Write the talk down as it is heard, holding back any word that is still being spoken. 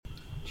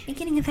You're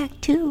getting a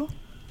fact too.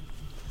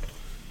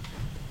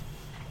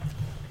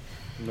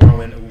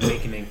 Norwin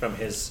awakening from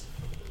his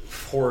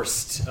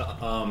forced,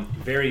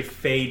 very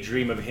fey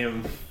dream of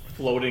him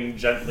floating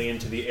gently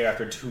into the air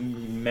after too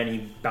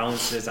many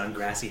bounces on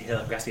grassy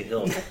hills. I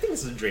think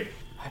this is a dream.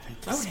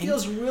 This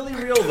feels really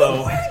real,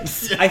 though.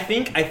 I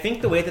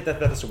think the way that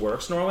this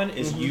works, Norwin,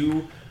 is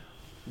you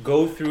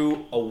go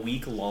through a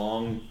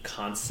week-long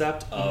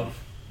concept of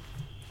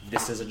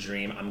this is a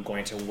dream. I'm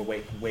going to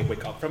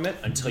wake up from it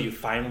until you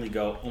finally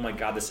go, oh my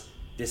god, this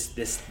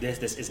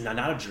is not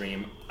a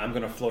dream. I'm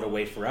gonna float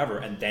away forever,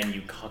 and then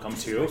you come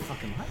to,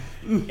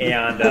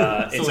 and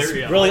it's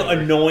this really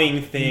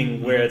annoying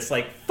thing where it's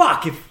like,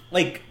 fuck,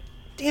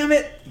 damn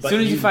it. But as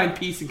soon as you find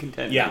peace and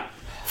contentment. Yeah.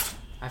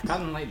 I've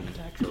got enlightenment,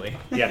 actually.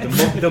 Yeah,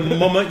 the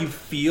moment you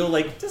feel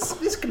like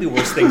this could be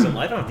worse things in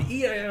life. I don't have to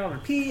eat, I don't have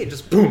to pee. It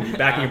just boom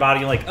back in your body.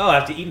 You're like, oh, I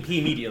have to eat and pee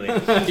immediately.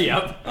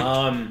 Yep.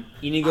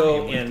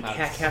 Inigo and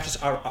Cassius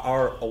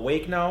are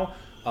awake now.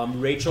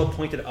 Rachel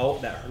pointed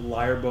out that her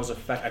Lyrebow's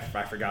effect,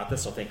 I forgot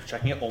this, so thank you for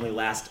checking it, only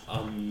lasts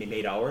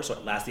 8 hours, so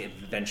it lasts the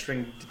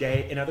adventuring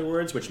day, in other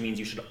words, which means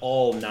you should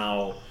all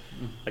now,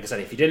 like I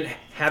said, if you didn't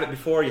have it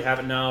before, you have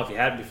it now. If you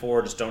had it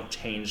before, just don't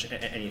change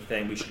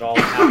anything. We should all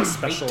have a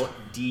special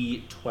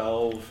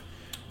D12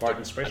 Bardic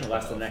Inspiration. It'll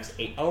last the next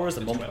 8 hours.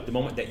 The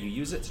moment that you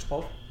use it, it's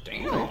 12.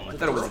 Damn, I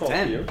thought it was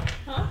 10.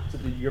 Huh? So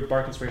your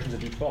Bardic Inspiration is a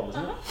D12,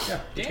 isn't it?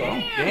 Yeah.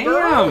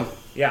 Damn.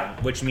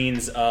 Yeah, which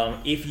means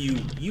if you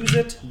use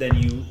it, then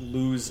you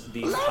lose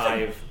the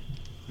 5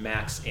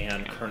 max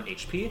and current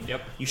HP.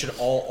 Yep. You should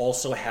all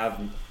also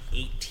have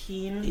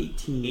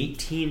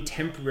 18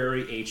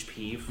 temporary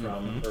HP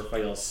from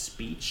Urfael's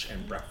speech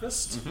and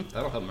breakfast.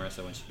 That'll help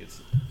Marissa when she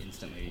gets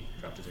instantly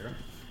dropped to 0.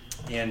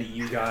 And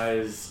you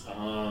guys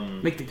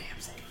make the damn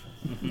save.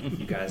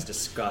 You guys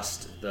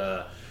discussed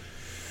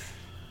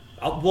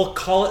we'll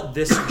call it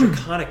this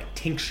draconic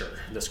tincture,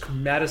 this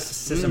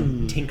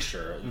chromaticism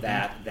tincture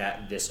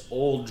that this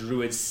old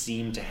druid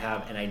seemed to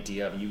have an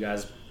idea of. You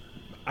guys,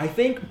 I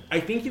think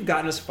you've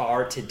gotten as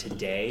far to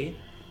today,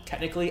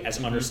 technically,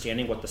 as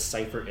understanding what the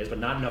cipher is, but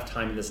not enough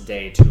time in this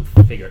day to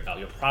figure it out.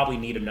 You'll probably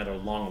need another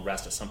long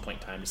rest at some point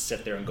in time to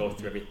sit there and go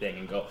through everything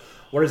and go,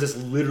 what does this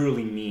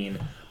literally mean?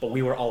 But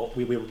we were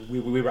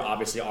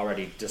obviously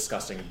already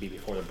discussing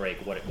before the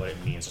break what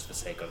it means, just for the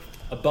sake of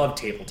above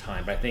table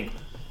time. But I think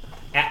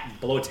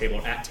below table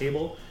and at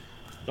table,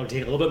 it'll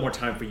take a little bit more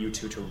time for you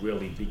two to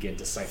really begin to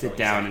decipher. Sit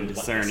down and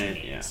exactly discern what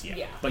it.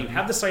 Yeah. But you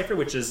have the cipher,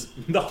 which is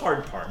the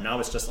hard part. Now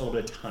it's just a little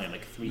bit of time,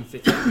 like 3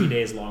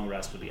 days long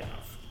rest would be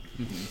enough.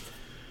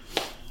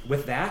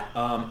 With that,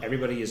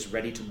 everybody is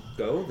ready to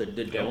go. The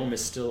dome is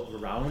still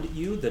around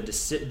you. The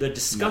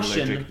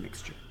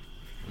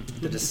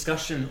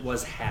discussion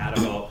was had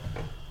about,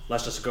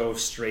 let's just go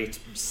straight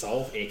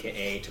south,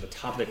 aka to the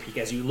top of the peak.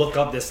 As you look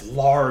up this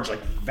large,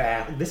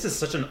 vast, this is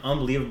such an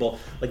unbelievable,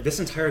 this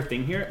entire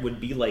thing here would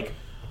be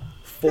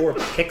 4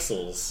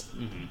 pixels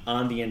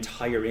on the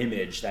entire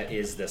image that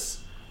is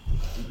this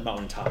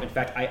mountaintop. In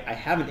fact, I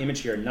have an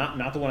image here,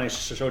 not the one I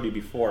showed you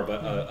before,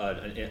 but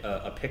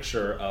a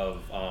picture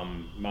of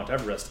Mount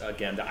Everest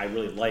again that I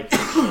really like. It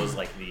shows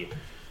the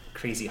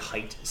crazy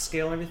height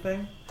scale and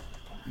everything.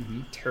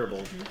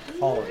 Terrible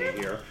quality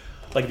here.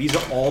 These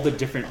are all the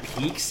different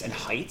peaks and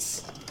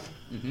heights.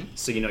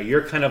 So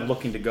you're kind of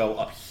looking to go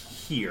up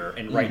here,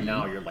 and right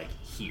now you're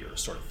here,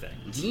 sort of thing.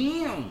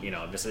 Damn.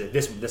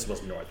 This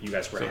was north. You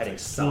guys were heading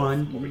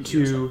south. 1,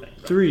 2,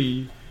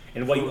 3.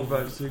 And what 4,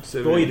 5, 6,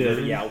 7, avoided,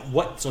 8,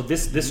 9. So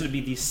this would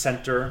be the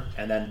center,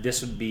 and then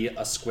this would be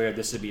a square.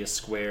 This would be a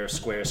square.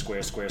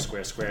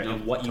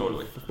 And what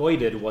you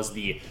avoided was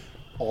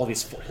all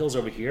these hills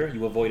over here.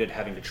 You avoided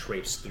having to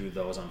traipse through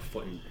those on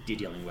foot and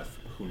dealing with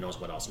who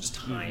knows what else, and just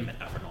time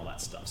and effort and all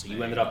that stuff. So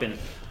you ended up in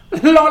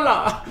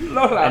Lola, and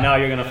now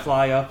you're gonna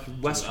fly up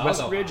West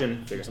Ridge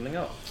and figure something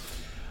out.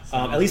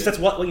 At least that's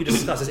what you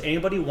discussed. Does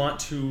anybody want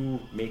to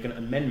make an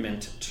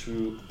amendment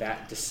to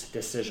that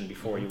decision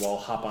before you all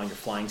hop on your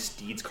flying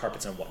steeds,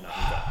 carpets, and whatnot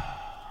and go?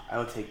 I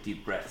will take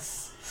deep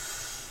breaths.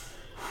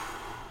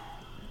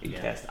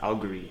 I'll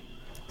agree.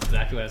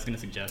 Exactly what I was going to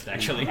suggest,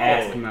 actually.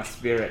 Ask my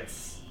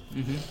spirits.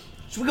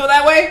 Should we go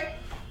that way?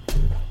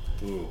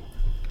 Ooh.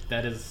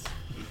 That is...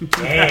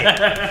 Hey.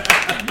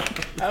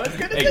 I was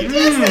going to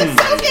suggest it.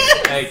 So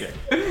good. Thank you.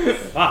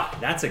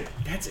 That's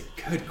a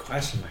good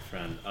question, my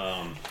friend.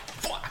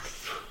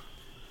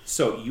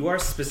 So you are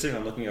specific.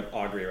 I'm looking at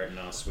Augury right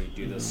now, so we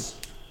do this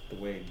the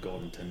way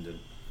Gold intended.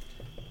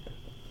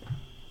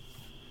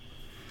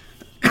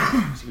 So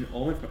you can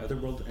omen from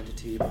otherworld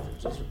entity of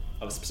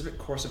a specific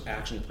course of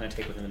action you plan to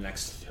take within the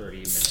next 30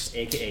 minutes.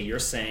 AKA, you're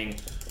saying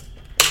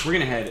we're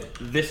gonna head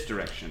this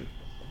direction.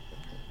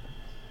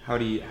 How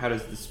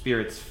does the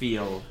spirits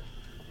feel?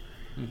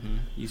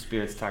 You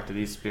spirits talk to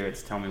these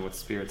spirits. Tell me what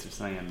spirits are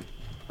saying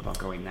about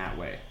going that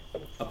way.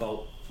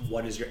 About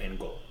what is your end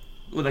goal?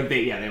 Well,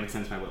 they would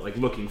sense my will,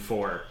 looking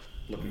for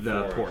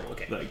the portal,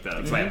 okay.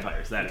 the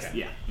vampires. That is,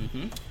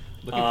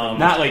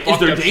 Not like, is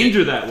there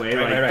danger that way?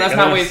 Right, Like, right, right. let's Yeah,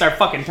 not there's- waste our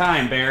fucking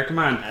time, Bear. Come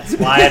on. That's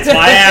why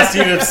I asked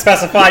you to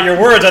specify your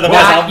words. Otherwise,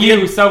 Not I'll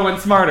you, someone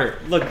smarter.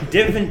 Look,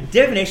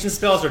 divination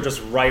spells are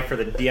just ripe for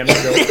the DM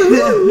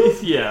to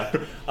Yeah.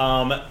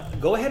 go.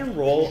 Go ahead and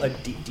roll a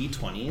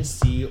d20.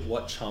 See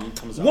what chum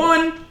comes up.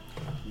 1.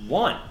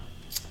 1.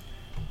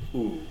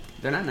 Ooh.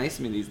 They're not nice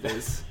to me these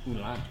days. Ooh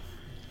la.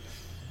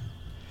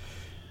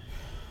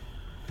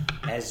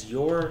 As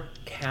you're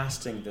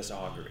casting this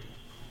augury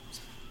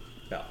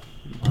spell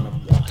on a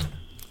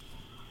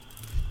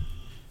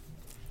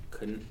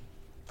 1,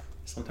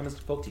 sometimes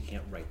folks, you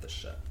can't write this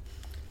shit.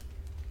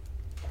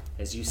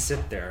 As you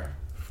sit there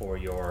for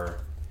your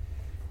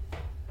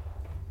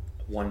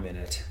 1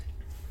 minute,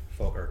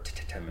 or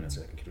 10 minutes,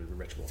 I think you do a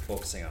ritual,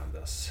 focusing on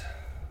this,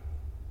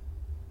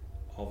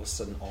 all of a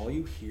sudden, all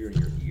you hear in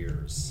your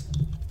ears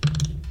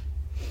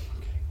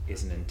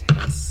is an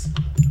intense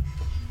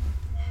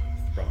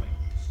thrumming.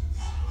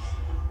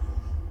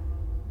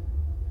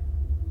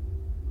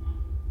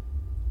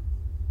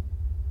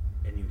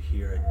 And you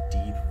hear a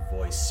deep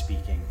voice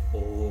speaking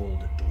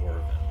Old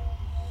Dwarven.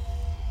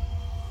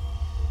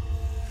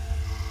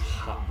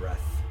 Hot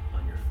breath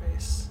on your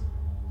face.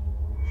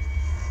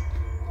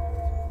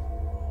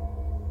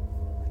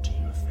 Do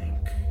you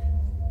think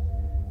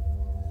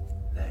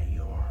that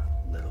your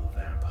little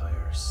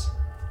vampires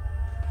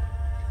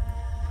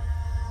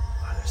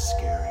are the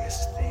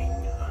scariest thing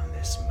on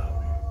this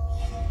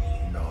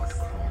mountain? Not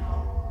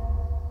Chrono.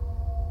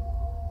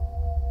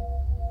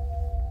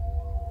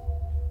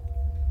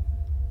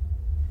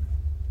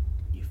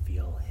 You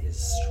feel his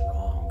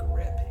strong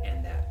grip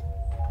and that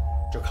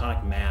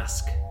draconic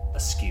mask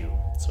askew,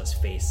 so his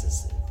face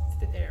is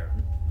there.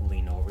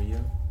 Lean over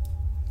you.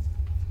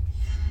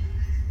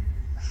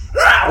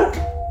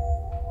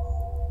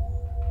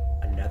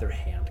 Another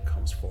hand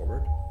comes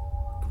forward,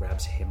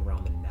 grabs him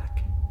around the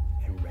neck,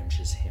 and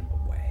wrenches him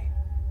away.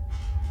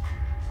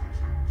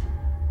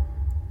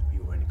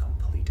 You are in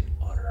complete and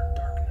utter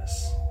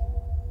darkness.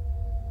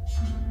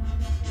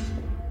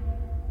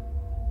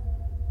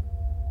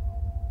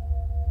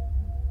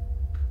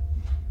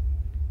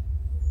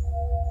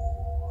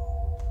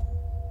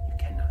 You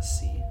cannot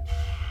see.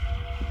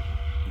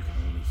 You can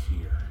only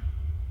hear.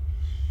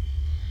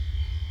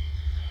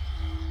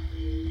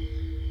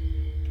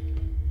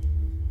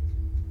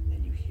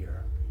 And you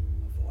hear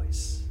a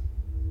voice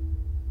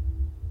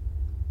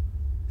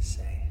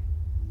say,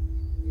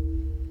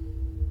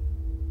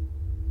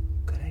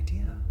 "Good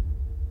idea.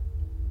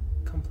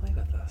 Come play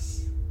with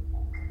us.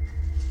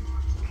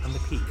 On the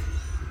peak.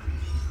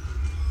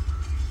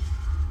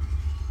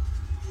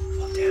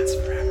 We'll dance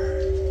forever."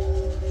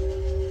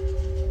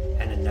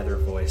 And another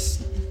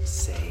voice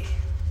say,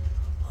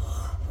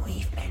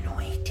 "We've been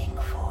waiting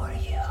for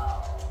you."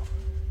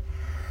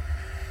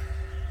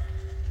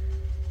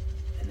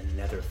 And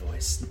another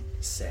voice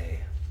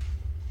say,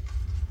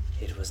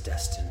 "It was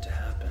destined to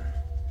happen.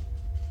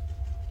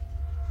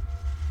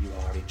 You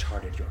already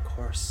charted your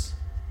course.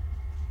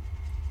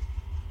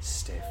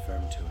 Stay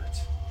firm to it."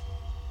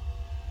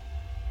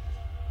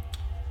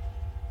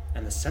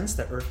 And the sense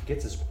that Earth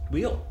gets is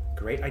real.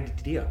 Great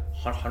idea.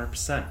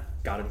 100%.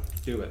 Gotta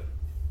do it.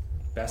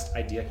 Best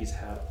idea he's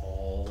had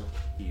all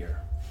year.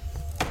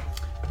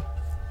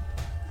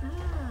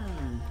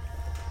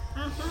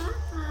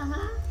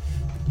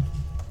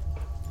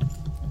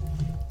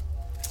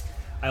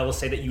 I will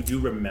say that you do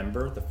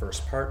remember the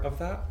first part of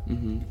that.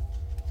 Mm-hmm.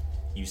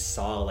 You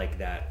saw like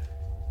that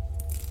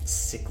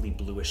sickly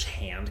bluish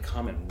hand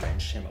come and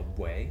wrench him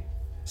away.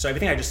 So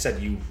everything I just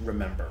said you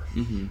remember.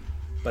 Mm-hmm.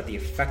 But the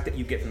effect that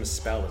you get from the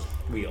spell is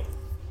real.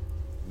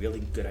 Really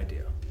good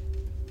idea.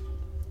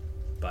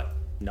 But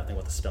nothing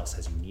what the spell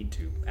says you need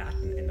to act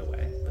in the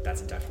way. But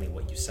that's definitely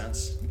what you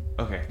sense.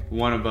 Okay,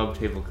 one above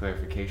table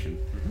clarification.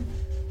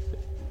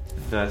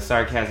 The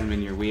sarcasm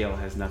in your wheel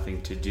has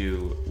nothing to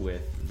do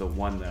with the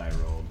 1 that I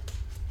rolled.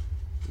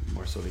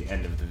 More so the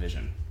end of the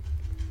vision.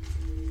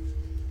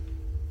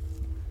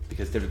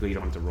 Because typically you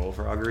don't have to roll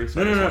for augury,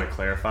 so I just want to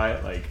clarify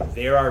it. Like,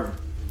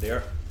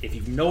 if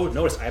you've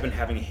noticed, I've been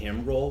having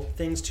him roll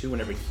things too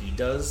whenever he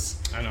does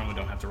I normally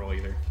don't have to roll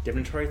either.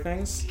 divinatory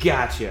things.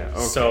 gotcha.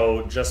 Okay.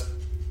 So just,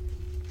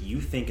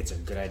 you think it's a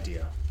good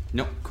idea.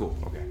 Nope. Cool.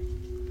 Okay.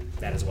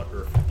 That is what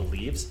Earth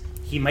believes.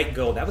 He might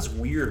go, that was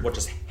weird what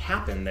just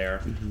happened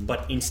there,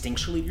 but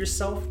instinctually to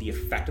yourself, the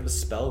effect of the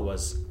spell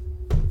was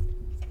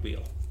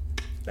real.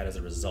 That is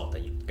a result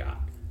that you got.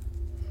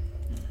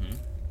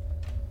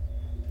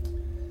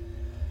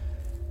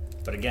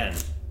 But again,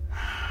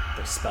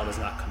 the spell does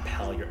not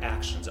compel your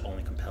actions, it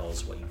only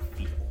compels what you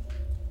feel.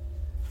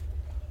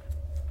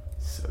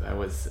 So that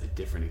was a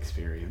different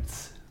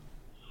experience.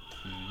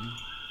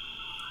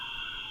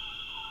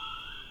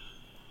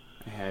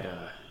 I had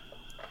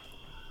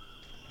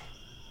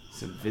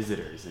some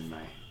visitors in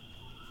my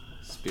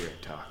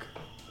spirit talk.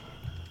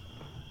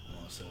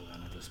 More so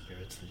than other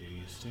spirits that you're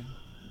used to.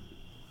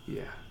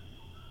 Yeah.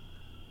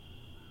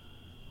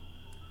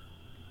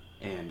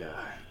 And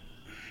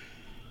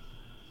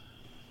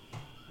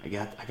I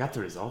got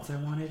the results I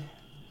wanted.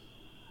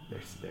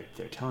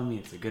 They're telling me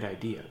it's a good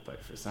idea,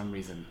 but for some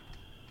reason,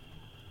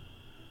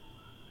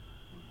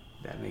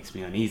 that makes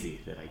me uneasy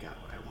that I got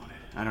what I wanted.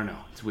 I don't know.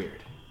 It's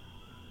weird.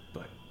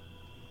 But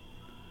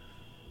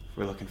if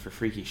we're looking for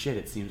freaky shit,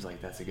 it seems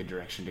like that's a good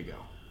direction to go.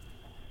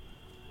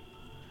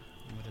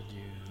 What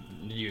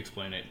did you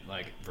explain it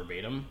like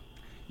verbatim?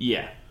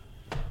 Yeah.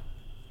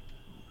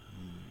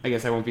 I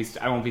guess I won't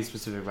be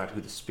specific about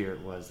who the spirit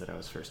was that I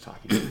was first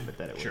talking to, but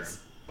that it was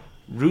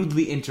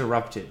rudely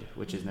interrupted,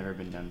 which has never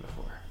been done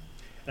before.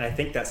 And I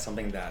think that's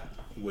something that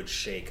would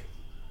shake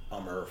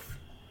Earth.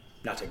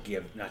 Not to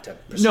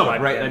prescribe. No,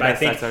 right. Him, but I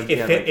think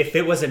if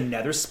it was a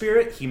nether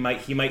spirit, he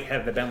might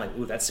have been like,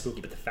 "Ooh, that's spooky."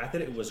 But the fact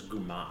that it was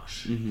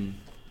Gumash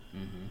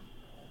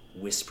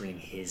whispering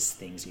his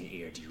things in your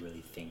ear, do you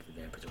really think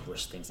that there's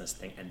worse things in this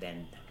thing, and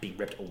then being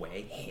ripped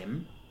away,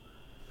 him?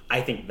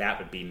 I think that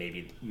would be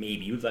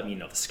maybe you'd let me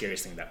know the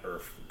scariest thing that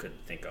Earth could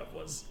think of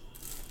was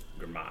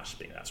Gumash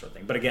being that sort of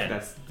thing. But again,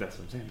 that's what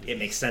I'm saying. It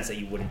makes sense that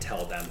you wouldn't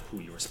tell them who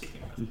you were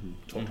speaking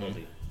with.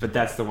 Totally. But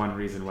that's the one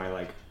reason why,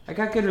 like, I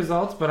got good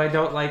results, but I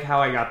don't like how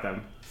I got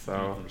them. So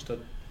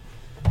understood.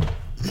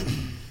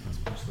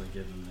 Especially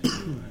given that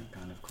you were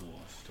kind of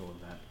cool, stored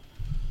that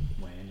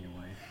way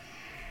anyway.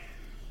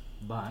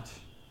 But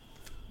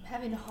I'm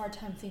having a hard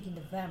time thinking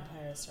the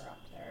vampires are up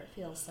there. It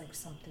feels like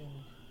something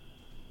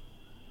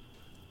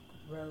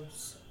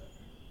gross.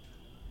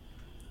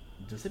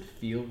 does it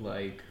feel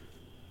like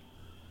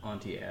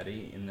Auntie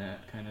Addie in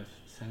that kind of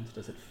sense?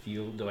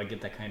 Do I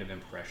get that kind of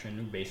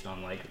impression based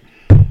on like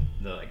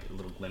the like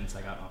little glimpse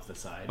I got off the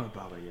side? Or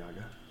Baba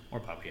Yaga.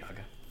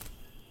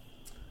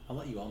 I'll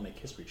let you all make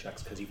history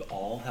checks because you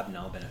all have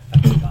now been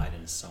affected by it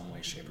in some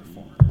way, shape, or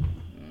form.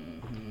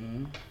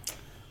 Mm-hmm.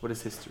 What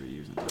does history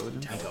use?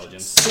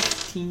 Intelligence.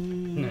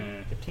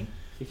 15. 15?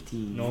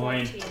 15.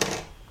 9.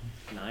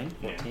 9?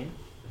 14?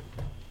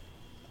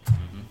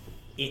 Mm-hmm.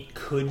 It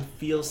could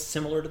feel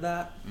similar to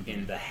that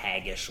in the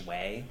haggish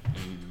way,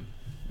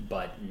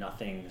 but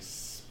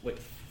nothing's... Wait,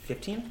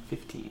 15?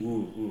 15.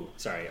 Ooh,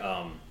 sorry.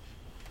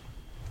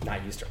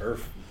 Not used to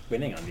Earth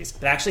winning on these.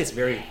 But actually, it's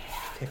very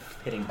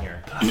fitting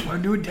here. Our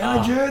new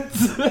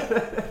intelligence!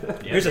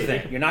 Here's the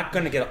thing. You're not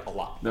going to get a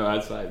lot. No,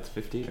 that's fine. It's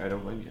 15. I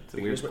don't blame you. It's a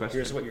weird question.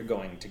 Here's what you're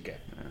going to get.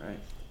 All right.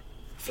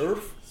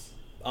 Earth.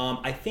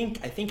 I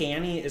think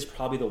Annie is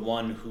probably the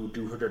one who,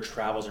 due to her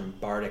travels and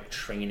bardic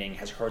training,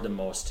 has heard the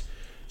most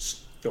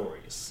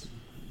stories.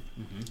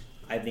 Mm-hmm.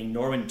 I think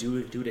Norman,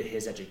 due to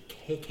his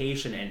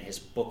education and his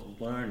book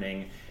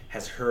learning,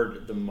 has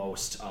heard the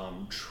most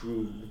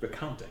true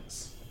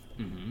recountings.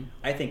 Mm-hmm.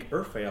 I think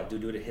Urfael,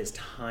 due to his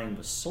time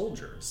with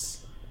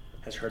soldiers,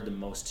 has heard the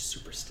most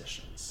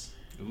superstitions.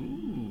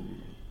 Ooh.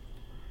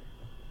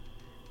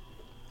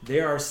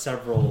 There are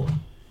several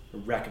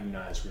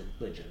recognized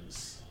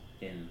religions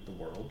in the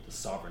world. The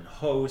Sovereign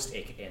Host,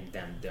 and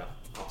then the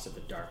opposite,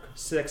 the Dark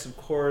Six, of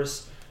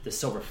course. The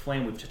Silver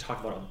Flame, we've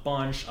talked about a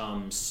bunch.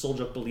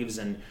 Soldier believes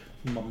in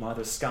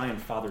Mother Sky and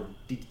Father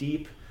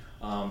Deep.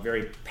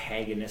 Very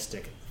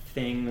paganistic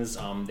things.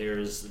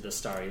 There's the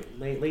Starry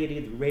Lady,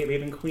 the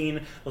Raven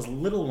Queen, those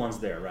little ones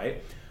there,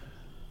 right?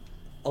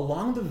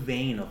 Along the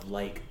vein of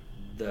like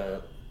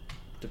the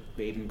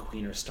Raven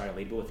Queen or Starry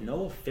Lady, but with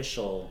no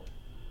official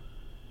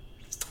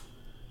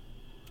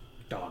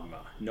dogma,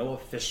 no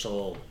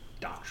official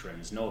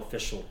doctrines, no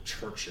official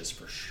churches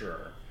for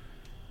sure.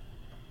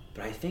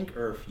 But I think,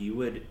 Earth, you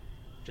would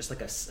just like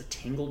a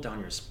tingle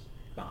down your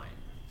spine,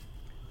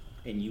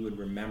 and you would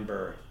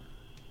remember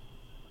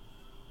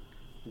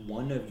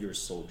one of your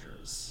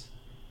soldiers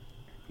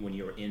when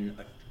you were in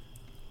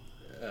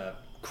a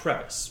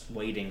crevice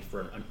waiting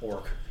for an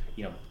orc,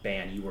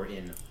 band. You were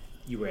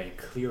in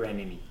clear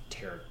enemy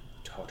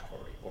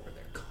territory over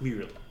there,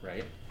 clearly,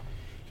 right?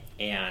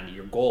 And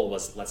your goal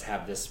was, let's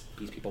have these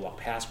people walk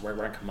past. We're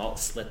going to come out,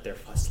 slit their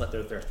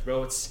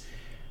throats,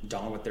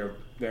 don what they're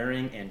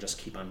wearing, and just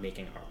keep on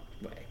making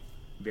our way.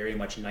 Very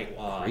much night.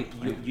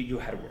 You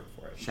had a word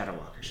for it.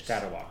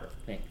 Shadowwalker.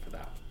 Thank you for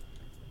that.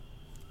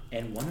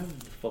 And one of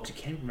the folks, you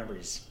can't even remember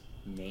his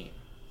name.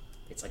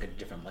 It's like a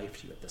different life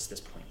to you at this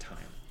point in time.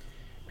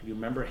 You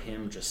remember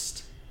him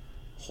just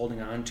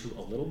holding on to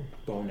a little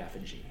bone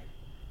effigy,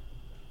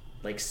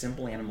 like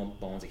simple animal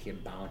bones that he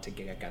had bound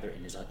together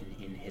in his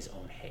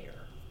own hair.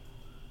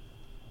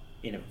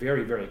 In a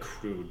very, very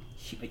crude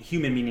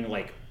human, meaning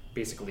like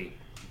basically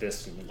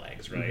this and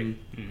legs, right?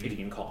 Mm-hmm. If you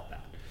can call it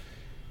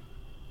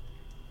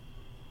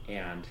that.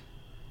 And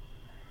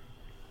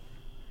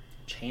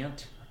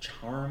chant,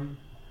 charm.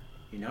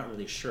 You're not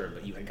really sure,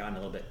 but you had gotten a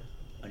little bit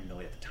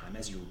annoyed at the time,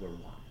 as you were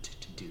wont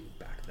to do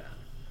back then.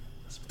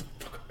 What the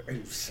fuck are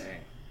you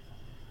saying?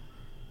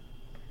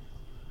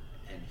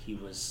 And he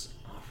was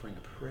offering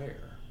a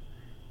prayer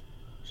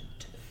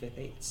to the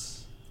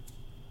Fates,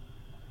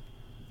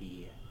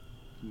 the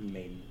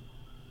maiden,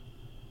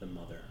 the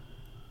mother,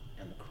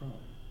 and the crone.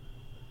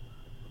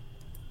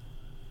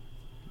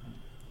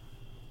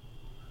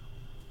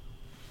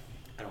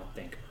 I don't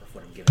think Earth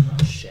would have given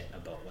a shit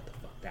about what the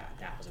fuck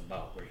that was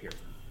about. We're here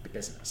for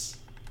business.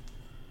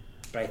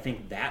 But I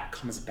think that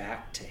comes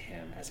back to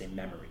him as a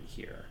memory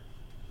here.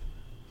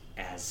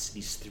 as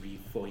these three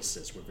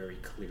voices were very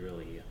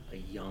clearly a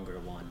younger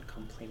one,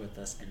 come play with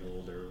us, an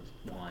older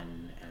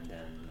one, and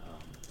then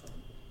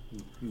a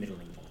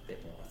middling one, a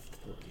bit more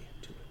authority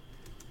to it.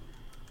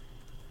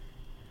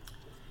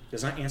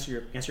 Does not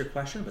answer your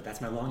question, but that's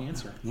my long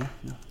answer. Yeah,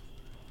 no.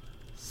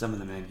 Some of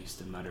the men used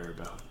to mutter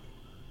about,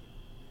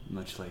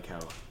 much like how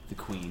the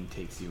queen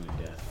takes you in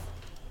death,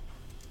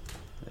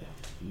 the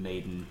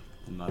maiden,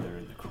 the mother,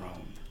 and the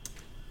crone.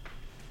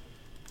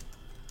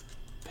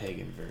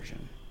 Pagan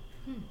version.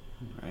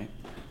 Right?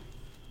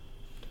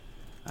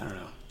 I don't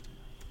know.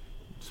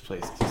 This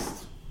place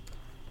just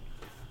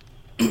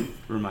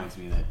reminds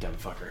me of that dumb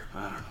fucker.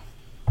 I don't know.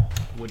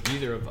 Would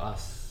either of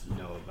us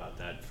know about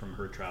that from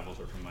her travels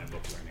or from my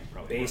book learning?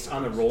 Probably. Based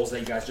on the rolls that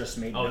you guys just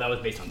made. Oh, that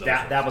was based on those.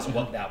 That was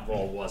what that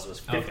roll was.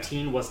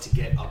 15 was to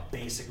get a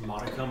basic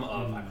modicum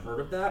of I've heard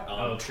of that.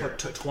 Sure.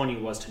 20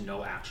 was to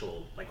know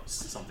actual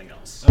something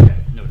else. Okay,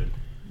 noted.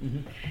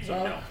 So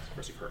Well- no, of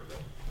course you've heard of it.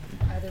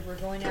 Either we're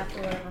going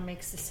after whatever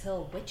makes this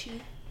hill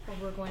witchy, or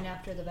we're going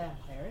after the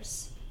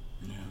vampires.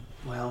 Yeah.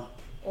 Well,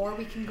 Or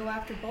we can go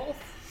after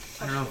both.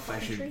 I don't know Touch if the I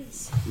fucking should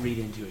trees. read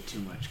into it too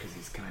much because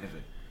he's kind of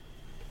an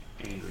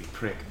angry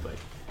prick, but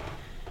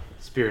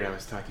Spirit I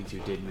was talking to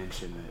did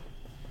mention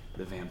that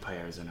the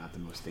vampires are not the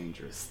most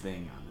dangerous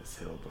thing on this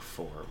hill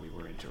before we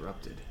were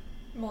interrupted.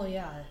 Well,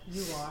 yeah,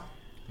 you are.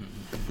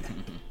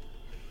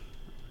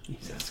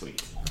 He's so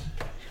sweet.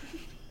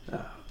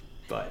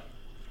 But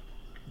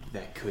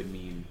that could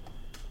mean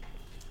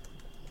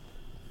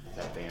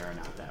that they are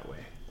not that way.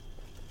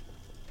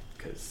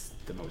 Because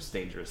the most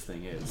dangerous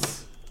thing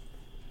is,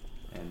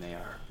 and they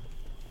are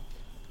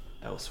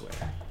elsewhere.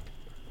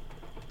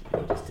 He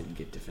just didn't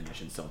get to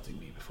finish insulting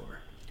me before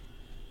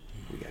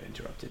we got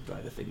interrupted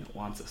by the thing that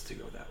wants us to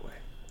go that way.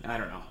 I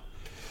don't know.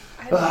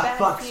 I have a bad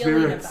fuck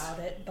feeling spirits. about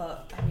it,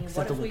 but I mean, Except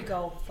what if the we liquor.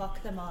 go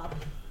fuck them up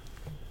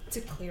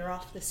to clear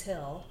off this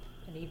hill,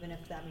 and even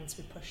if that means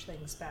we push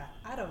things back,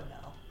 I don't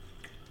know.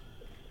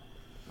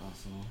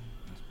 Possible,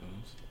 I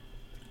suppose.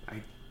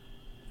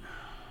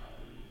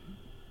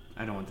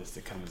 I don't want this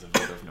to come as a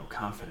vote of no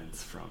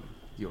confidence from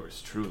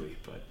yours truly,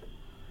 but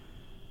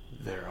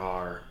there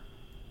are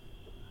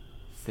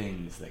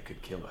things that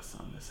could kill us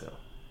on this hill.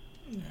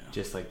 Yeah.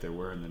 Just like there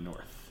were in the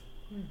north.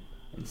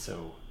 And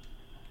so,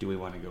 do we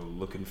want to go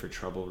looking for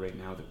trouble right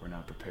now that we're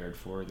not prepared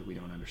for, that we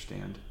don't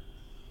understand?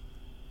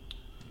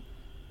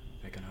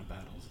 Picking our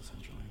battles,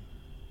 essentially.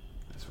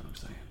 That's what I'm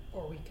saying.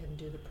 Or we can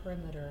do the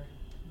perimeter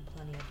in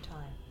plenty of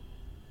time.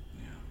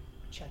 Yeah.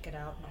 Check it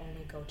out and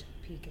only go to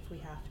the peak if we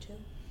have to.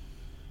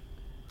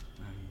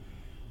 I'm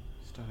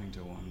starting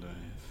to wonder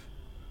if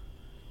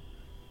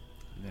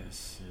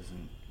this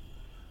isn't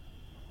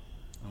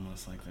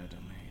almost like their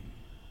domain.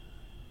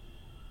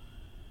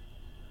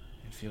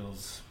 It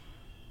feels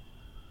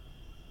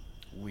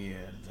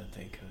weird that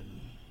they could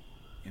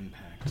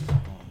impact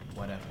on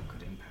whatever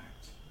could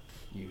impact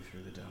you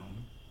through the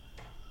dome.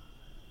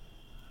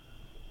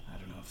 I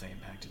don't know if they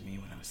impacted me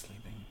when I was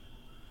sleeping.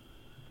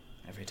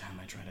 Every time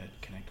I try to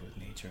connect with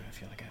nature, I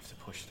feel like I have to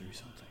push through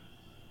something.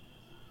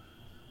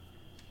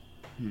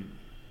 I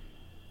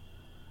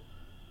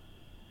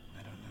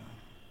don't know.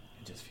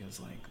 It just feels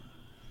like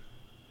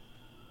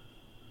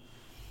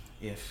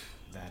if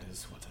that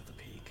is what's at the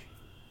peak,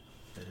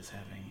 that is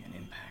having an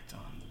impact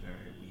on the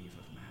very weave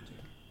of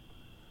magic,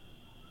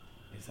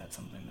 is that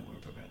something that we're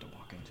prepared to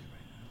walk into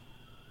right now?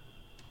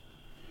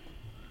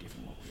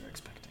 Given what we were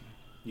expecting.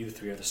 You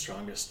three are the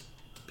strongest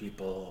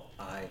people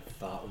I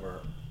thought were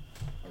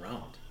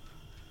around.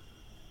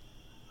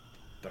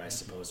 But I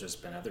suppose there's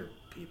been other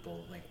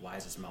people, like, why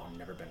has this mountain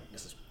never been,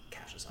 this is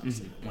Cassius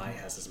obviously, why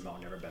has this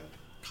mountain never been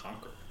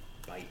conquered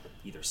by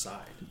either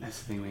side? That's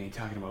the thing when you're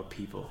talking about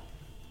people.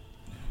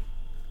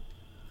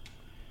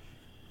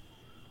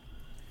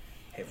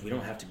 Hey, if we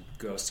don't have to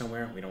go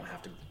somewhere, we don't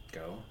have to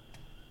go.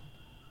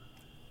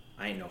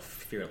 I ain't no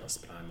fearless,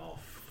 but I'm all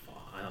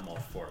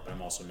for it. But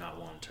I'm also not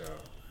one to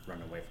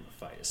run away from a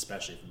fight,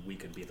 especially if we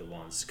could be the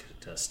ones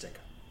to stick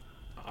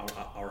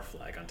our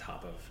flag on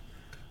top of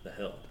the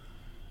hill.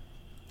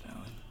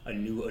 A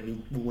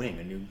new wing,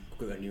 a new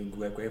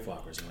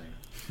Gravewalker's wing.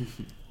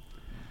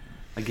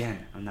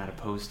 Again, I'm not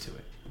opposed to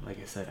it.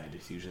 Like I said, I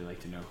just usually like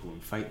to know who I'm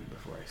fighting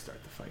before I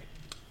start the fight.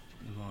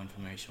 The more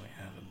information we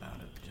have about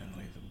it,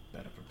 generally the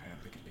better prepared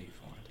we can be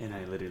for it. And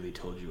I literally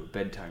told you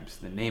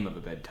the name of a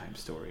bedtime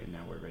story, and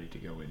now we're ready to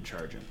go in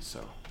charging,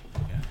 so...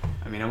 Yeah.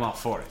 I mean, I'm all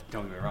for it.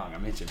 Don't get me wrong,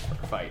 I'm itching for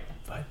a fight,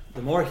 but...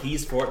 The more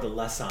he's for it, the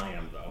less I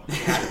am, though.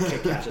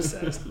 Cassius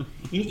says.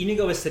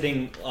 Inigo is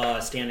standing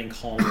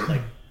calm with,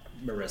 like,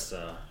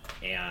 Marissa,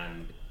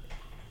 and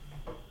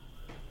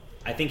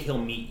I think he'll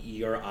meet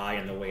your eye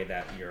in the way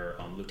that your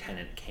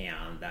lieutenant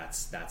can.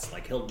 That's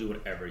like, he'll do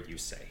whatever you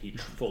say. He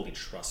fully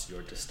trusts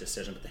your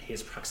decision, but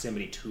his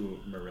proximity to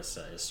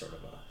Marissa is sort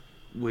of a...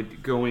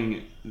 Would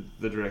going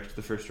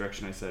the first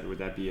direction I said, would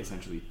that be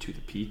essentially to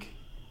the peak?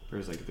 Or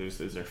is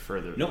there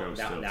further to No, go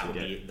still that to would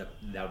get?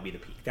 that would be the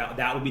peak.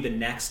 That would be the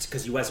next,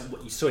 because you guys.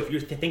 So if you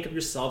think of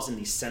yourselves in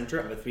the center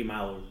of a 3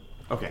 mile.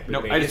 Okay,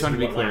 no, I just wanted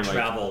to be clear.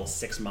 Travel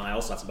 6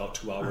 miles, so that's about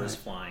 2 hours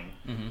flying.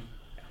 Mm-hmm.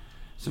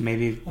 So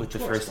maybe with the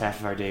first half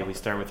of our day, we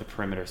start with a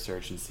perimeter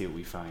search and see what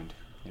we find.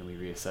 And we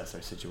reassess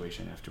our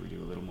situation after we do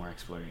a little more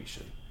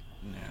exploration.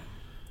 Yeah.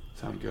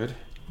 Sound good?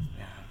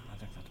 Yeah, I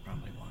think that's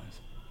probably wise.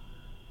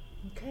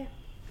 Okay.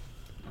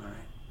 All right.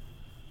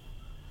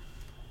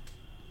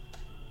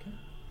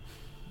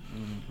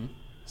 Mm-hmm.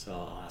 So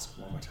I'll ask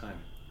one more time.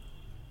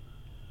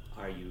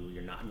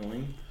 You're not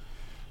going?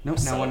 Nope,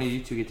 So- now one of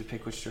you two get to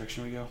pick which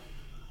direction we go.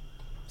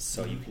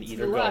 So you can To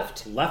either the go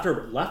left. left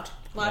or left?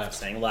 Left. I'm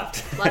saying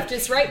left. Left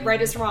is right, right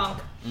is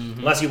wrong.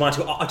 Unless you want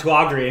to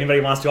augury.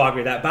 Anybody wants to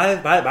augury that.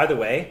 By the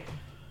way,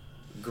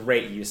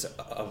 great use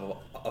of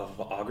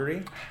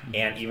augury.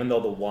 And even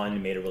though the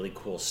one made a really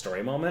cool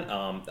story moment,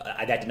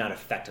 that did not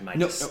affect my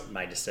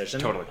my decision.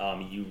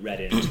 Totally. You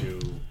read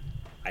into,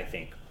 I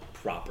think,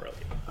 properly.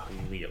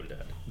 Leo did.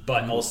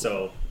 But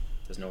also,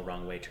 there's no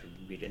wrong way to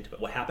read into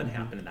it. What happened,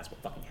 happened, and that's what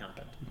fucking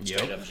happened.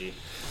 Straight up G.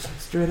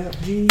 Straight up,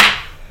 G.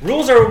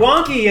 Rules are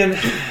wonky and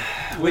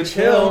which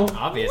hill?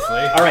 Obviously.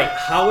 All right,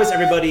 how is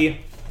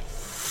everybody?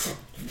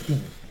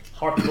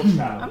 How are people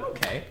traveling? I'm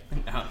okay.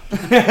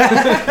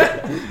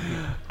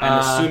 I'm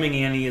assuming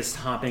Annie is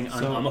hopping on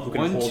so Amma, who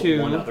can 1, hold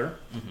 2. one other.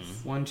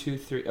 1, 2,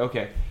 3.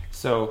 Okay,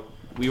 so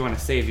we want to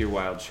save your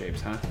wild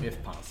shapes, huh?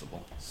 If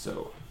possible.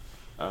 So,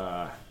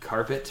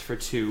 carpet for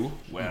 2.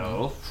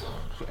 Well,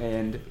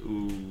 and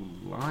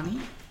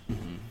Ulani?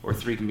 Or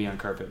 3 can be on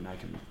carpet and I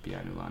can be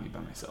on Ulani by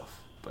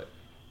myself. But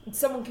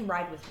Someone can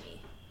ride with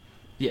me.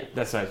 yeah,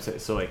 that's what I'd say.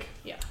 So like,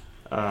 Yeah.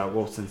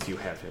 well, since you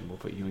have him, we'll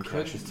put you and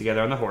Cassius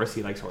together on the horse.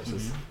 He likes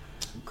horses.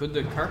 Could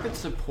the carpet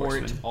support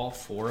Horseman. all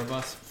 4 of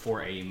us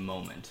for a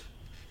moment?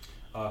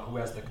 Who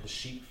has the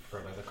sheet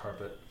for the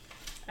carpet?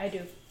 I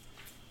do.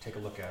 Take a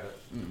look at it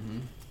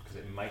because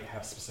it might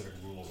have specific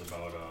rules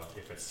about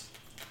if it's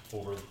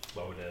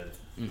overloaded.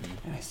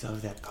 And I still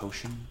have that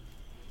potion,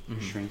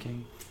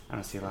 shrinking. I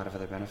don't see a lot of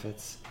other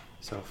benefits.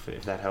 So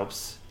if that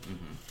helps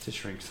to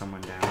shrink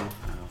someone down,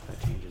 I don't know if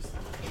that changes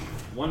that much.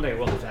 One day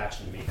we'll have to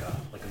actually make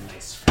a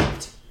nice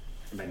felt.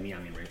 And by me, I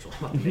mean Rachel.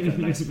 We'll have to make a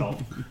nice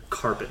felt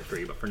carpet for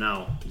you. But for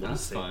now, we'll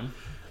That's just say fun.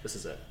 this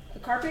is it. The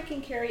carpet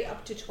can carry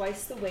up to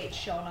twice the weight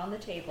shown on the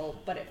table,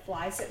 but it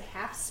flies at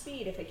half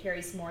speed if it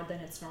carries more than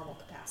its normal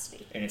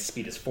capacity. And its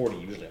speed is 40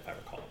 usually, if I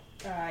recall.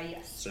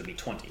 Yes. So it'd be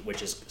 20,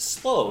 which is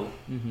slow,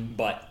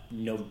 but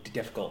no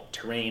difficult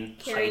terrain.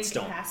 Carrying Heights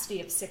don't.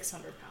 capacity of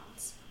 600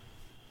 pounds.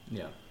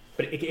 Yeah.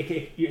 But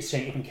you're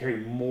saying it can carry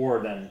more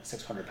than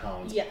 600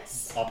 pounds.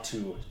 Yes. Up to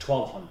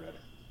 1,200.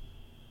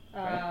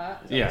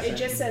 Yeah. It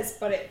just says,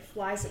 but it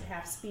flies at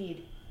half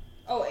speed.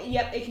 Oh,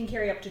 yep, it can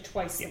carry up to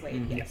twice the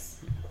weight,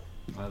 yes.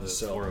 The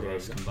So, 4 of there you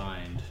us go.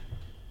 combined,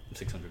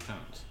 600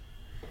 pounds.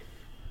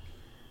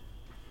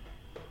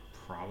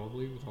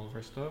 Probably with all of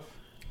our stuff.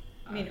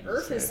 I mean,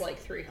 Earth is like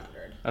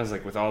 300. I was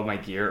like, with all my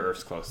gear,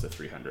 Earth's close to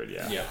 300.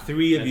 Yeah. Yeah.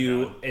 3 of That's you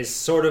valid. is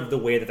sort of the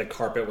way that the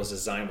carpet was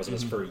designed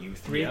was for you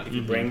 3. Yeah. If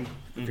you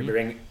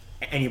bring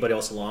anybody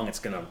else along, it's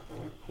gonna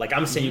like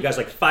I'm saying you guys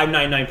like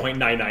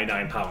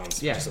 599.999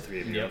 pounds. Yeah. Just the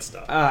 3 of you Yep. and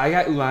stuff. I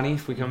got Ulani.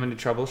 If we come into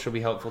trouble, she'll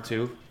be helpful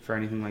too for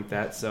anything like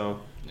that. So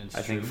It's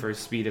I think true. for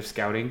speed of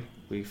scouting,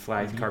 we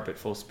fly carpet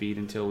full speed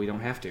until we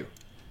don't have to.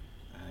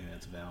 I think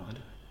that's valid.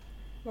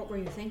 What were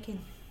you thinking?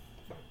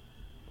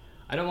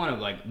 I don't want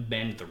to like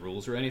bend the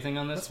rules or anything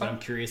on this, That's but fine. I'm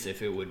curious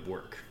if it would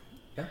work.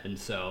 Yeah. And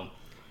so,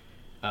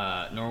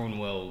 Norman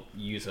will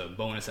use a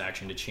bonus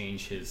action to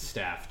change his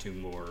staff to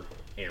more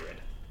arid.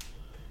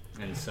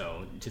 And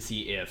so, to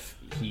see if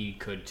he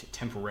could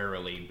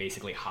temporarily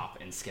basically hop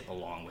and skip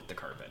along with the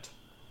carpet.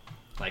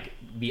 Like,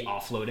 be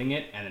offloading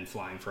it and then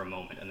flying for a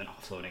moment, and then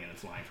offloading and then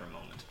flying for a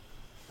moment.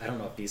 I don't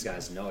know if these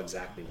guys know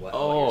exactly what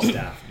Oh. your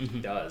staff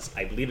does.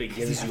 I believe it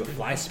gives you a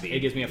fly speed. It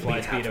gives me a but fly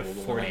you have speed of to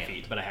 40 land.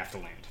 feet, but I have to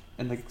land.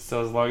 And like,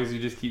 so as long as you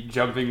just keep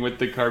jumping with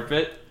the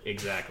carpet.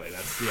 Exactly,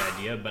 that's the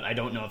idea, but I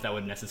don't know if that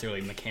would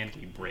necessarily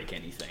mechanically break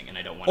anything, and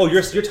I don't want Oh,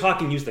 to... you're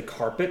talking use the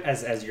carpet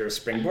as your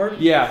springboard?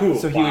 Yeah. Cool.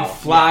 So he Wow. would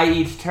fly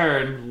each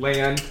turn,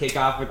 land, take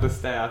off with the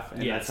staff,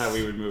 and Yes. that's how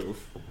we would move.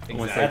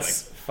 Almost Exactly.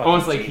 That's like, fucking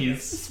almost like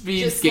genius. he's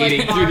speed Just skating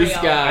like through the Mario.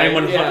 sky.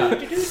 I'm Yeah.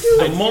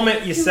 The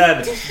moment you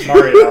said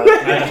Mario,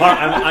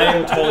 I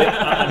am totally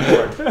on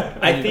board.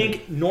 I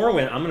think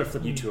Norwin. I'm going to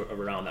flip you two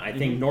around. I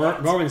think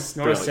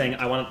Norwin's saying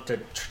I want to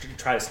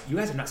try this. You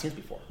guys have not seen this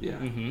before, Yeah.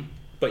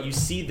 but you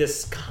see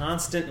this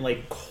constant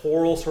like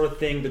coral sort of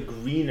thing, the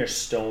greenish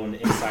stone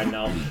inside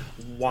now,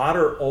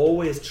 water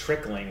always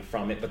trickling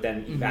from it, but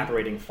then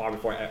evaporating far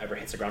before it ever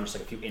hits the ground, just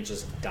like a few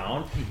inches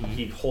down.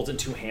 He holds it in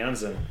 2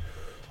 hands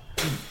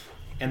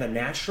and the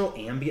natural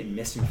ambient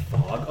mist and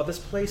fog of this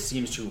place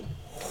seems to,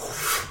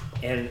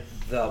 and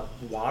the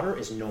water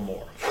is no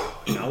more.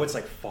 Now it's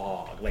like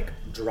fog, like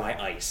dry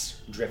ice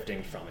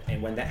drifting from it.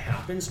 And when that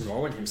happens,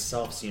 Norwin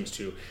himself seems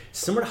to,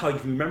 similar to how you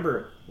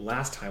remember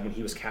last time when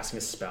he was casting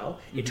a spell,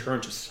 it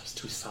turned to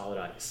solid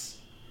ice.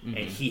 And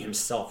he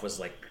himself was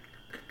like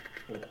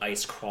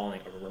ice crawling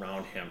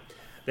around him.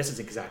 This is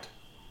the exact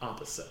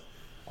opposite.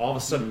 All of a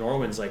sudden,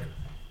 Norwin's like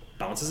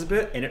bounces a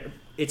bit, and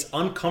it's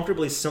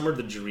uncomfortably similar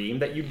to the dream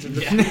that you just Or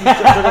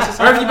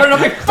if you better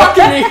not be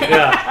fucking me.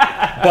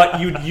 yeah. but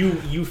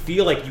you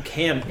feel like you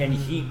can, and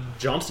he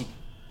jumps.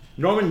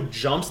 Norman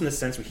jumps in the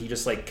sense where he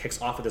just like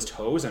kicks off with his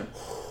toes and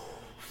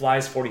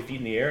flies 40 feet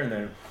in the air, and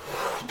then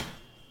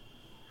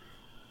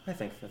I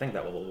think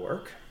that will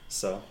work.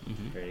 So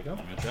there you go.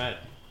 That's right.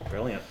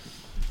 Brilliant.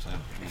 So,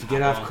 If you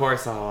get off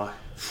course, I'll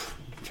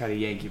try to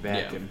yank you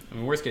back. Yeah. I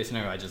mean, worst case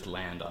scenario, I just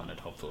land on it,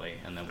 hopefully,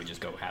 and then we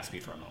just go half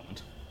speed for a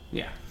moment.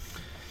 Yeah.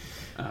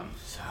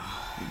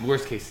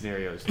 Worst case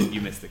scenario is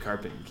you miss the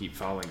carpet and keep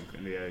falling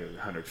in the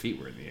 100 feet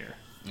we're in the air.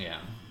 Yeah.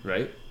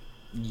 Right?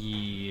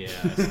 Yeah,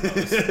 I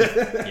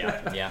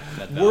suppose. yeah.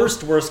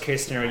 Worst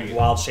case scenario, you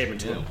wild shape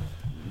into a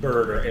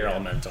bird or air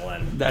elemental,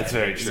 and That's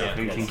very true. Yeah,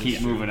 We can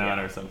keep moving on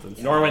or something.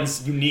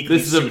 Norman's uniquely.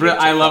 This is a suited to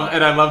I love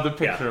fly. the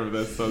picture of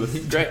this. So this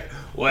is great.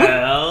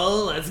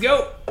 Well, let's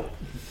go.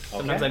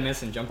 Sometimes I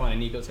miss and jump on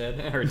Nico's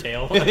head or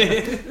tail.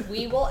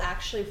 We will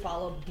actually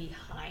follow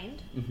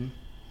behind,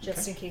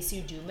 just in case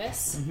you do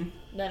miss.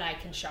 Then I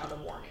can shout a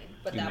warning,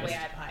 but that way I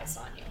have eyes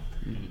on you.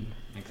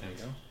 Makes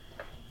sense.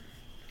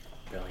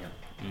 Brilliant.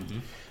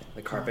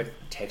 The carpet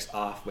takes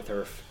off with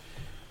her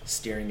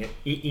steering it.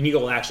 Inigo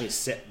will actually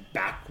sit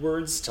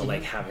backwards to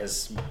like have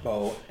his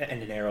bow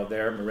and an arrow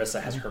there.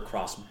 Marissa has her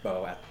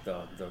crossbow at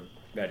the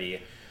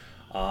ready.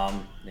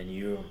 Then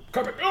you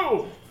carpet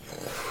go.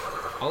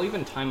 I'll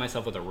even tie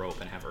myself with a rope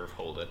and have her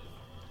hold it,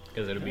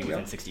 because it'll be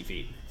within 60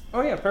 feet.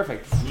 Oh yeah,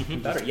 perfect.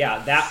 Better. Yeah,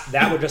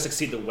 that would just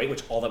exceed the weight,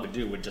 which all that would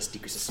do would just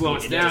decrease the speed. Slow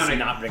it It down does and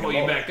not bring pull it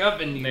you low. back up,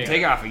 and you There can you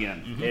take off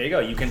again. There you go.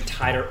 You can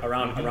tie it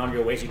around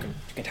your waist. You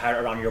can tie it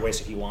around your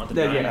waist if you want.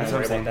 Yeah, Don't that's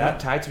worry what I'm saying. about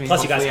that. Tie it to me.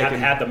 Plus, you guys Hopefully I have to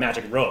can- have the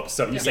magic rope.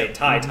 So if you say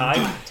tie.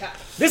 Tap.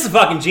 This is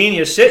fucking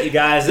genius shit, you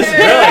guys. This is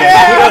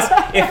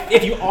brilliant.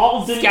 If you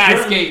all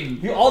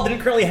didn't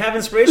currently have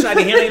inspiration, I'd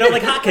be handing it out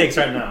like hotcakes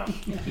right now.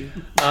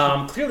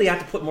 Clearly, I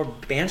have to put more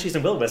banshees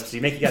and will-o-wisps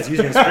to make you guys use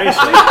your inspiration.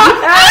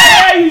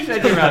 You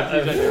shut your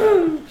mouth.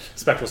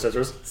 Spectral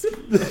scissors.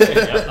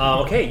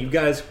 Okay, you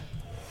guys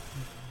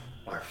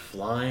are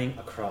flying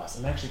across.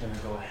 I'm actually going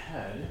to go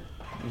ahead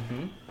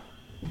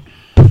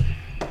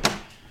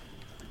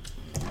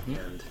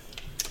and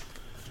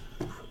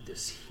put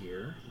this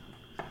here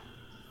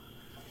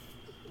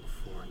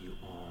for you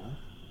all.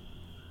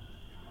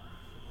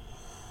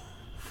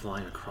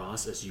 Flying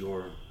across as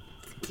your...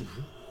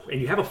 And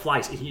you have a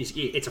fly,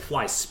 it's a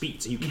fly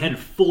speed, so you can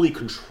fully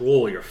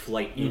control your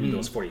flight in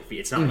those 40 feet.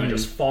 It's not like you're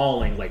just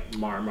falling like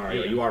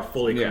Mario. You are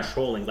fully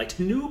controlling, like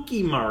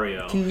Tanuki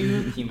Mario.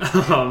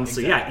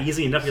 So yeah,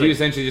 easy enough. So you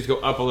essentially just go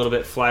up a little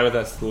bit, fly with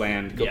us,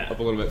 land. Go Yeah. up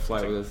a little bit,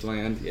 fly with us,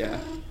 land. Yeah.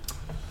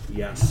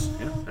 Yes,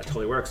 yeah, that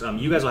totally works.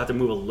 You guys will have to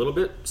move a little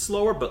bit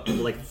slower, but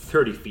like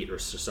 30 feet or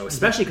so,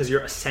 especially because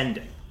you're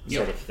ascending,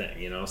 sort of thing,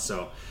 you know.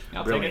 So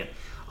I'll brilliant.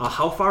 take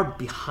How far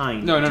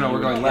behind? No, do we're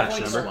you going left,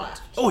 catch? remember?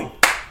 Oh,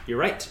 you're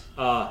right.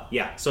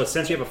 Yeah. So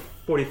since you have a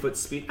 40-foot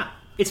speed,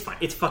 it's fine.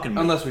 It's fucking.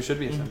 Unless we should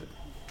be ascended.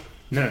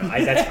 No.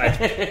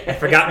 I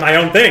forgot my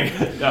own thing.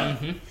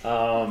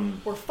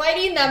 We're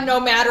fighting them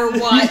no matter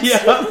what.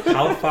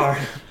 How far?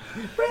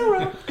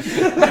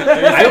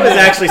 I was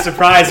actually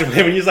surprised when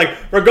he was like,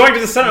 "We're going to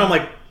the center." I'm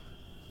like,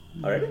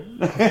 "Alright."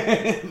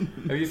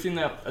 Have you seen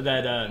that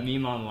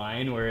meme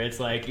online where it's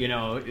like, you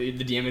know, the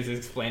DM is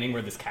explaining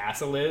where this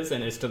castle is,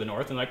 and it's to the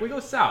north, and like, we go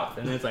south,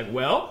 and then it's like,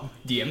 well,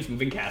 DM's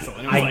moving castle,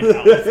 and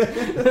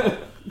it's like,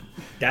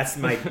 That's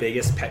my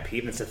biggest pet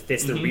peeve.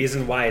 It's the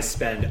reason why I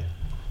spend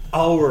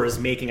hours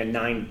making a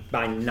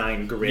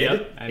 9x9 grid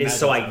Yep, I is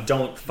so I imagine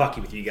don't fuck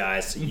with you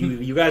guys.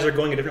 You guys are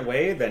going a different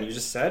way than you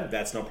just said.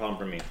 That's no problem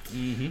for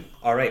me.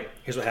 All right,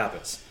 here's what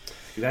happens.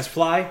 You guys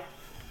fly.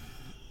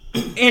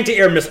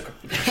 Anti-air missile.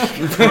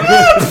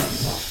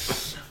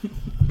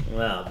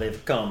 Well,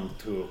 they've come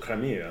to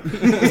Crimea.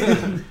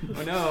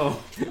 oh no.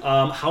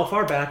 How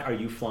far back are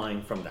you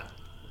flying from that?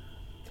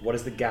 What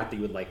is the gap that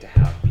you would like to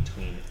have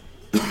between?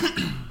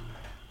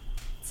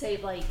 Say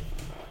like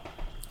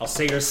I'll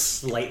say you're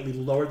slightly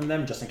lower than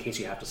them, just in case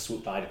you have to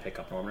swoop by to pick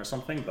up Norman or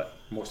something, but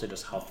mostly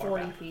just how far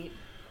 40 back. feet.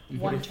 40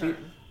 One feet?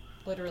 turn.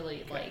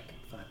 Literally, like...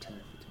 5, 10,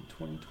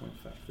 15, 20,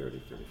 25,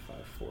 30, 35,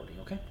 40,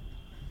 okay?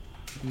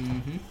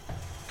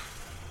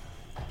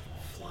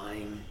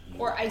 Flying.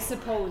 Or I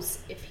suppose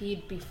if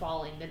he'd be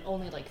falling, then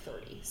only like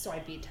 30, so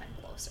I'd be 10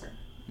 closer.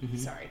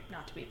 Sorry,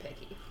 not to be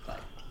picky, but...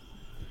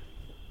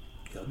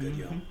 Feel good,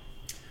 yo.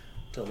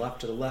 To the left,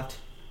 to the left.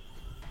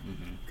 You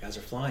guys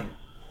are flying.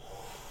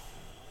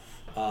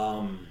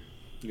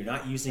 You're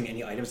not using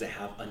any items that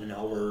have an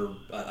hour,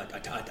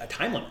 a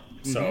time limit.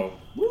 So,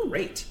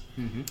 great.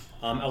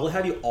 I will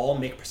have you all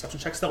make perception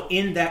checks. Though,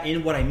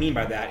 in what I mean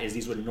by that is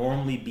these would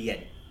normally be at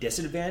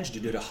disadvantage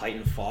due to height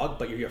and fog,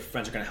 but your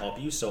friends are going to help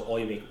you, so all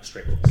you make are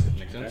straight rolls.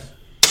 Makes sense.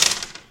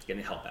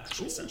 Getting help,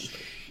 actually, essentially.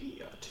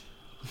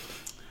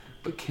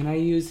 But can I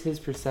use his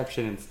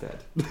perception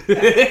instead?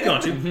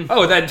 Don't you?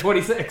 Oh, that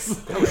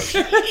 26.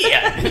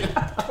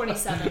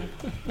 27.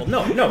 Well,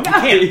 no, you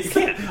can't. You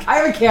can't. I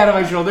have a cat on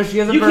my shoulder. She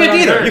has a You bird can't on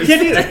either. hers. You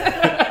can't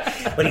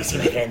either. What do you see,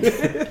 my friend?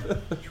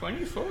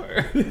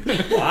 24.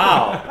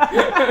 Wow.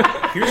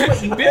 Here's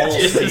what you all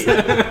see.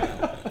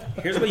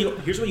 Here's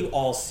what you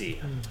all see.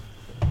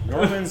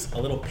 Norman's a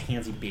little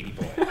pansy baby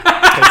boy.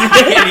 Because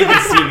he can't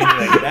even see me.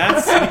 Like,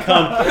 that's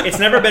become... It's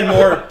never been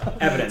more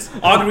evidence.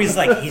 Augurey's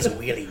like, he's a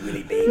really,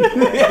 really baby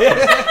boy.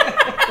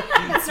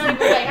 That's not even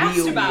what I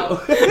asked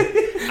about.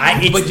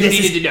 But you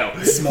needed to know.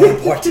 It's more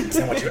important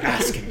than what you're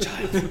asking,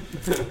 child. Do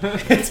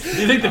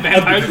you think the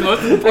vampire's the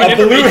most important? A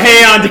blue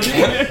hand.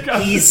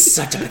 He's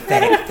such a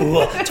pathetic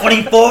fool.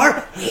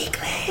 24?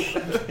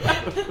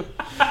 Weakling.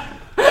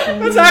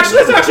 That's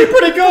actually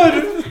pretty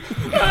good.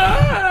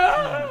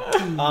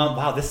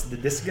 Wow, this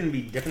is going to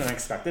be different than I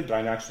expected, but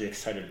I'm actually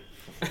excited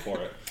for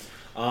it.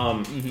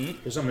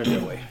 Here's what I'm going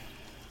to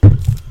do.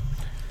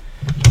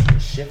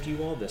 Shift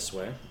you all this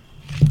way.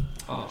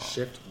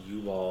 Shift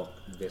you all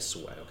this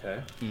way,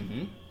 okay?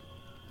 Mm-hmm.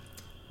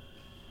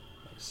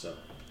 Like so.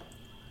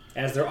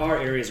 As there are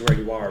areas where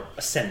you are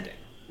ascending,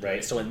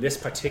 right? So in this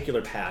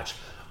particular patch,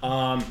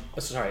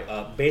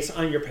 based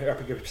on your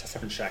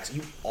perception checks,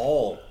 you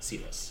all see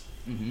this.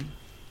 Mm-hmm.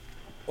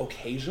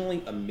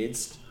 Occasionally,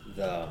 amidst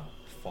the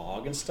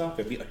fog and stuff,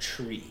 there'd be a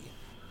tree.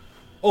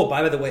 Oh,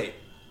 by the way,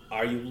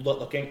 are you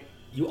looking?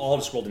 You all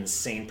just rolled in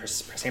same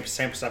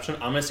perception. I'm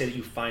going to say that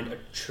you find a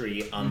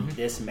tree on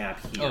this map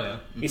here. Oh, yeah.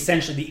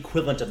 Essentially the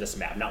equivalent of this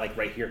map. Not like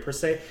right here per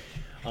se,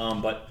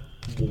 but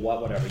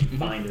whatever. You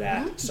find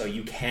that, so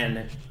you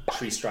can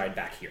tree stride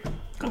back here.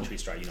 Not tree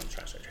stride, you know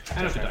tree stride.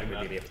 I know what you're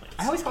talking about.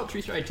 I always call it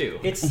tree stride too.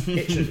 It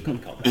should be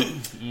called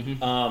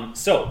that.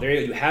 So there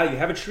you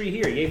have a tree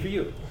here. Yay for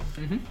you.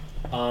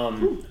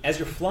 As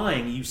you're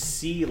flying, you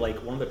see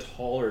like one of the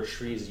taller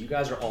trees. You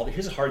guys are all...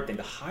 Here's a hard thing.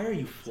 The higher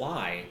you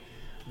fly,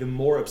 the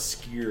more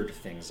obscured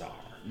things are,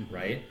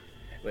 right?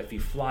 But if you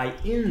fly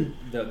in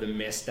the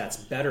mist, that's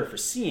better for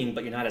seeing,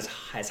 but you're not as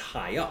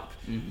high up.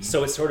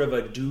 So it's sort of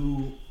a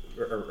do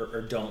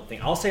or don't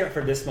thing. I'll say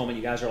for this moment,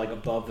 you guys are like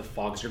above the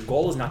fogs. Your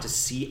goal is not to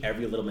see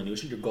every little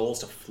minutia. Your goal is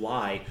to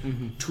fly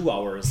 2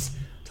 hours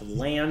to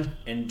land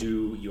and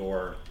do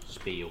your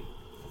spell,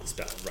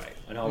 right?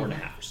 An hour and a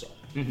half or so.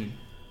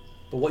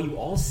 But what you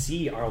all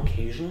see are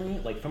occasionally,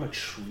 like from a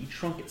tree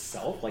trunk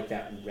itself, like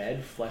that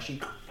red, fleshy,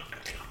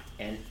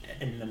 and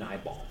an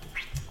eyeball.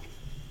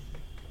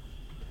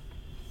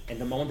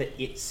 And the moment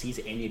that it sees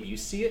it, any of you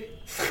see it,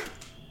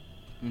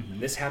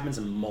 this happens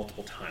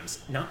multiple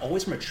times. Not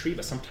always from a tree,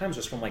 but sometimes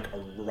just from like a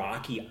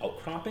rocky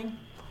outcropping.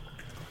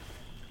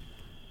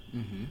 Go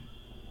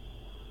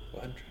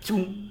ahead.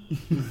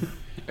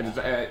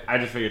 I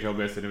just figured he'll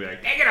miss it and be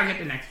like, dang it, I'll get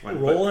the next one.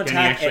 Roll an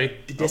attack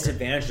at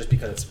disadvantage just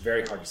because it's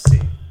very hard to see.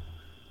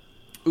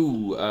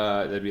 Ooh,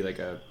 that'd be like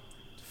a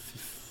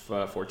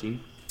 14.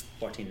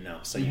 14, no.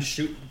 So you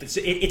shoot. It's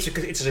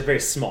a very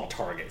small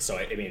target. So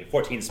I mean,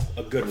 14's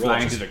a good roll.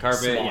 Flying through the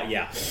carpet. Small,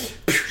 yeah.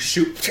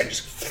 Shoot.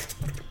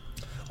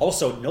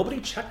 Also, nobody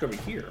checked over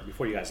here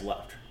before you guys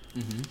left.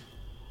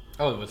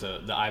 Oh, it was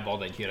the eyeball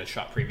that you had a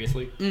shot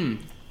previously.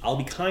 I'll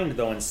be kind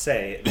though and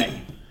say that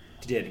you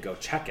did go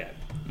check it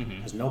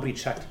because nobody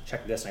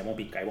checked this, and I won't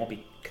be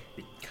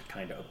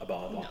kind of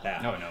about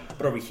that. No.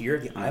 But over here,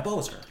 the eyeball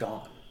was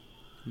gone.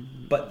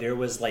 But there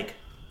was like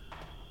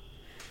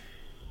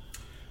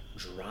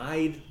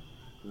dried,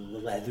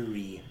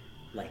 leathery,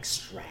 like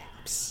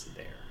straps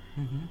there,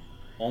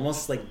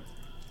 almost like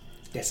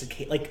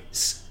desiccate, like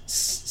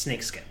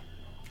snake skin.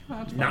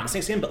 Not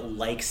snake skin, but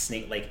like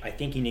snake. Like I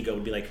think Inigo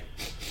would be like,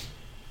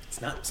 it's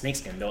not snake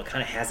skin though. It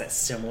kind of has that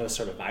similar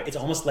sort of vibe. It's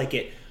almost like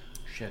it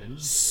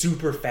shedded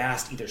super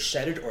fast, either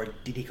shedded or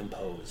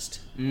decomposed,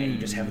 and you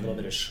just have a little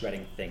bit of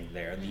shredding thing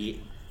there.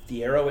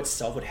 The arrow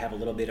itself would have a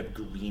little bit of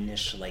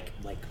greenish, like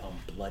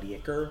bloody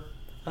ichor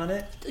on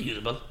it. Still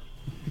usable.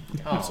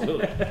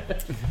 Absolutely.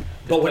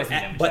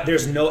 But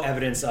there's no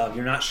evidence of.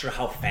 You're not sure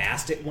how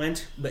fast it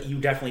went, but you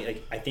definitely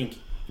like. I think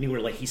you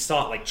were like he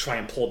saw it like try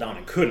and pull down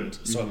and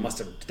couldn't, so it must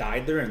have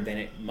died there, and then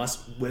it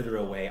must wither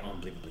away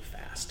unbelievably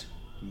fast.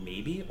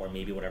 Maybe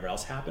whatever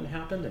else happened,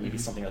 and maybe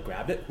something else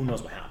grabbed it. Who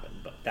knows what happened?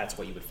 But that's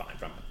what you would find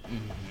from it.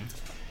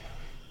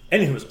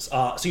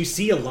 Anywho, so you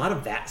see a lot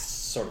of that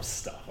sort of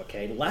stuff.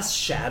 Okay, less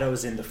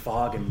shadows in the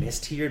fog and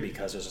mist here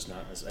because there's just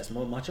not as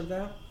much of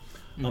that.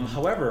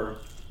 However,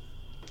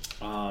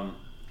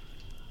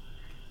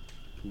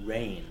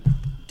 rain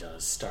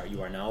does start.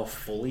 You are now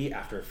fully,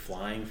 after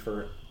flying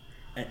for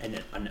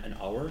an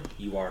hour,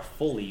 you are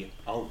fully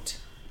out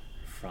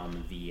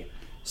from the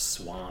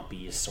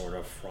swampy, sort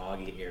of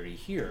froggy area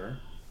here,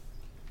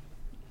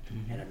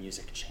 and the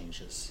music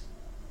changes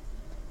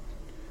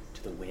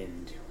to the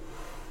wind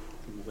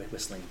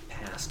whistling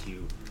past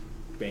you,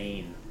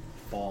 rain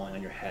falling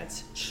on your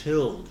heads,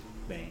 chilled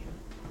rain.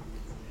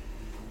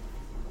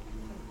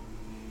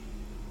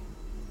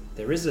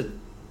 There is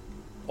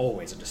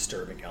always a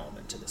disturbing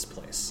element to this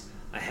place.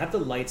 I have the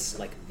lights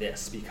like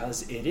this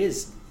because it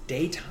is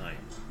daytime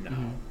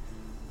now.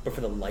 But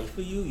for the life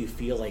of you, you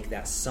feel like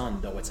that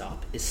sun, though it's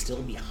up, is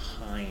still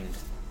behind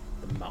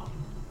the mountain.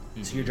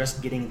 So you're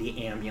just getting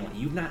the ambient light.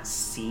 You've not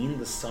seen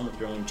the sun with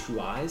your own two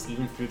eyes,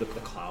 even through the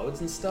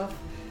clouds and stuff,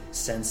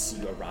 since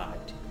you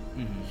arrived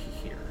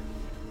here.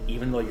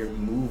 Even though you're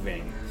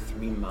moving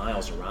 3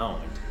 miles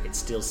around, it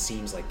still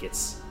seems like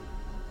it's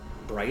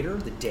brighter.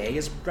 The day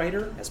is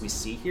brighter, as we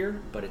see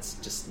here, but it's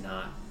just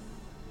not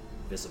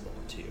visible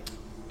to you.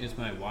 Is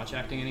my watch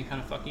acting any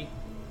kind of fucky?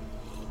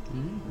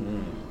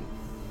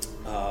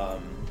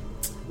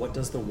 What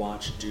does the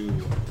watch do?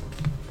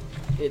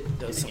 It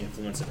does The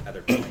influence of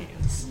other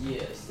planes.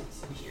 Yes, let's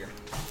see here.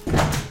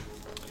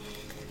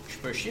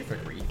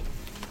 Specifically,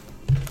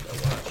 the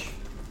watch.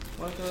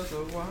 What does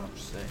the watch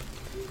say?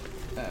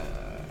 There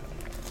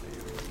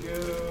we go.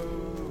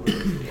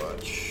 Where's the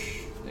watch?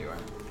 There you are.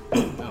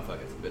 Oh fuck,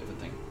 it's a bit of a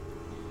thing.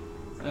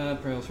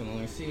 Pearls from the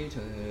lunar sea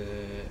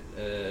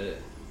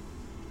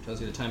tells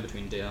you the time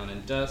between dawn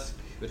and dusk,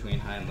 between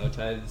high and low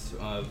tides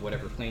of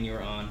whatever plane you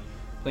are on.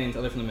 Planes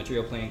other from the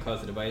material plane cause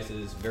the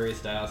devices various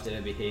styles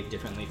to behave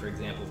differently, for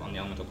example, on the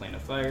elemental plane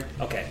of fire.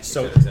 Okay,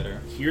 so et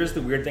cetera. here's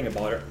the weird thing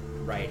about it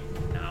right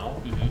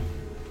now.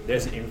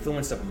 There's an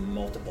influence of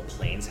multiple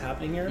planes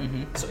happening here,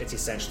 so it's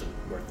essentially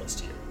worthless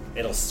to you.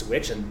 It'll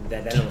switch, and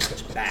then it'll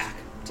switch back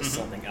to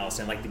something else.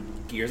 And like the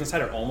gears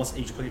inside are almost,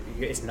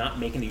 it's not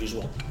making the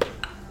usual,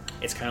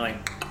 it's kind of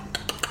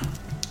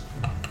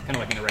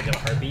like an irregular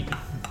heartbeat.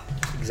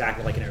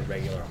 exactly like an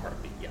irregular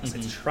heartbeat, yes.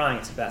 It's trying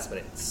its best, but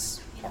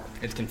it's hard.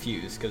 It's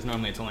confused, because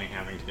normally it's only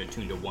having to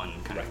attune to one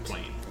kind of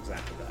plane.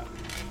 Exactly that.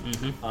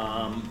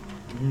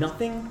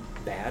 Nothing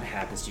bad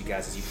happens to you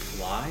guys as you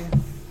fly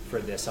for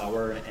this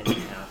hour and a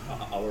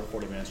half, hour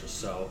 40 minutes or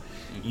so.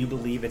 You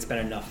believe it's been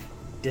enough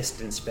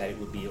distance that it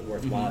would be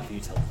worthwhile for you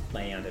to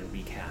land and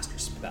recast your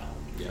spell.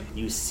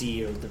 You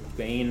see the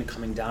rain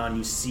coming down,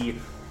 you see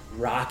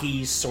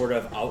rocky sort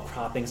of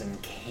outcroppings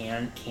and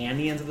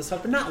canyons of the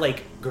stuff, but not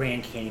like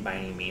Grand Canyon by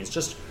any means,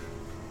 just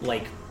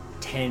like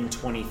 10,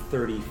 20,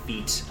 30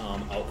 feet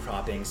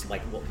outcroppings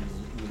like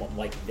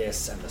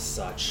this and the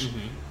such,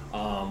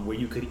 where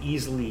you could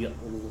easily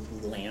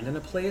land in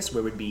a place where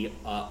it would be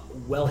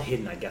well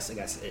hidden, I guess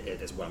it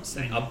is what I'm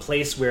saying. A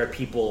place where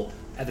people,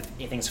 other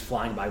things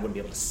flying by, wouldn't be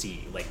able to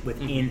see, like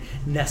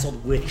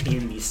nestled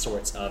within these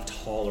sorts of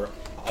taller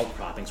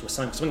outcroppings where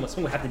something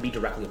would have to be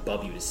directly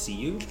above you to see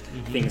you.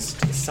 Things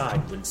to the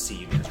side wouldn't see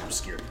you because you're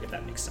obscured, if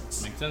that makes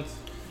sense. Makes sense.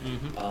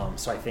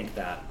 So I think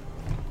that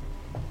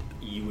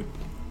you would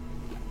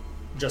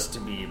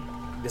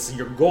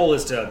your goal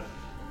is to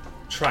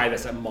try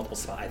this at multiple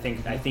spots. I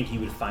think you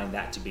would find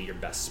that to be your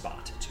best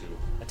spot to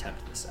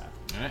attempt this at.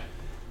 All right.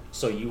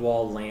 So you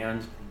all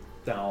land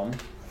down.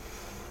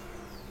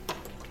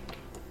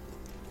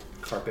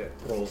 Carpet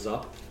rolls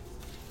up.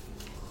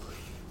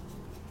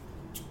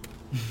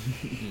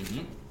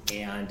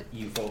 And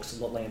you folks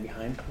land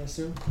behind, I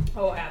assume?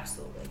 Oh,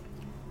 absolutely.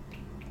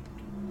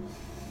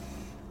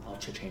 I'll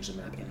change the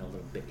map in a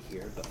little bit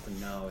here, but for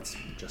now it's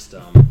just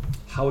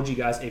how would you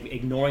guys,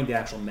 ignoring the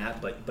actual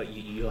map, but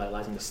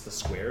utilizing the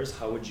squares,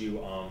 how would you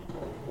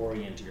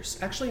orient your...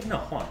 Actually, no,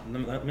 hold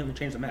on. Let me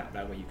change the map.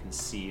 That way you can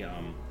see...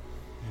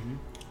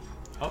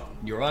 Oh,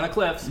 you're on a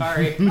cliff.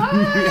 Sorry.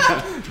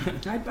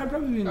 I'd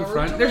probably be in the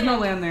front. There's no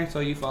land there, so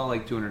you fall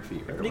like 200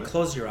 feet. Everybody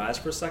close your eyes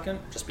for a second,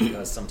 just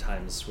because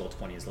sometimes roll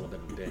 20 is a little bit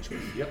of a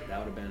bitch. Yep, I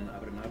would have been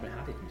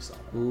happy if you saw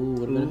that. Ooh,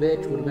 would have been a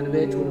bitch, would have been a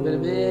bitch, would have been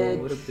a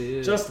bitch. What a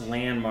bitch. Just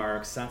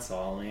landmarks, that's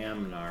all.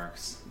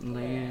 Landmarks.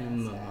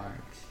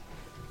 Landmarks.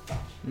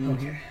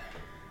 Okay.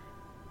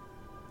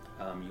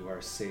 You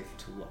are safe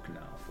to look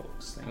now,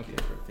 folks.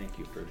 Thank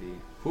you for the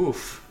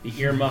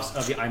earmuffs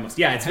of the eye muffs.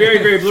 Yeah, it's very,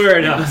 very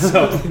blurry now.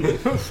 So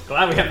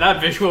glad we have that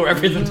visual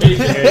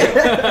representation.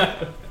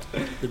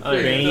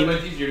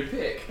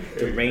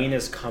 The rain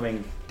is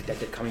coming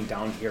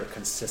down here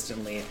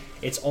consistently.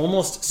 It's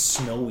almost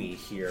snowy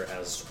here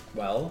as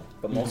well,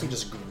 but mostly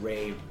just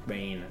gray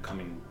rain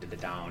coming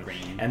down.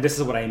 And this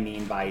is what I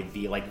mean by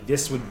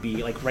this would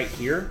be like right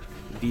here.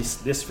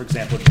 This for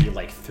example would be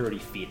like 30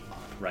 feet up,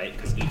 right?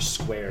 Because each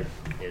square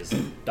is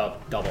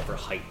double for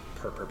height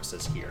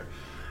purposes here.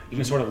 You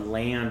can sort of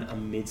land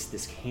amidst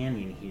this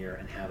canyon here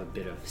and have a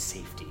bit of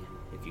safety,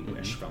 if you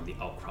wish, from the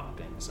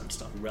outcroppings and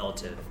stuff.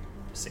 Relative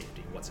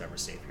safety, what's ever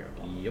safe here.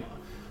 Blah, blah, blah.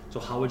 So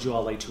how would you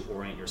all like to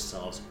orient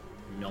yourselves,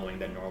 knowing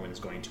that Norwin's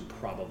going to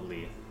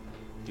probably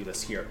do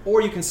this here?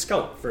 Or you can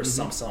scout for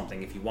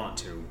something if you want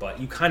to, but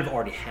you kind of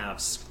already have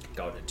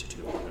scouted to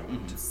do all of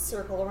them.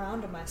 Circle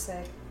around him, I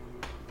say.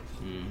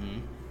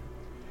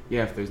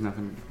 Yeah, if there's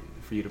nothing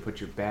for you to put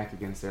your back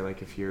against there,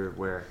 like if you're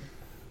where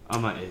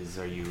Amma is,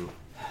 are you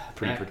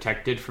pretty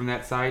protected from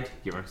that side?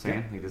 You know what I'm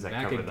saying? Like, does that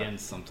back cover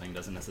against something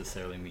doesn't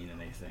necessarily mean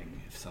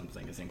anything if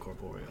something is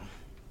incorporeal.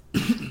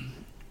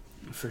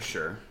 For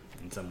sure.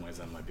 In some ways,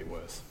 that might be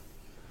worse.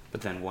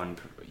 But then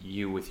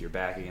you with your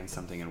back against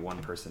something and one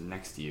person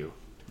next to you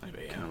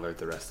Maybe, can alert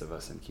the rest of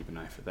us and keep an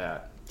eye for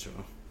that. Sure.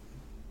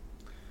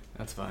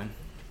 That's fine.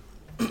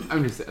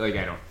 I'm just like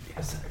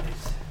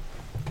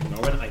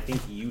Norwin, I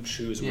think you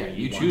choose where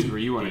you choose where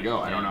you want to go.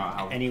 I don't know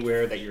how.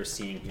 Anywhere that you're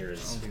seeing here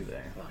is. I'll do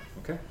there.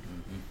 Okay.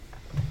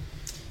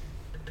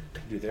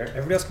 Do there.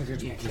 Everybody else can do.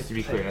 Yeah, just to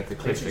be clear, that's a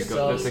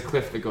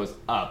cliff that goes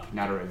up,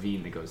 not a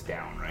ravine that goes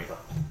down, right?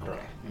 Okay.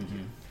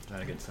 Try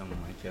to get someone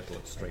like you have to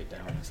look straight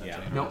down.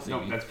 Essentially. No,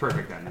 that's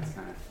perfect then. That's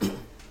kind of.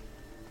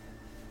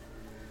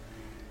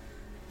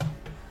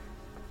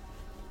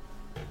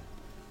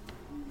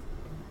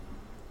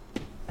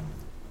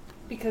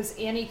 Because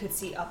Annie could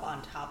see up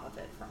on top of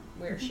it from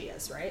where she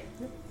is, right?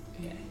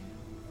 Okay.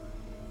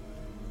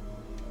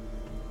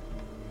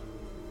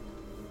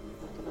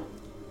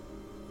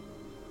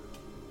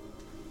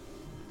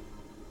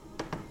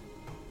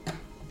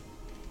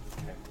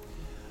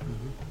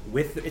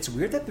 It's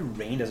weird that the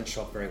rain doesn't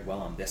show up very well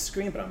on this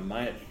screen, but on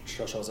mine it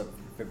shows up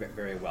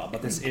very well.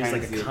 But this is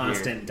like a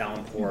constant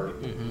downpour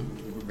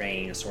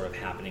rain sort of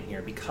happening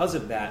here. Because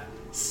of that,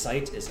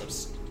 sight is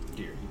obscure.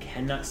 You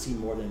cannot see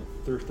more than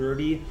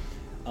 30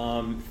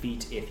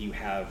 feet if you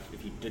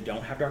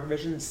don't have dark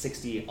vision.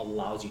 60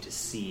 allows you to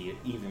see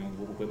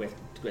even with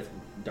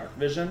dark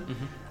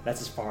vision. That's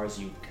as far as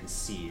you can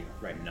see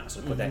right now. So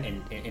to put that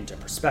into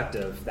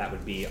perspective, that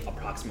would be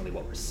approximately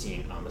what we're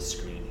seeing on the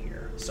screen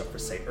here. So for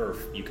say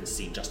Earth, you can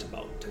see just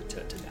about to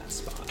that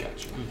spot.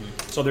 Gotcha.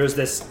 So there's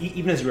this,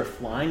 even as you were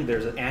flying,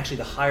 there's actually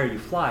the higher you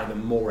fly, the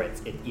more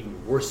it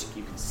even worse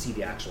you can see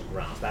the actual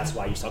ground. So that's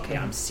why you say, okay,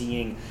 I'm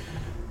seeing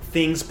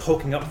things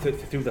poking up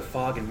through the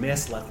fog and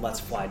mist. Let's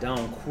fly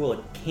down. Cool,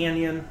 a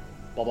canyon,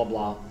 blah blah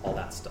blah, all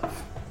that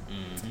stuff.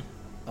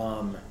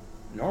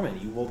 Norman,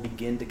 you will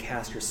begin to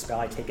cast your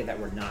spell. I take it that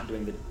we're not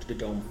doing the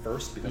dome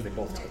first because they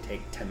both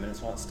take 10 minutes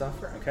and all that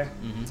stuff. Okay.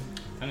 If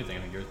anything,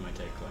 I think yours might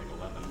take like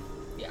 11.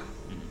 Yeah.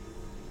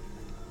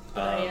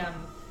 But I am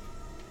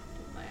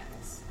my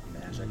eyes.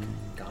 Magic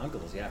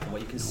goggles. Yeah, from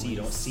what you can see, you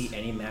don't see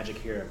any magic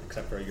here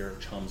except for your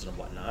chums and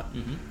whatnot.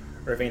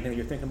 Or if anything that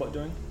you're thinking about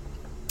doing.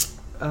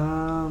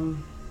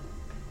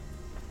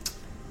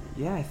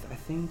 Yeah, I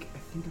think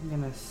I'm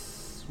gonna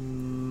smoke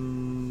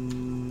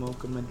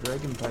him a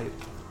dragon pipe.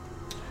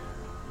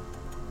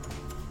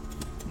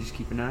 Just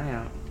keep an eye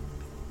out.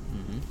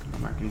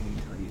 I'm not gonna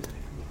tell you that.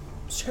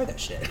 Share that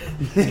shit.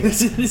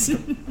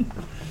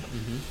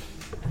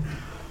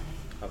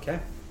 Okay.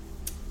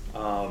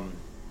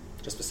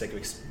 Just for sake of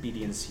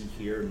expediency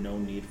here, no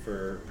need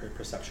for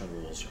perception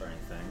rules or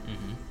anything.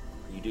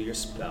 You do your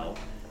spell.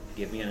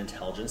 Give me an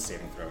intelligence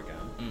saving throw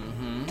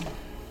again.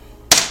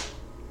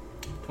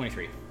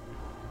 23.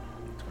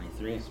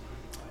 23.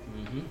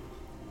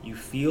 You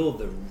feel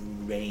the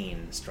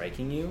rain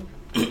striking you,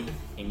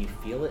 and you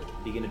feel it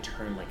begin to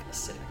turn like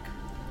acidic.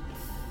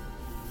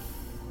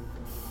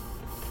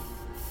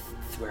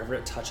 Wherever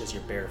it touches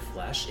your bare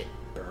flesh, it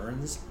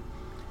burns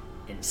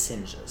and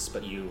singes,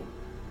 but you,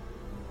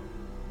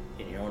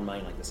 in your own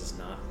mind, like, this is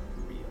not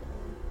real.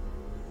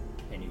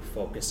 And you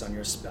focus on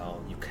your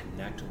spell, you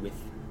connect with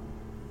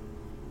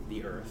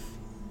the earth,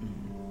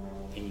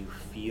 and you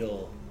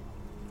feel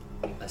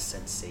a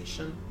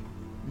sensation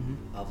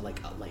of like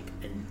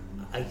an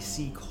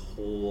icy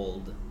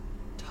cold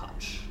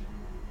touch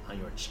on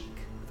your cheek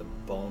with a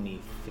bony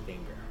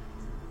finger.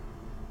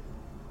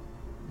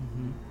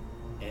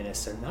 And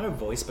it's not a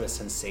voice, but a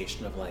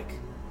sensation of like,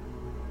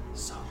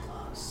 so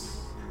close,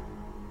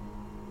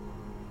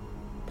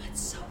 but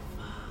so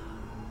far.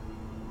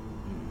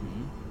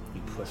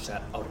 You push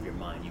that out of your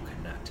mind, you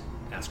connect.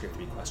 Ask your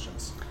 3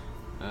 questions.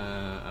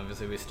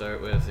 Obviously, we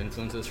start with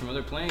influences from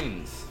other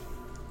planes.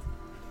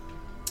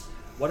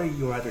 What are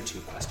your other 2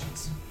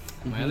 questions?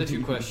 My other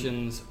 2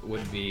 questions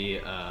would be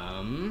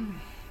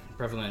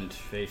prevalent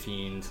Fey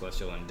Fiend,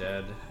 Celestial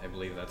Undead. I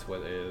believe that's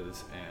what it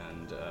is,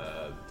 and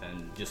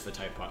then just the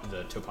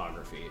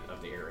topography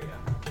of the area.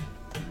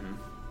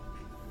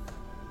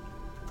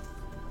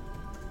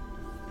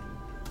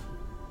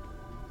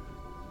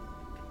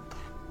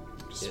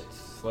 It's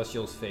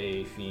Celestials,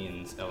 Fey,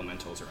 Fiends,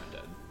 Elementals, or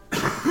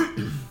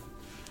Undead.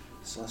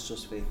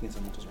 Celestials, Fey, Fiends,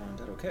 Elementals, or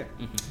Undead. Okay.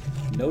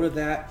 Note of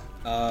that.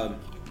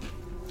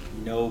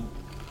 No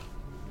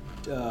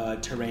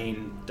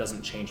terrain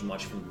doesn't change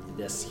much from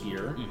this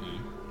here.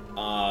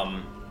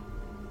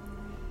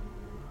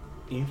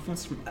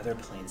 Influence from other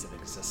planes of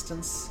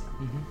existence?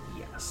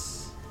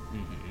 Yes.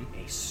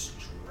 A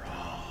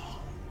strong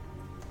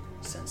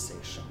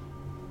sensation.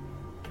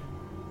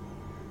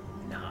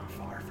 Not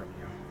far from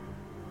you.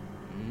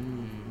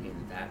 In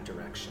that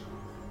direction.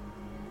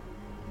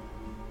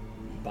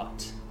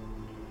 But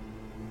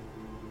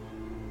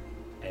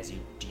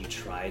do you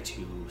try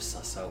to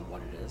suss out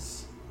what it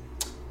is?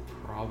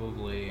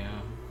 Probably,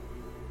 yeah.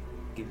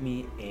 Give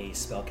me a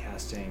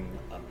spellcasting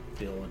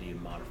ability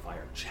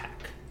modifier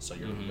check. So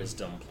your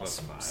wisdom plus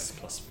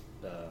 5.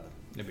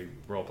 It'd be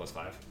roll plus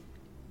 5.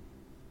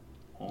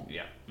 Oh.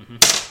 Yeah.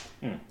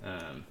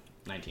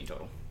 19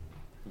 total.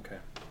 Okay.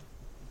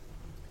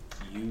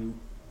 You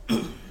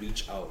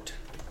reach out.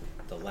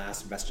 The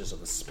last vestiges of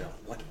the spell.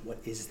 What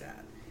is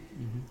that?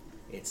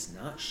 It's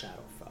not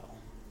Shadowfell.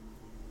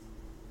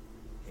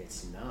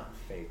 It's not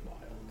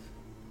Feywild.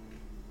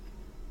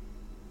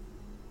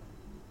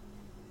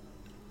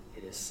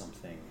 It is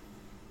something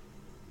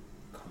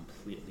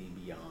completely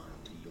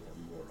beyond your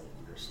mortal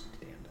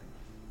understanding.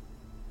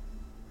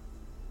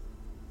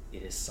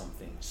 It is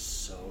something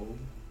so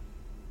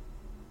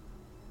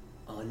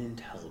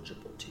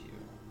unintelligible to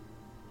you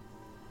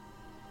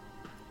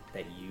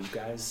that you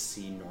guys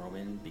see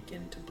Norman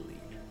begin to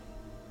bleed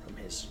from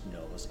his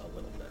nose a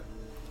little bit.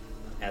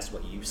 As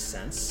what you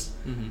sense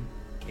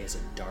is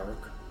a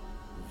dark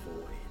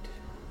void.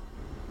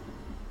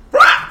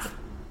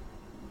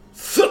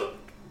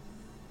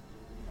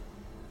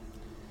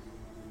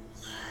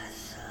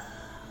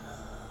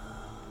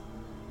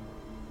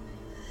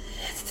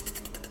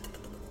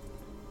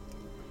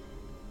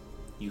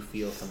 you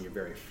feel from your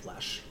very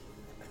flesh.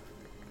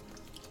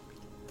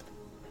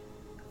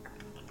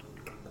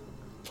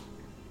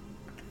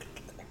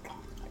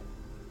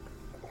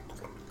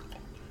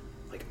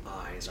 Like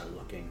eyes are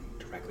looking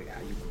directly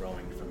at you,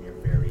 growing from your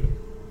very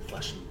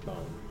flesh and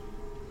bone.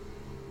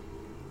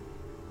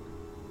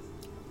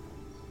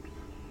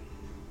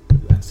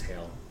 You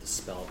exhale, the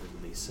spell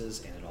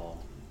releases, and it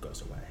all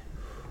goes away.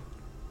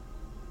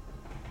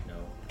 No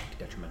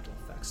detrimental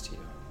effects to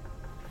you.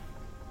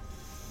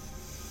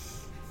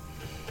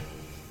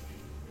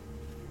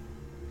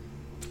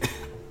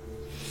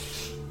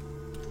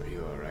 Are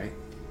you alright?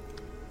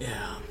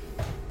 Yeah.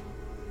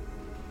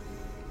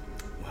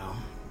 Well,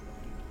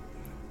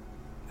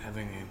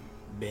 having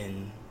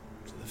been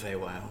to the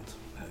Feywild,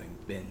 having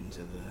been to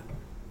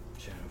the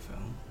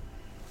Shadowfell,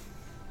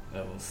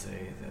 I will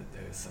say that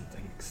there is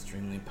something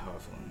extremely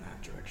powerful in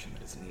that direction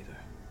that is neither,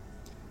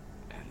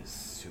 and is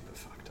super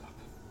fucked up.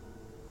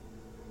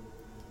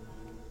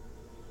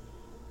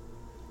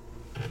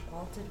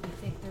 Well, did we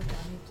think their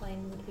dummy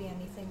plane would be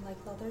anything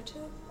like the other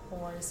two?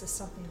 Or is this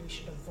something we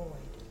should avoid?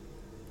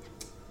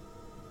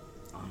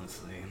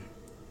 Honestly,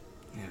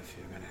 if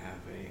you're gonna have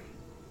a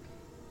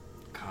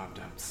carved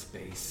out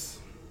space,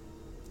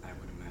 I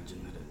would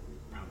imagine that it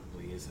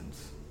probably isn't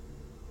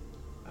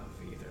of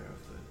either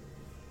of the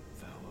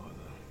Fel or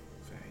the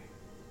Fey.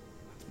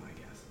 That's my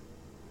guess.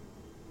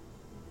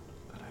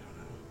 But I don't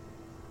know.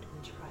 Do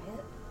we try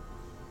it?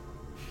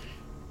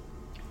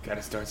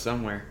 Gotta start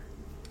somewhere.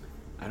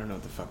 I don't know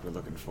what the fuck we're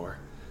looking for.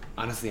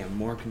 Honestly, I'm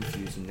more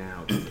confused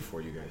now than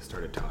before you guys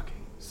started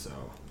talking, so...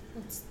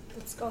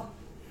 Let's go.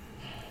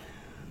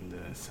 And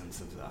the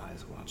sense of the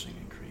eyes watching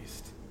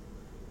increased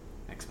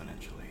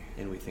exponentially.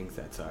 And we think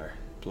that's our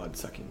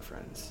blood-sucking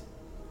friends.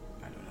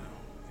 I don't know.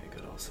 It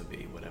could also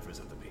be whatever's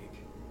at the peak.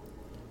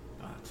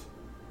 But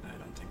I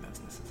don't think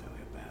that's necessarily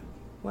a bad...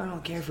 Well, I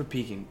don't care for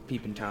peeping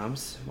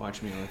toms.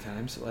 Watch me all the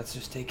time, so let's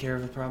just take care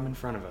of the problem in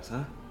front of us,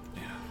 huh?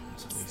 Yeah,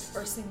 let's at least...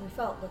 First thing we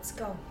felt, let's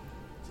go.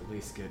 Let's at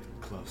least get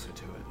closer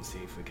to it and see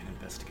if we can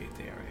investigate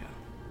the area.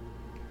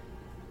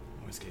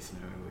 Worst case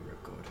scenario, we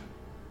rip good.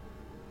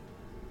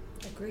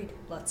 Agreed.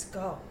 Let's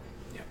go.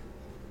 Yep.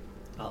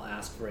 I'll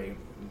ask for a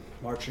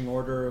marching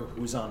order,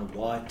 who's on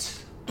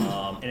what.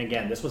 And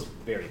again, this was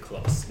very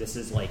close. This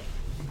is like,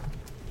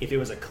 if it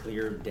was a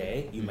clear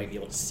day, you might be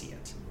able to see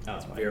it.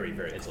 It's very,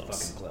 very it's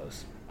close. Fucking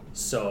close.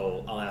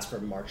 So I'll ask for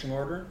a marching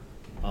order,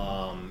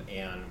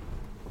 and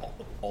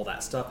all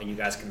that stuff, and you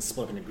guys can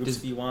split into groups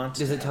if you want.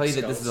 Does it tell you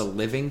that this is a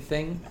living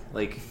thing?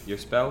 Like, your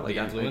spell? Like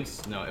The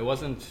influence? No, it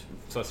wasn't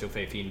Celestial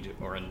Fey Fiend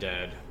or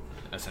Undead.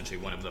 Essentially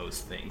one of those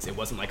things. It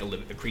wasn't like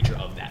a creature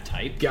of that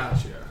type.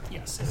 Gotcha.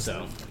 Yes, it's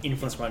So-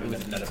 influence from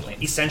another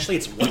plane. Essentially,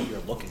 it's what you're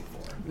looking for.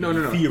 No.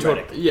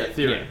 Theoretically. Yeah,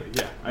 theoretically.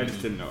 Yeah. I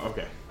just didn't know.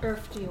 Okay.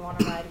 Earth, do you want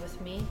to ride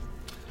with me?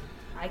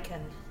 I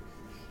can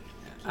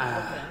keep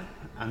looking.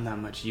 I'm not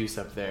much use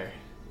up there.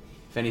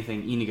 If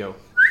anything, Inigo,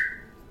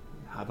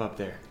 hop up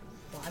there.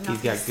 Well, I'm He's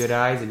not got gonna good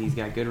eyes and he's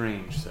got good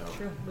range, so...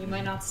 True. We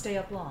might not stay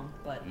up long,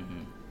 but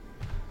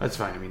That's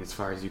fine. I mean, as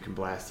far as you can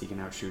blast, he can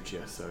outshoot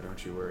you, so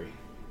don't you worry.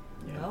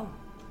 no.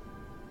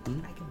 Hmm?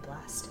 I can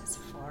blast as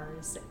far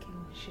as it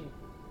can shoot.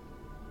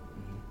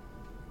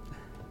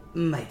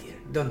 My dear,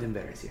 don't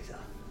embarrass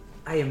yourself.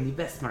 I am the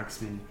best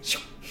marksman.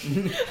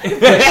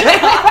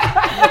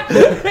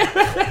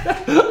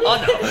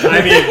 Oh no!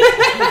 I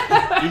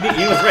mean,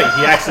 he was right.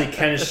 He actually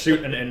can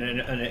shoot an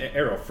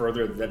arrow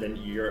further than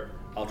your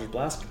Eldritch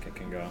Blast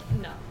can go.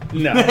 No.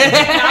 No.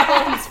 Not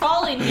while he's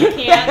falling, he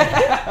can.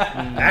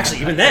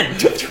 Actually, even then.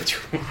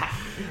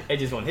 It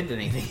just won't hit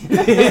anything.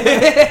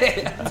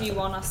 Do you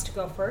want us to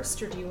go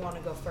first, or do you want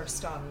to go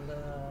first on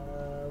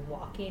the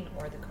walking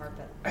or the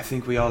carpet? I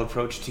think we all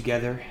approach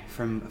together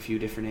from a few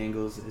different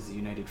angles as a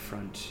united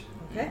front.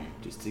 Okay.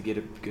 Just to get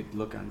a good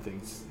look on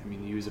things. I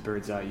mean, you use a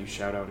bird's eye, you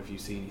shout out if you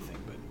see anything,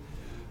 but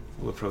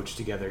we'll approach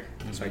together.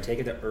 So I take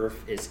it that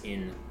Earth is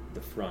in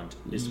the front.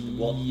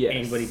 Will Yes.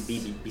 anybody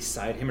be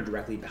beside him or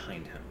directly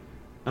behind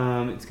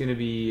him? It's gonna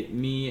be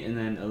me, and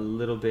then a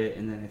little bit,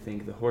 and then I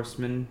think the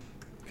horseman,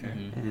 Okay.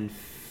 and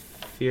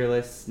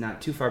Fearless,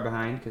 not too far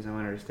behind because I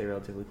want her to stay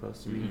relatively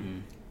close to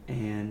me.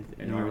 And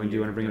Norman, do you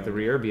want to bring up the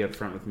rear or be up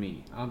front with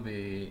me? I'll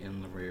be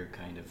in the rear,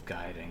 kind of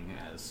guiding,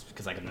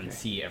 because I can then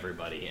see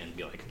everybody and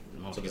be like,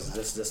 So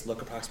does this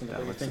look approximately That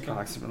what you're looks thinking?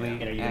 approximately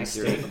And are you going to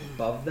accurate. stay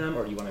above them,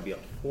 or do you want to be up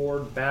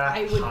forward, back,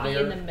 I would higher? be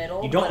in the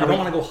middle. You don't but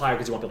want to go higher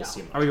because you won't be able to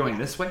see them. Are we going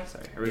this way?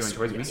 Sorry, are we This going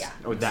towards way, me? yes.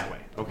 Oh, that way.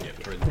 Okay.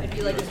 I'd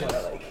be like in the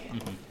middle.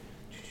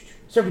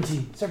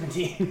 Serpentine.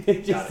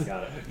 Just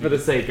Got it. for the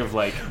sake of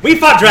like. We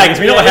fought dragons.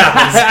 We know what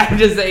happens. I'm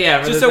just saying,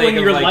 yeah. For Just the so sake when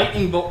of, your like,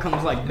 lightning bolt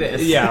comes like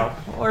this. Yeah.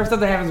 Or if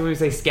something happens when we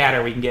say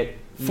scatter, we can get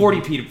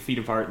 40 feet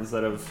apart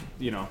instead of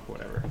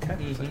whatever. Okay.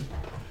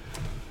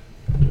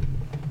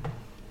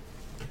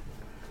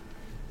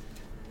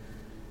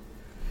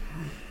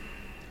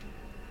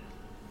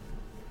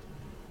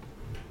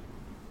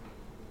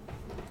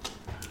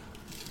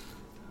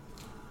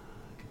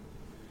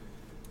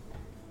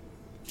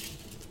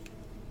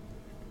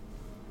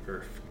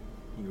 Earth,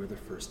 you were the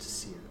first to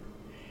see it.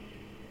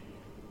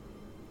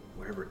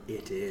 Where wherever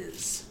it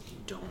is, you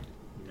don't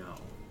know.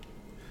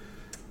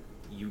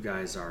 You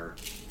guys are,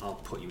 I'll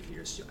put you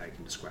here so I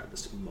can describe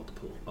this to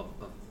multiple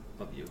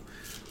of you.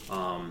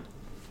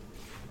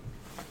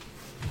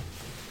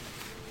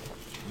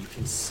 You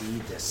can see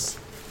this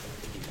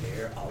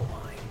bare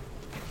outline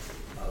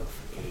of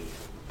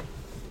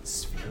a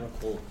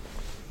spherical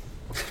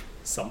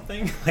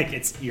something. Like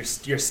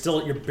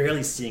you're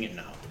barely seeing it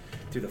now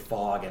through the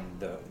fog and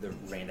the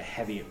rain, the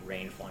heavy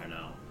rain falling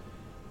now.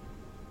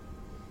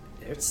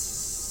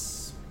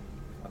 It's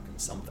fucking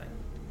something.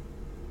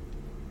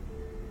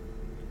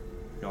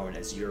 And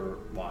as you're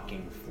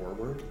walking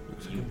forward,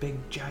 Looks like a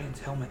big giant's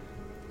helmet.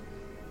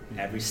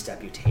 Every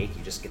step you take,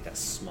 you just get that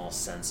small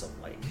sense of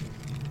like,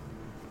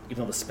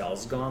 even though the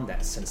spell's gone,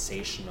 that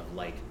sensation of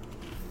like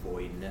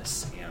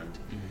voidness, and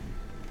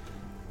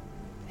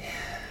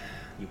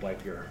you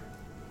wipe your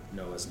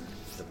nose and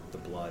the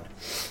blood.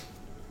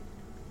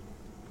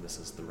 This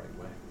is the right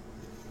way.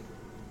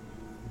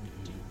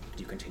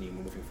 Do you continue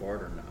moving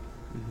forward or not?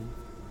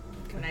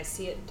 Can I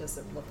see it? Does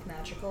it look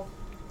magical?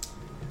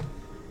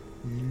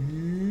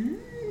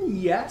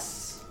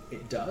 Yes,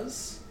 it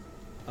does.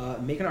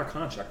 Make an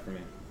Arcana check for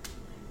me.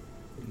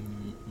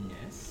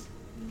 Yes.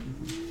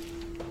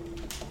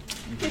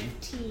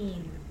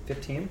 15.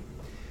 15?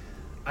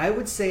 I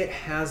would say it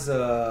has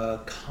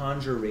a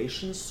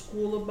conjuration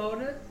school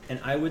about it, and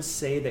I would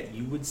say that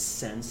you would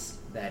sense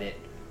that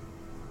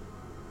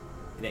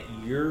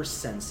you're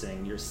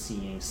sensing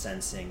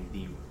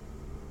the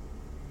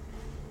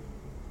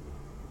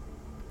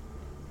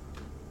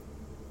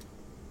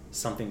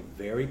something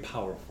very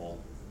powerful,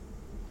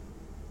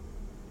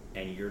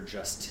 and you're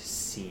just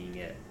seeing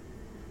it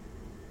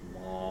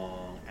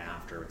long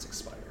after it's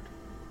expired.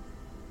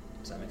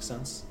 Does that make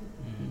sense?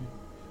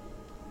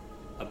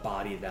 A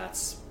body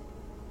that's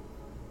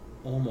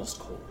almost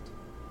cold,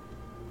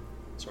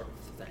 sort of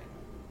thing.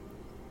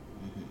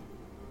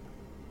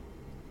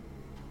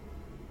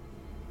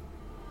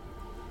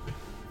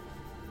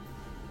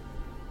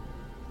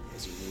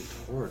 As you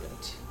move toward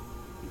it,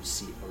 you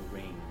see a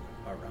ring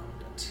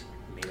around it,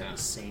 made of the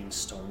same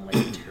stone-like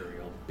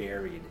material,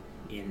 buried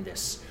in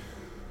this.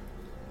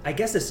 I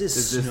guess this is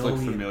Does this look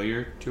snowy.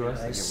 familiar to us?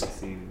 Like, Yes. have we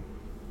seen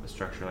a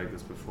structure like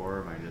this before,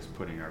 or am I just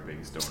putting our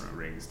big stone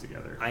rings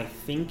together? I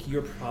think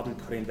you're probably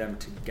putting them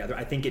together.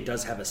 I think it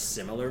does have a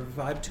similar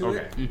vibe to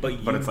it, but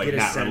it's like get a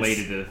not sense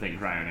related to the thing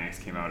Cryonax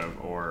came out of,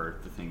 or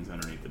the things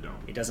underneath the dome.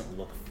 it doesn't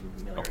look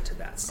familiar to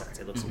that sense.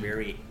 It looks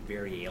very,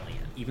 very alien.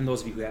 Even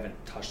those of you who haven't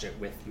touched it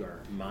with your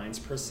minds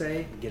per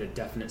se get a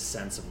definite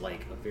sense of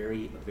like a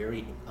very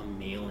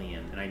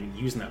alien, and I'm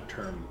using that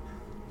term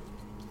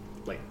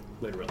like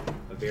literally,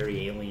 a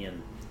very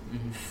alien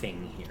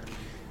thing here.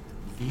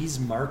 These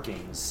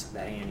markings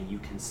that Annie you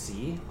can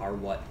see are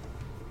what,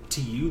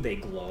 to you, they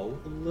glow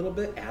a little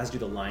bit, as do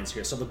the lines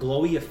here. So the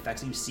glowy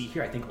effects that you see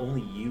here, I think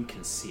only you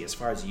can see. As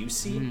far as you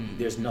see,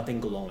 there's nothing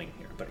glowing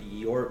here. But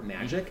your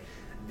magic,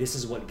 this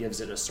is what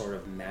gives it a sort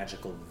of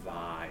magical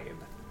vibe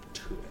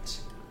to it.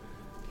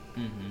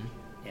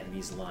 And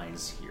these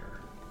lines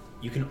here,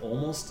 you can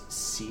almost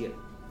see it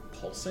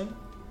pulsing,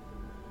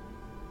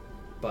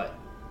 but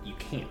you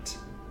can't.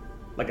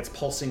 Like, it's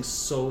pulsing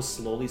so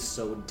slowly,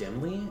 so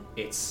dimly,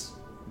 it's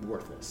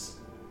worthless.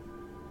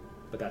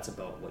 But that's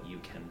about what you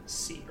can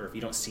see. Or if you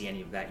don't see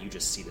any of that, you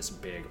just see this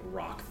big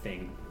rock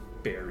thing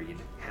buried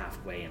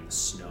halfway in the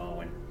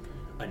snow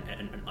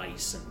and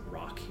ice and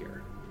rock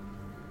here.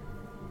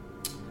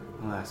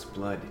 Alas,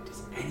 blood.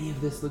 Does any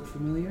of this look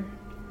familiar?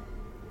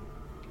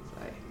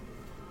 As I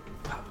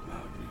pop them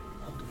out and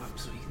hold them up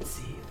so you can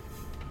see it.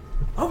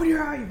 Open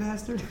your eye, you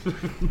bastard!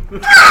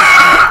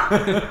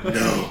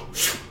 No.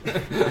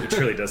 It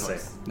truly does say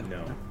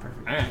no.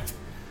 Perfect.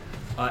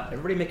 Alright.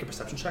 Everybody make a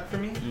perception check for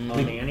me.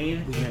 Annie, We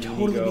and can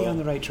totally Inigo. be on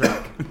the right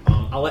track.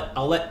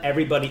 I'll let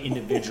everybody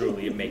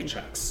individually make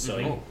checks.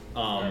 So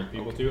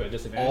People too at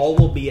disadvantage. all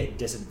will be at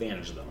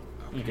disadvantage though.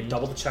 You can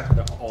double the check,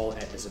 they're all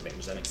at disadvantage.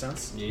 Does that make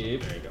sense?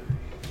 Yep. There you go.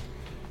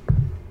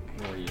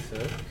 What you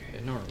said?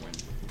 Okay, Norwin.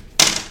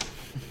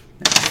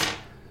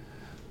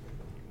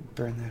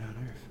 Burn that on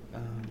Earth.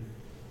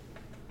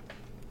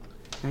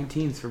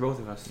 19s for both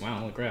of us. Wow,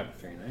 holy crap.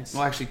 Very nice.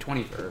 Well, actually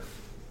 20 for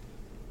Earth.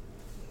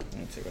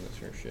 Let's see what is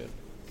her shit.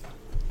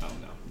 Oh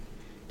no.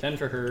 10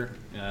 for her,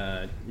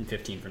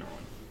 15 for Norwin.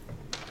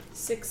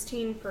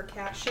 16 for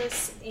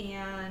Cassius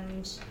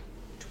and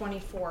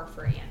 24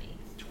 for Annie.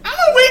 I'm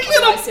a weak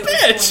Otherwise, little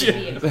it was going to bitch!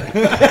 be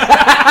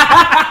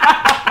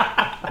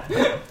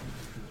incorrect.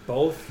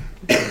 Both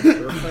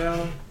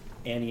Urfael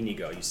and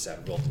Inigo, you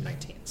said, rolled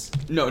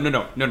 19s. No.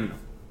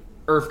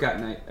 Earth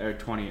got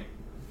 20.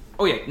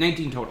 Oh yeah,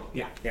 19 total.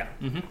 Yeah.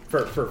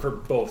 For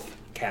both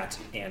Cat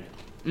and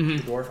the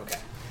dwarf. Okay.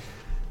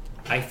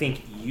 I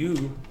think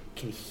you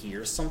can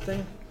hear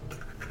something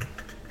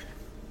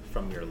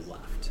from your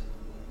left.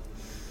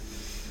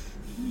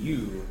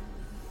 You,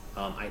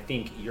 I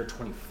think you're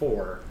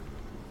 24.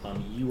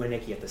 You and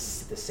Nikki at the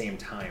same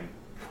time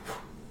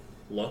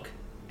look,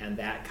 and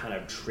that kind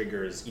of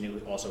triggers,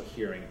 also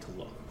hearing to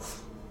look.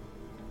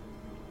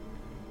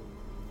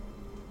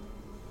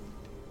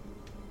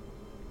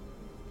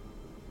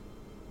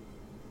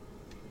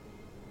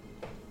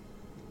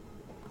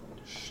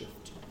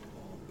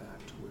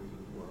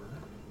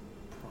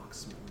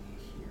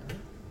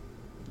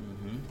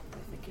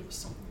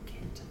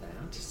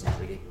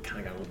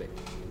 kind of got a little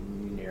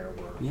bit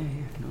narrower. Yeah.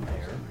 No,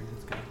 there.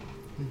 that's good.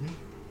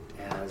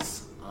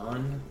 As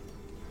on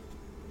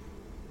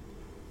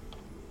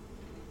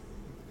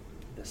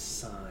the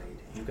side,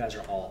 you guys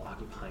are all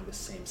occupying the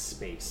same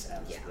space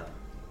as the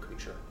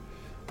creature.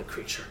 The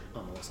creature,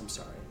 almost, I'm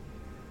sorry.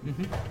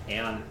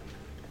 And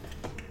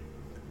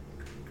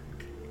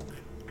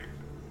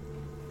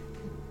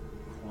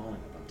crawling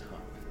up on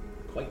top,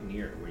 quite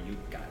near where you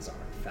guys are,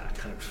 in fact,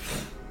 kind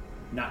of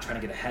not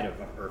trying to get ahead of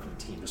an Irvin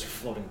team, just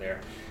floating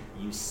there,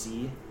 you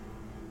see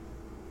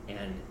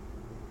an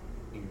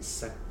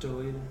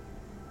insectoid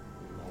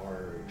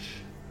large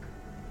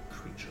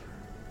creature.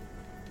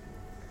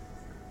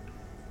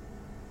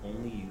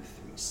 Only you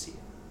three see it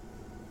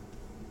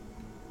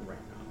right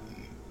now.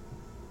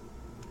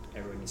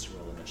 Everyone needs to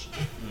roll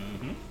initiative.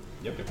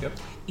 Yep.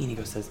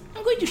 Inigo says,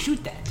 I'm going to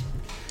shoot that.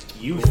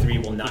 You three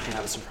will not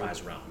have a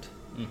surprise round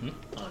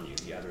on you.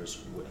 The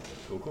others will.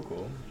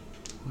 Cool.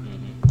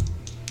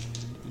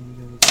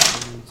 Inigo gets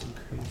to learn some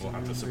crazy We'll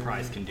have the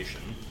surprise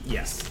condition.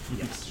 Yes.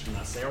 Do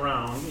not stay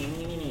around.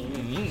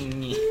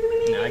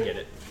 Now I get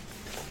it.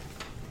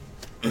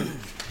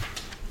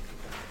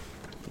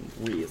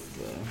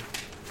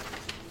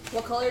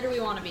 What color do we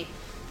want to be?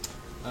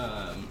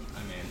 I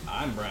mean,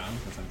 I'm brown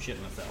because I'm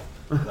shitting myself.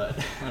 But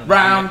I don't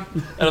Brown.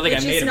 I don't think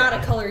Which I made is it not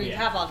brown. a color you Yeah.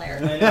 have on there. I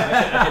know, I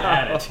should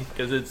add it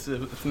because it's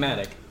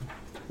thematic.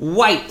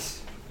 White.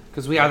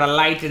 Because we are the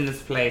light in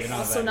this place.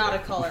 Also not a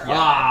color.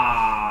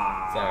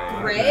 Ah.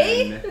 Sorry.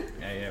 Gray?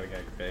 Yeah, we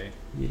got gray.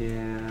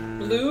 Yeah.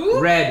 Blue?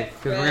 Red.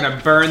 Because we're Red. going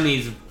to burn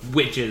these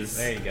witches.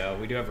 There you go.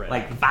 We do have red.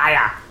 Like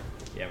fire.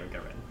 Yeah, we've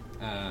got red.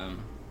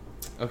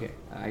 Okay.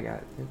 I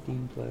got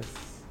 15 plus.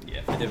 Yeah,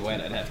 if I did white,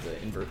 I'd have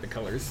to invert the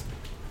colors.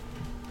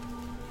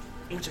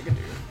 Which I could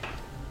do.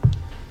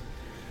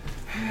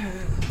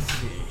 Let's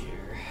see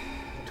here.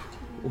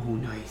 Oh,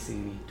 nice,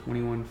 Amy.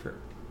 21 for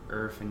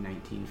Earth and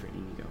 19 for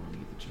Inigo when you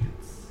get the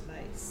chance.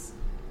 Nice.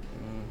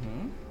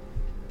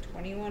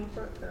 21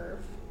 for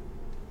Earth.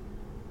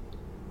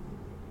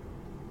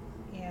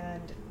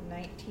 And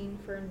 19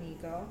 for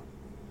Inigo.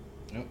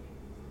 Nope.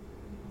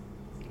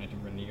 19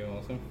 for Inigo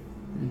also.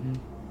 Mm-hmm.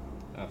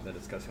 I'll have to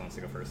discuss who wants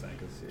to go first then,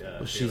 because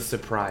Well, she's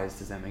surprised.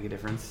 Does that make a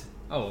difference?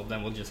 Oh,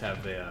 then we'll just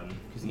have the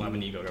we'll have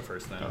Inigo go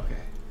first then. Okay.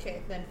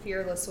 Okay, then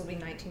Fearless will be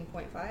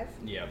 19.5.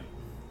 Yep.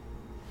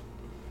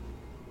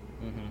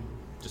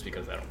 Just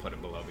because I don't put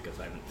it below because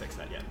I haven't fixed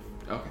that yet.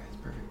 Okay, that's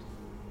perfect.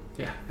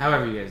 Yeah,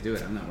 however you guys do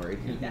it, I'm not worried.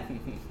 Yeah.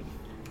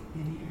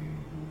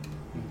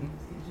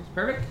 Just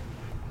perfect.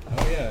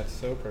 Oh yeah, it's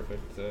so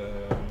perfect.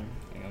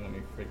 Hang on, let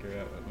me figure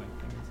out what my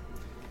thing is.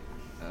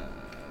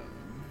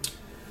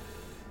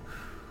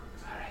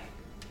 Alright.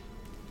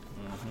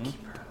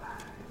 Keep her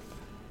alive.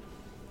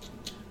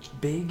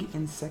 Big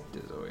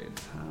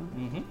insectoids, huh?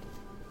 Himmy.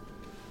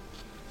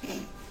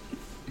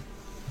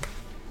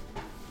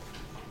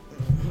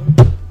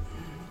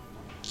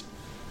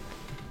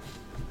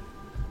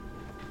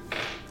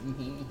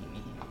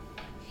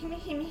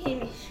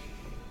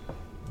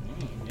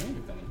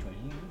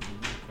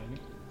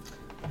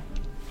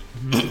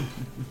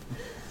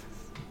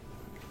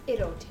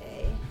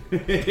 It-okay.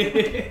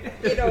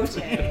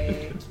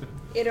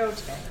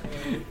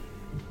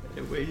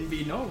 It wouldn't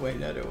be no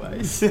way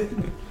otherwise. Hey,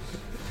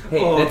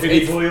 I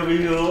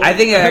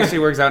think it actually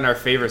works out in our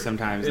favor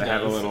sometimes to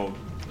have a little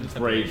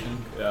break.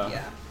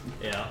 Yeah.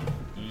 Yeah.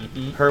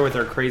 Her with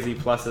her crazy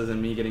pluses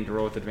and me getting to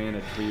roll with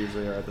advantage. We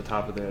usually are at the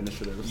top of the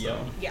initiative.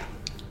 So. Yep.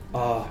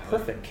 Yeah.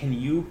 Perfect. Can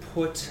you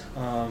put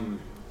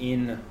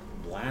in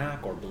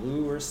black or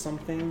blue or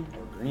something,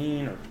 or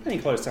green, or any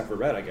color except for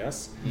red, I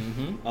guess?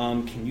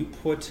 Can you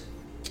put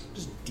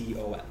just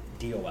DOL?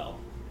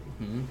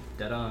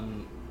 Dead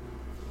on.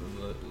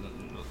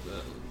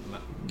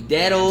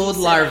 Dead old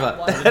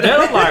larva. Dead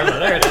on larva.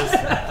 There it is.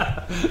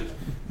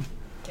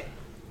 Okay.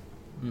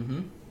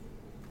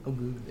 Oh,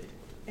 good.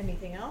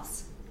 Anything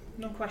else?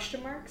 No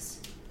question marks?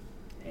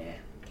 Yeah,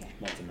 Okay.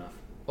 one's enough.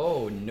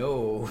 Oh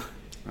no.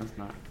 That's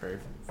not very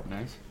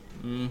nice.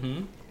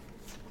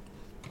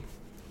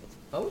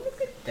 Oh,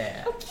 look at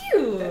that. Oh,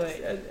 cute!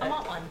 I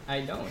want one.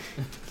 I don't.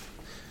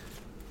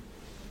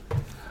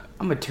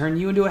 I'm gonna turn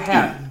you into a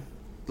hat.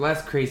 The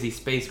last crazy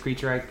space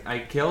creature I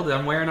killed,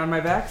 I'm wearing on my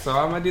back, so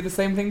I'm gonna do the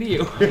same thing to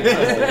you. It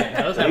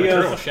does have a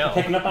turtle shell.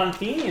 Picking up on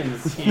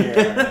themes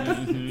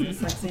here.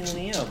 Sexy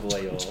Leo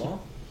boy.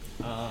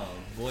 Oh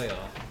boy.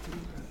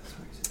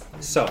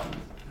 So,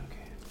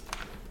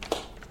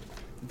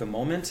 the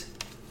moment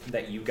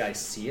that you guys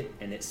see it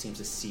and it seems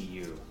to see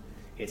you,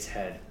 its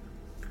head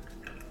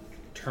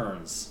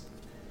turns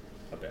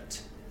a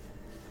bit.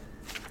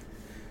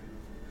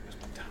 There's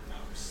my down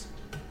nose.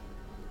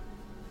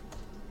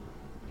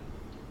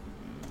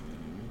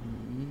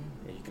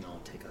 Yeah, you can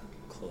all take a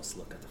close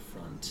look at the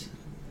front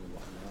and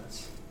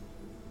whatnot.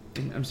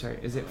 And I'm sorry,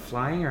 is it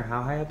flying or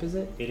how high up is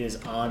it? It is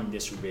on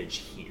this ridge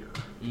here,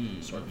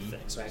 sort of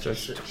thing. So So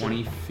actually, it's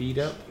 20 feet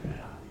up?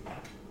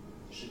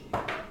 should be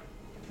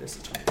this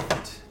is 20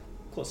 feet.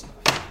 Close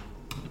enough.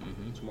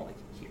 It's more like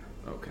here.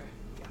 Okay.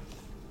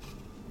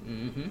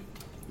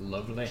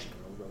 Lovely. Just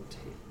gonna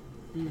rotate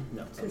No, it's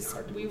gonna be Because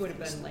hard to we move would have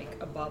things. been like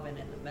above and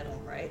in the middle,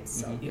 right?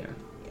 So Yeah.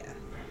 yeah.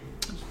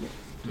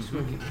 Just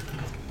working.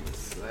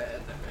 Slide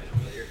that right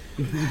over there.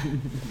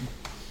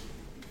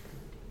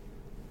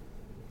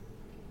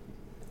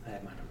 I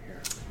have mine up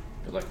here.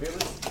 Good luck,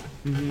 Fearless.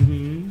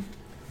 Mm-hmm.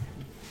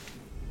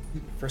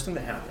 First thing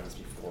that happens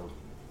before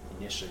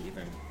initially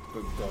even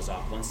goes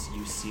off, once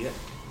you see it,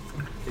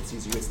 it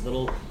sees you. Its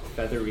little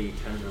feathery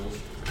tendrils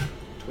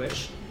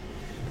twitch.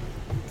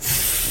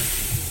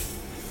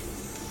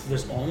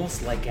 There's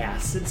almost like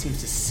acid seems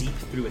to seep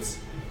through its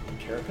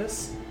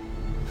carapace,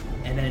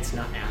 and then it's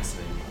not acid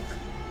anymore.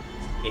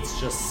 It's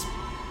just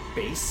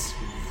space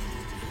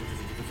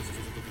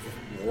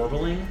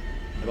warbling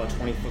about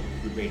 20-foot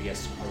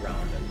radius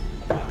around it,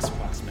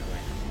 approximately.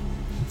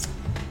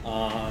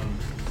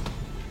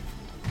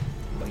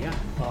 But yeah,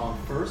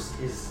 first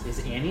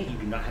is Annie. You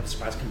do not have a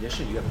surprise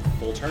condition. You have a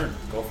full turn.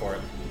 Go for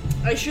it.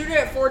 I shoot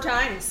it 4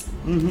 times,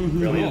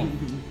 Brilliant.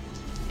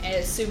 and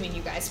assuming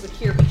you guys would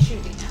hear me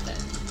shooting at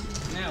it.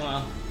 Yeah,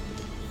 well.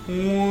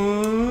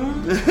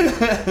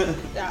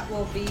 That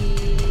will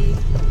be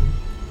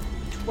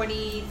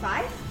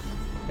 25,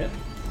 Hit.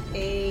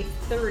 a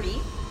 30,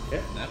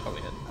 Hit. That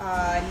probably hit.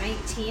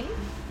 19,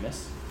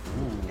 Miss.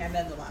 and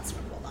then the last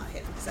one will not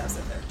hit because that was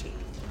a 13.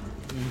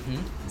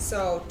 Mm-hmm.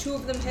 So 2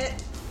 of them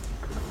hit.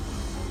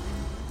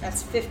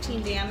 That's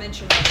 15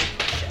 damage and I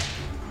push it.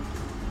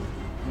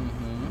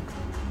 Mm-hmm.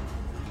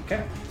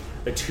 Okay.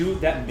 The 2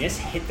 that miss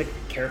hit the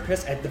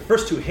carapace. At the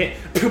first 2 hit,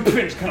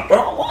 just kind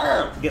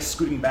of gets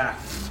scooting back.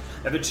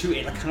 The other 2,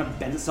 it kind of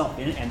bends itself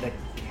in, and the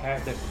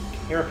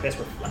carapace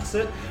reflects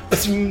it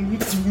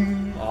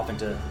off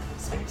into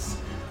space.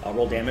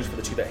 Roll damage for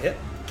the 2 that hit.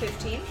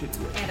 15,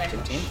 and I push.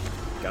 15.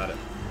 Got it.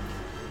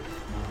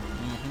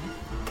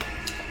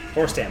 Mm-hmm.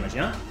 Force damage,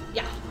 yeah?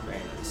 Yeah.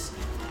 Very nice.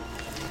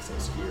 It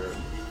says here,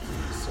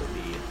 so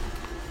the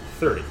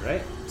 30,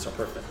 right? So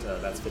perfect.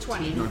 That's 15.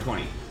 20. No,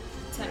 20.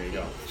 There you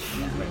go.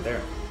 Right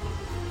there.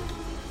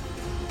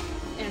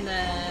 And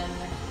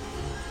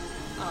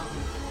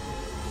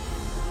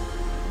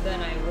then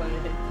I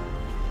would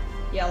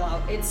yell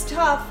out, "It's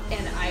tough,"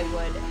 and I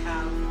would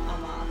have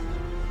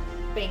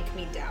bank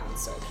me down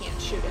so it can't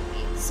shoot at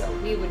me. So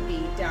we would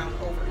be down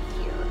over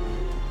here.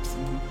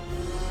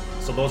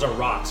 So those are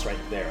rocks right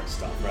there and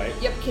stuff, right?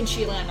 Yep, can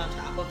she land on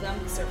top of them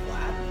because they're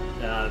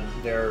flat?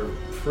 They're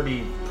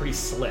pretty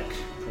slick.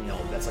 You know,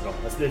 that's like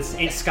it's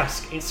ain't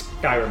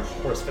Skyrim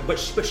horse, but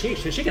she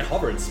can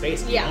hover in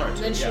space. If you Yeah, want her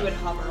to. then she Yeah. would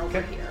hover over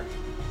Okay. here.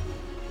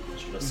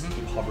 She'll just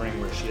keep hovering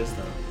where she is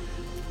then.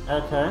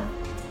 Okay.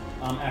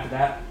 After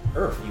that,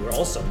 Earth, you were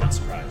also not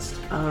surprised.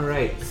 All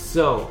right.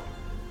 So,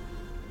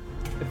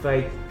 if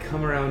I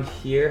come around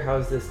here,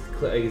 how's this?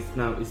 Like,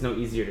 it's no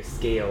easier to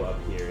scale up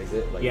here, is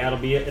it? Like, Yeah,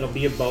 it'll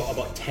be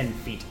about 10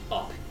 feet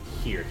up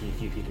here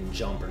if you can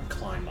jump or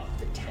climb up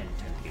to 10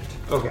 feet.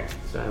 Okay.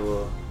 So I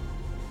will.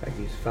 I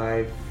use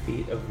 5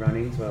 feet of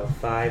running, so I'll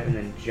 5 and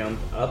then jump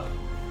up.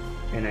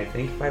 And I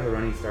think 5 of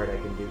running start I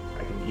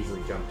can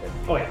easily jump 10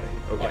 feet. Oh, yeah. I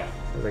think. Okay. Oh, yeah.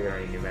 I was like I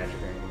don't need new magic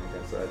or anything like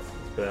that,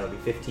 so that'll be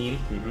 15.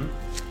 Mm-hmm.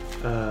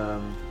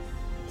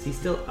 Is he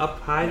still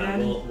up high then?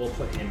 We'll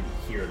put him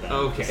here then.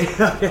 Okay.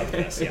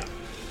 Yes, yeah.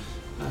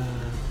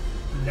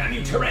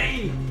 New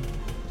terrain.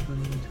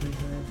 20,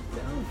 25.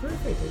 Oh,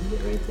 perfect. I can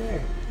get right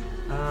there.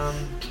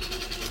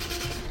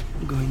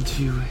 I'm going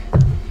to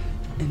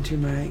enter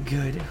my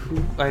good.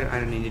 I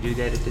don't need to do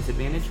that at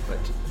disadvantage, but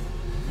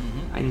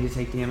I need to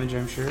take damage,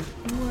 I'm sure.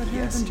 What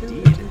Yes, happened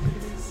to indeed.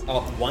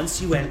 it?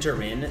 Once you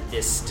enter in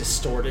this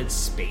distorted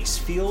space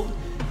field,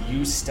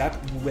 you step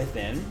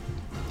within,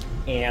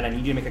 and I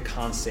need you to make a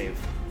con save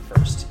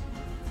first.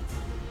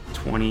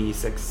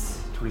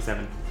 26,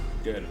 27.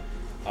 Good.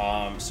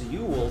 So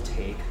you will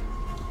take.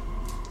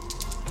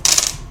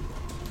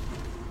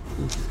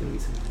 Ooh, this is gonna be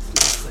some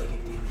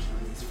psychic damage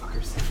on these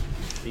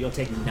fuckers. You'll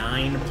take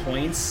 9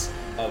 points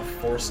of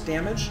force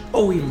damage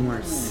Oh, even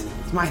worse.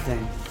 It's my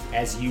thing.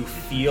 as you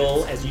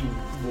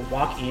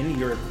walk in,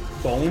 your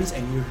bones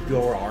and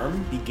your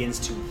arm begins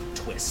to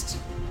twist,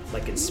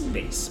 like in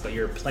space. But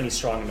you're plenty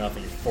strong enough,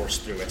 and you're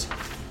forced through it.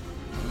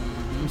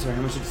 I'm sorry,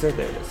 how much did you say?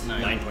 There it is.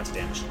 9 points of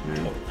damage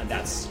total, and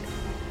that's.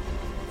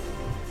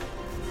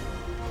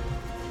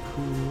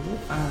 Cool.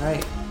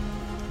 Alright.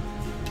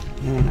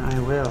 And I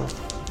will.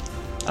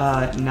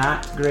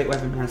 Not Great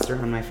Weapon Master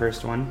on my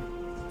first one.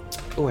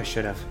 Oh, I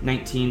should have.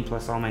 19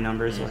 plus all my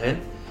numbers will hit.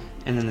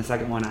 And then the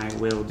second one, I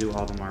will do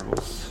all the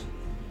marbles.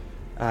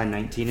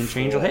 19 and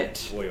change will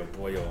hit. Boy, oh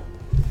boy, oh.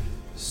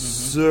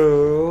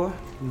 So,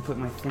 let me put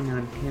my thing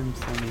on him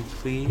for me,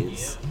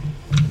 please.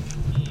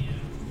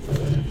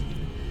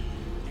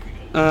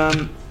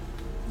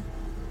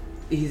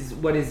 Is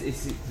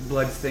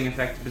blood's thing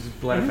affect? Does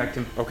blood affect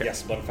him? Okay.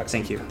 Yes, blood affects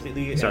Thank him you.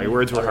 completely. Sorry, and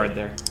words were hard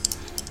utterly. there.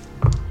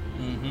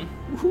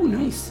 Mm-hmm. Ooh,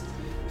 nice.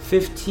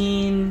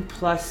 15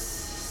 plus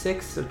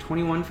 6, so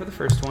 21 for the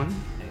first one.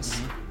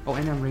 Nice. Oh,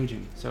 and I'm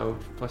raging, so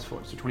plus 4,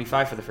 so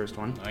 25 for the first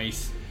one.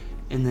 Nice.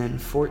 And then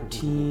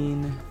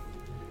 14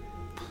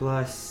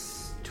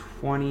 plus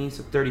 20,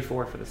 so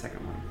 34 for the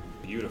second one.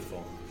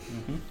 Beautiful.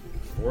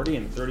 40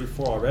 and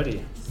 34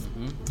 already.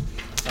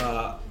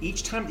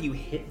 Each time that you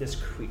hit this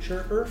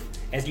creature, Earth,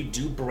 as you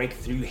do break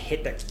through, you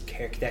hit that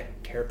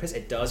carapace,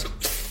 it does,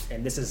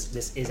 and this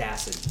is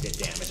acid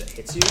damage that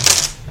hits you.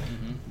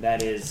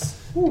 That is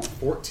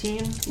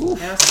 14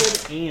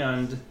 acid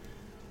and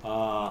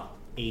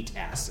 8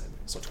 acid.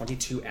 So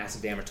 22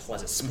 acid damage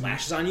as it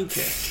splashes on you,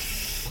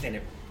 and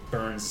it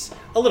burns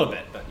a little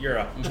bit, but you're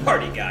a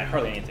hardy guy,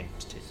 hardly anything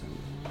to take.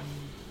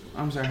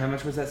 I'm sorry, how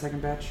much was that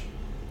second batch?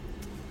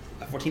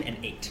 14 and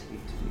 8.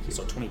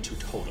 So 22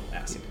 total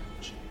acid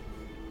damage.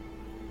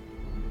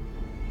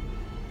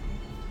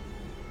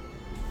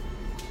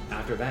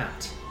 After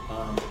that,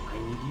 I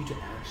need you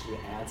to actually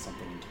add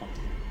something in 20.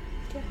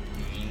 Okay.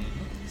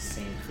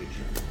 Same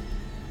creature.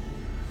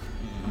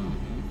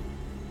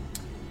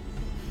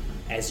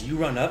 As you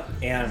run up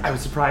and... I was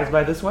surprised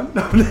by this one.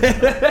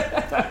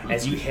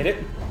 as you hit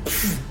it,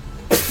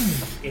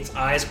 its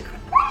eyes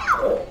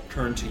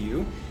turn to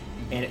you,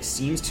 and it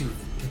seems to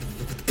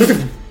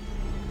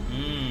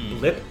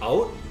blip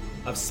out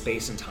of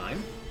space and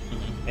time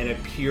and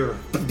appear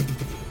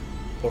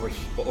over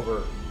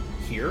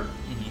here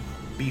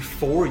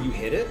before you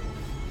hit it,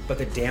 but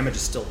the damage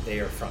is still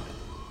there from it.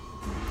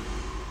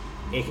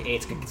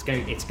 It's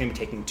going to be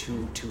taking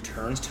two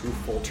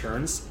full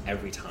turns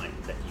every time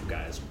that you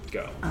guys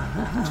go.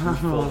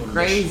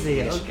 Crazy.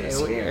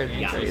 Initiatives. Okay, weird.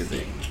 Yeah.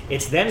 Crazy.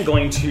 It's then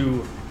going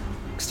to,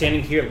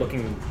 standing here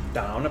looking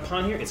down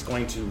upon here, it's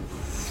going to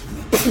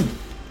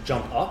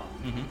jump up.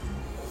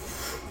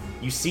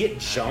 You see it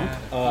jump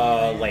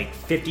like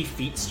 50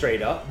 feet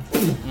straight up.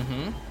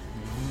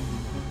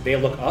 They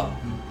look up,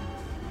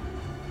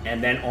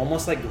 and then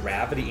almost like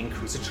gravity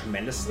increases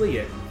tremendously,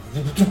 it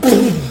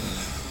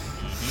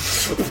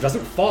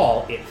doesn't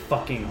fall, it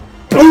fucking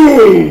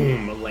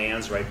boom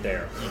lands right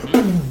there.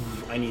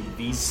 I need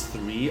these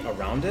 3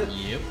 around it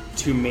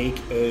to make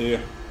a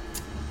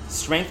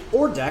strength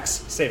or dex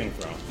saving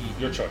throw.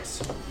 Your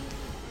choice.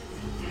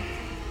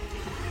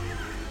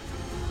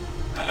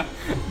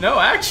 No,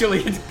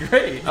 actually, it's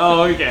great.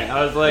 Oh, okay.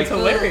 I was like, It's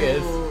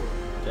hilarious.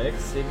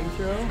 Dex saving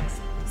throw?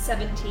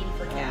 17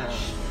 for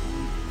cash.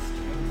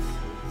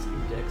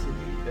 Dex would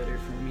be better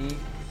for me.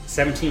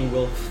 17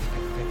 will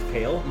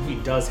fail. He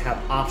does have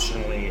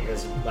optionally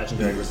his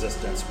legendary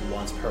resistance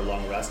once per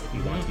long rest if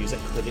you want to use it.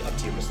 Completely up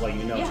to you. Just let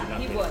you know. Yeah, you're not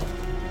he gonna- would.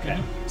 Okay.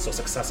 So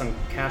success on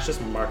Cassius,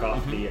 mark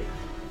off the.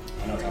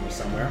 I know it's on me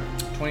somewhere.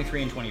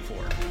 23 and 24.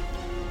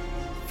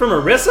 For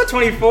Marissa,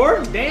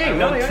 24. Dang, I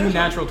no, rolled yeah. 2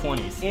 natural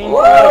 20s.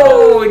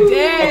 whoa,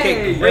 dang!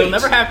 Okay, great. It'll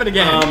never happen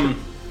again.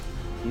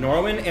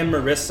 Norwin and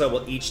Marissa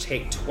will each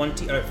take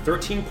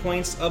 13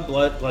 points of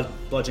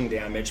bludgeoning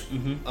damage,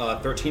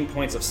 13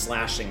 points of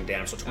slashing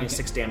damage, so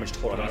 26 damage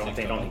total. I don't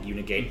think you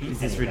negate.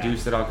 Is this any of that.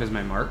 reduced at all because of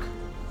my mark?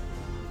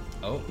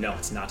 Oh. No,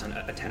 it's not an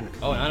attack.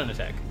 Oh, not an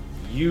attack.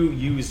 You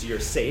use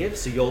your save,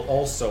 so you'll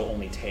also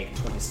only take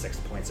 26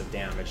 points of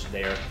damage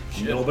there.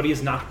 Shit. Nobody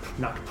is knocked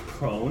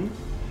prone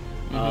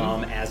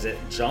as it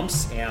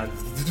jumps and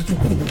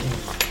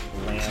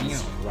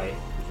lands right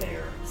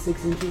there.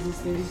 6 inches is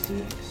 30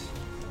 feet.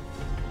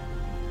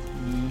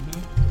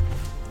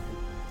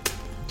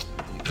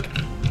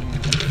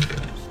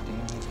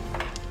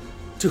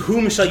 To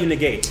whom shall you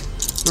negate?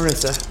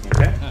 Marissa.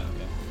 Okay. Oh,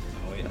 okay.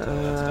 Oh, wait.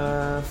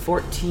 That's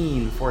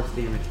 14 force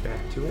damage back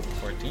to it.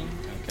 14.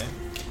 Okay.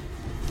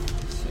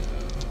 So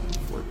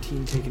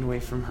 14 taken away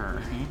from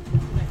her.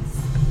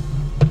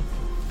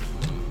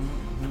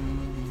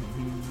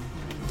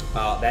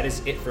 That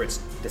is it for its.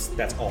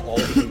 That's all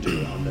it can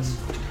do on this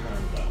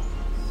turn, though.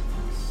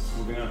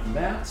 Moving on from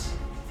that,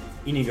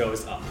 Inigo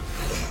is up.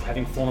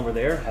 Having flown over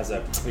there, has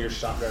a clear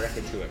shot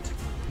directly to it.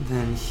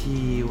 Then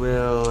he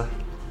will.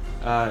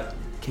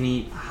 Can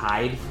he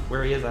hide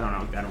where he is? I don't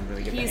know. I don't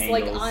really get He's the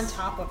like angles. on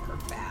top of her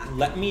back.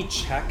 Let me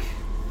check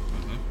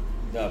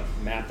the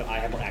map that I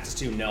have access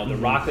to. No, the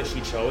rock that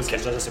she chose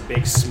is just a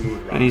big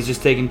smooth rock. And he's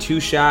just taking 2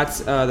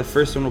 shots. The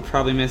first one will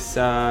probably miss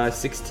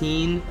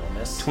 16. That'll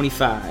miss.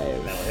 25.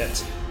 That'll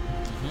hit.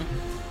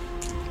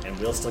 And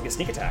we'll still get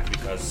sneak attack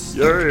because.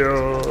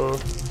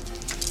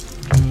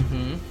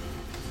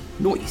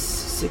 Nice.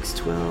 6,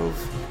 12,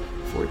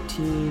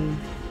 14,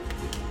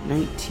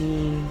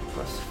 19,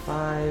 plus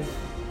 5,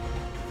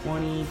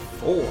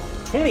 24.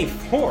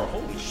 24.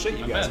 Holy shit,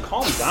 you guys, bad.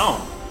 calm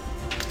down.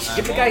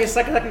 Give the guy his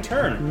second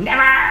turn.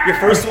 Your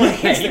first one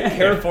hits the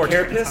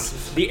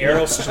carapace. The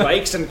arrow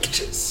strikes and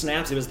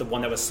snaps. It was the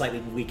one that was slightly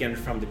weakened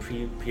from the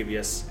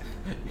previous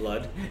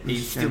blood.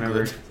 He's still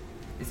good.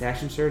 Is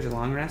action surge a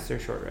long rest or a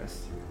short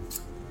rest?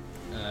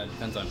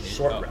 depends on his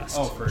Short rest.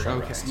 Oh, for Short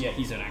okay. rest. Yeah,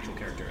 he's an actual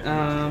character.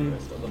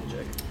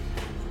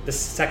 The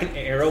second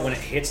arrow, when it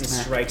hits and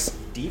strikes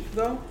deep,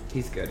 though,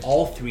 He's good.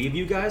 all 3 of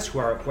you guys who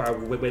are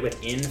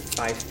within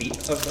 5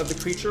 feet of the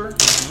creature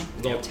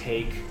will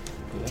take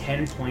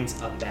 10 points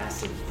of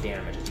acid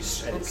damage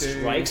as it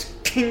strikes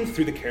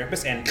through the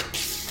carapace and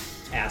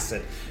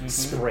acid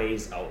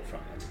sprays out from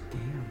it.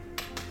 Damn.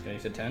 Okay, you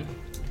said 10?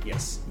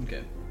 Yes.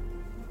 Okay.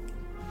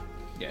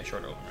 Yeah,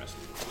 short open rest.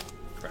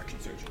 Correction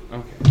surge.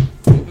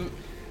 Okay.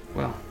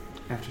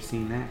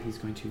 seeing that, he's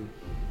going to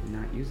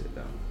not use it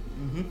though.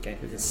 Okay,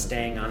 is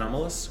staying on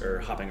Amalus or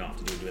hopping off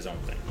to do his own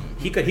thing?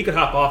 He could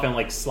hop off and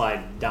like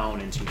slide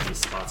down into these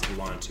spots if he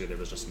wanted to. There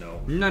was just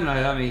no. No,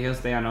 I mean he'll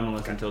stay on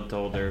Amalus until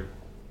told or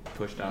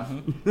pushed off.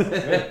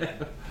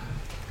 Like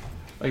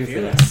I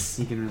said,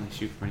 he can really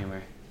shoot from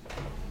anywhere.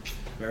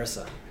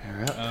 Marissa.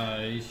 Her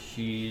up.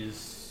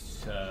 She's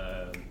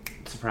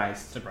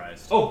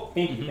Surprised. Oh,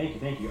 thank you.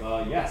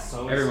 Yes.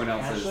 So Everyone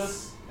else Cassius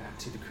is- back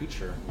to the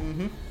creature.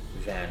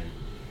 Then,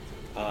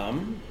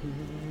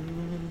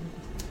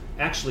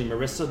 actually,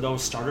 Marissa though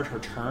started her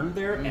turn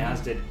there,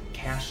 as did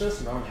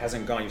Cassius. No one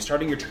hasn't gone. You're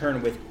starting your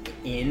turn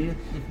within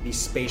the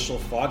spatial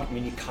fog. We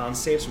need con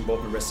saves from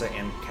both Marissa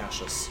and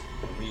Cassius.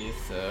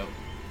 With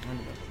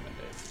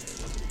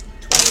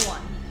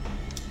 21.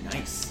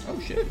 Nice. oh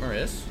shit,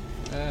 Maris.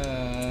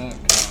 20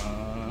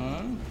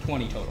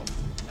 total.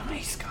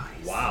 Nice, guys.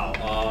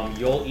 Wow.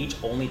 You'll each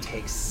only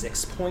take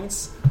 6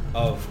 points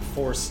of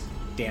force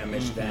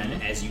damage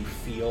then as you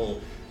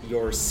feel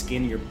your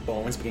skin, your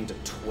bones begin to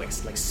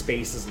twist. Like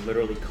space is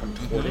literally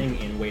contorting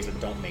in ways that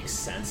don't make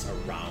sense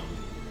around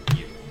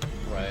you.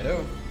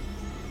 Righto.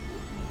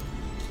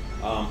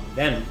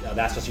 Then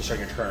that's just you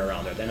starting your turn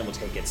around there. Then it will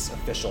take its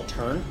official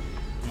turn.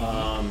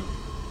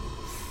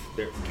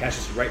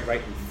 Cassius is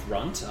right in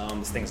front.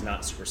 This thing's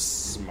not super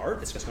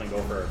smart. It's just going to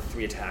go for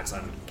 3 attacks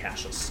on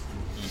Cassius.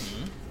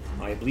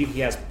 I believe he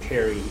has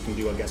parry. He can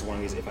do, I guess, one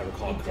of these if I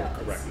recall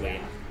correctly.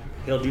 Yeah.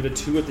 He'll do the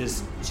 2 with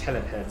his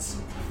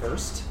telepeds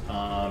first.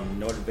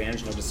 No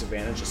advantage, no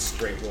disadvantage, just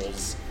straight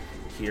rolls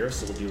here.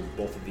 So we'll do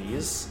both of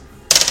these.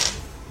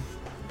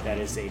 That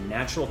is a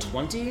natural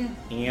 20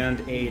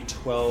 and a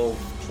 12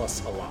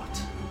 plus a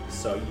lot.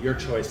 So your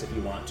choice if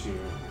you want to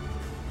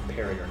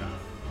parry or not.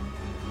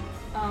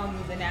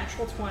 The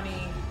natural 20, he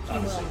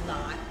Obviously. will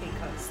not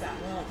because that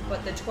won't.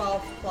 But the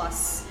 12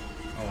 plus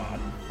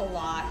a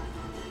lot,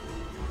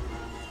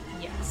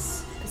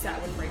 yes, because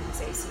that would bring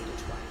his AC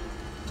to 20.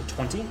 To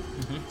 20,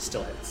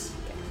 still hits.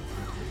 Okay.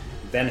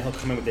 Then he'll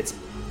come in with its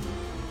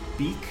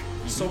beak,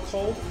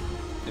 so-called.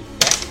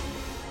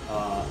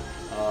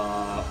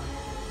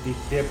 The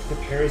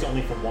parry is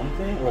only for one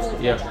thing, or is it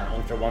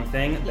only for one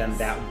thing? Yes. Then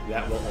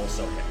that will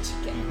also hit.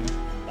 Okay.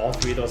 All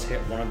 3 of those hit.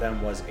 One of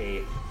them was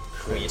a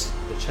crit.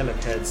 The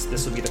Chelik heads.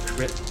 This will be the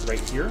crit right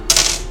here.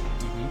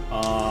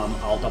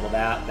 I'll double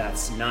that.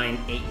 That's 9,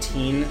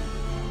 18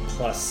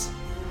 plus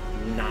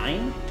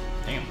 9.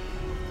 Damn.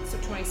 So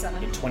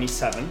 27.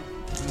 27.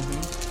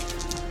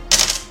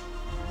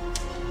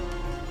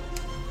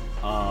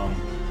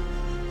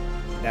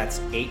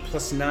 That's 8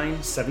 plus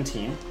 9,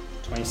 17.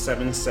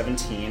 27,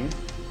 17.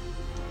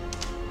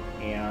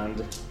 And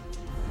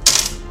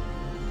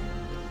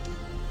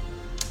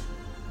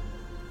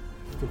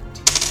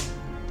 15.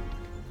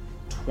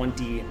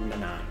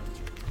 29.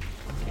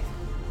 Okay.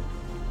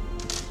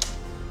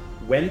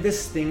 When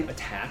this thing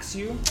attacks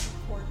you,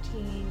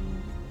 14.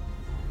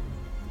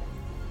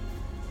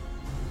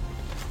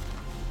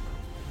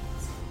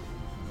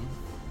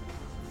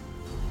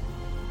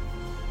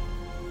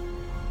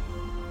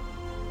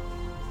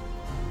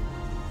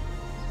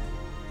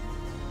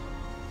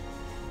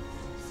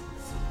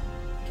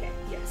 Okay,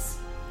 yes.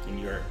 and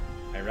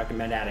I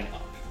recommend adding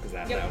up because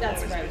that Yep, will that's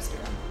always what I be was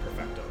doing.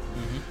 perfecto.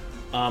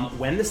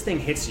 When this thing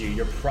hits you,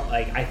 you're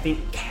I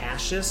think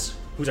Cassius,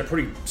 who's a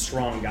pretty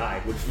strong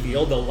guy, would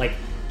feel the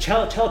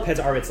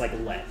telepeds are its like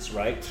legs,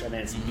 right, and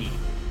then its beak.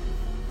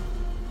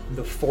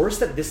 The force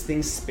that this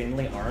thing's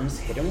spindly arms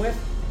hit him with,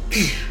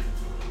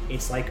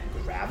 it's like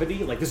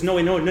gravity. Like there's no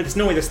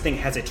way this thing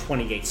has a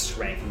 28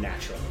 strength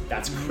naturally.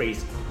 That's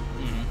crazy.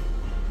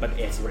 But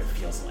it's what it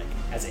feels like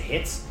as it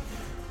hits.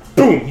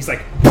 Boom! He's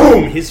like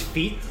boom. His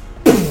feet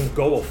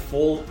go a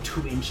full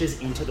 2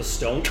 inches into the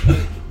stone.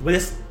 When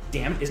this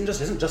damage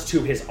isn't just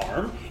to his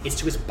arm, it's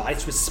to his body,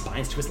 it's to his spine,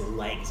 it's to his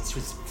legs, it's to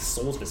the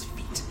soles of his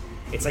feet.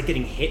 It's like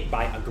getting hit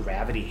by a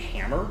gravity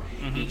hammer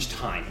each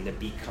time, and the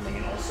beak coming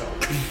in also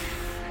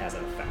has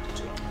an effect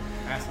to him.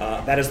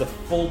 That is the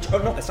full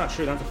turn. No, that's not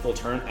true. Not the full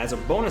turn. As a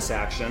bonus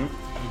action,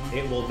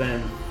 it will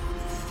then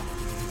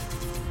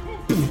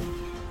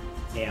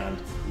and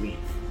leave.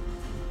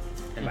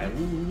 And by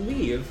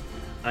leave,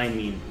 I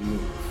mean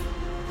move.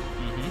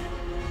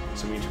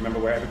 So we need to remember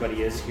where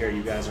everybody is here.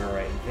 You guys are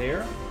right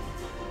there.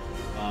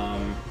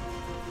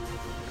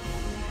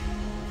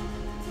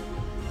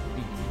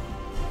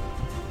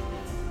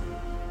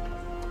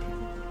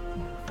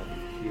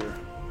 Here.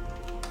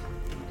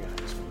 You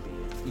guys will be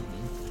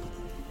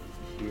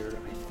here,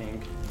 I think.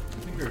 I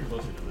think we're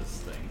closer to this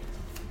thing.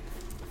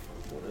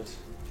 Hold it.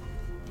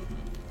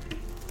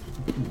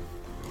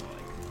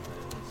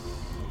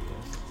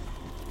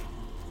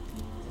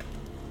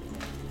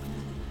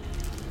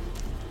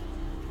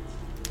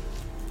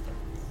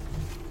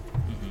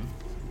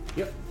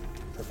 Yep,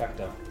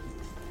 perfecto.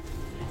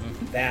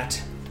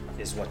 That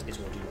is what is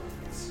will do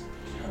this.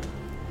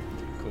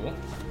 Cool.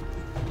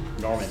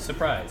 Norman,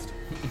 Surprised.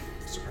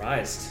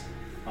 surprised.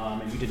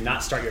 And you did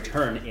not start your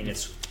turn in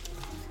its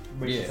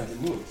ranged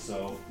second move,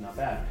 so not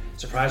bad.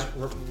 Surprise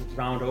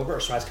round over, or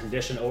surprise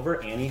condition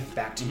over. Annie,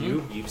 back to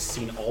you. You've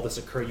seen all this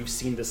occur. You've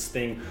seen this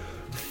thing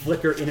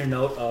flicker in and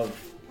out of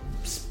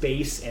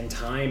space and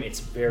time. It's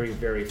very,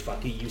 very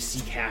fucky. You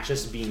see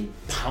Cassius being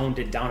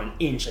pounded down an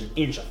inch,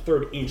 a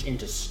third inch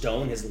into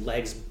stone, his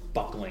legs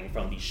buckling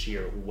from the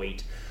sheer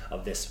weight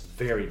of this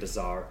very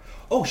bizarre...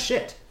 Oh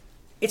shit!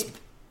 It's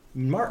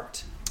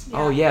marked. Yeah.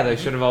 Oh yeah, they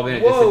should have all been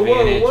at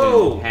disadvantage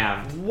and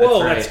halved.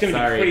 Whoa, right. that's gonna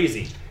be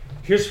crazy.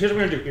 Here's what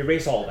we're gonna do.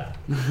 Erase all of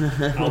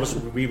that. I'll just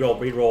re-roll.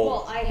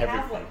 Well, I have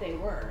everything. what they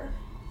were.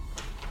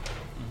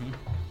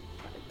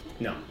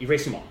 No,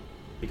 erase them all.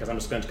 Because I'm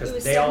just going to... It was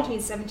Because they all... 17,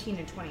 17,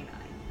 and 29.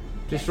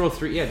 Just roll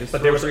 3. Yeah, just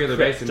But there roll was a 3 of the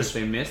crit, dice, and just-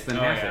 if they miss, then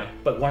Oh, half yeah. it.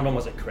 But one of them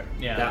was a crit.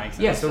 Yeah, that makes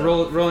sense. Yeah, so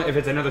roll. If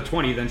it's another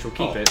 20, then she'll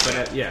keep it.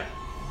 But yeah,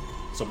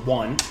 So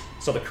 1.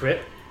 So the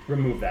crit,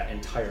 remove that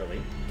entirely.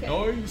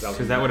 Nice.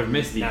 because that would have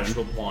missed even.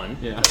 Natural 1.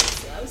 Yeah,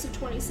 So that was a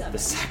 27. The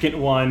second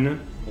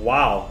one,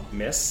 wow,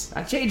 miss.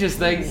 that changes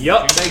things.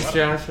 Yup. Thanks,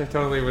 Josh. I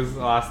totally was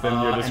lost in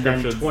your And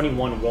description. then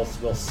 21 will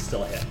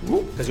still hit.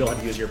 Because you'll have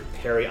to use your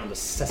parry on the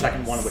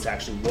second one, which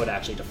would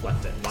actually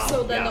deflect it. Wow.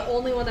 So then yeah. the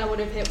only one that would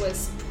have hit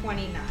was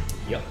 29.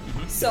 Yep.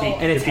 So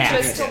And it's half.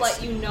 just to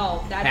let you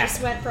know, that Half.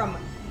 just went from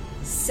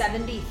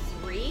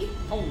 73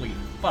 Holy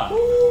fuck.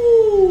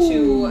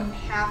 to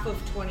half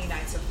of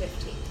 29, so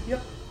 15.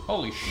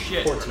 Holy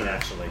shit. 14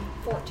 actually.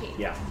 14.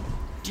 Yeah.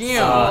 Damn.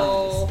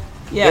 So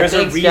Yeah, there's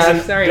thanks, a reason.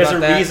 Josh. Sorry there's about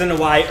a that. reason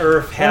why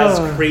Earth has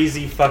Oh.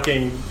 crazy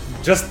fucking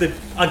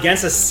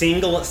against a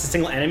single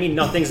enemy.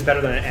 Nothing's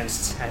better than an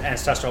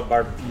ancestral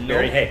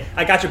barbarian. Hey,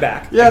 I got your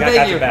back. Yeah, I got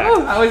thank you. your back.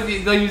 Oh, I was,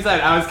 like you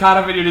said, I was caught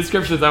up in your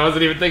descriptions. I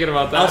wasn't even thinking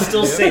about that. I'll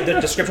still say the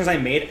descriptions I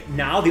made.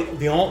 Now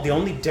the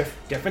only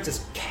difference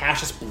is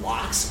Cassius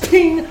blocks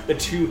ping the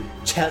two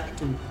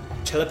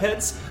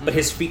chelipeds, but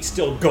his feet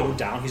still go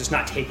down. He's just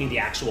not taking the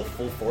actual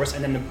full force,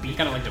 and then the beat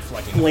Kind of like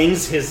deflecting.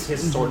 flings his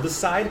sword to the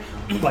side,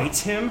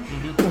 bites him.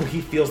 He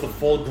feels the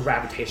full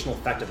gravitational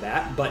effect of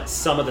that, but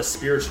some of the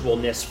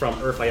spiritualness from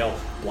Urfael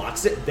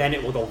blocks it. Then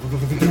it will go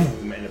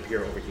and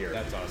appear over here.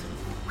 That's awesome.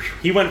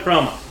 He went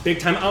from big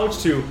time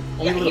ouch to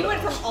only yeah, a he little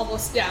went ouch. from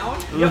almost down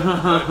Killed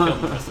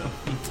Melissa.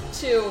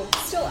 to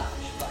still ouch.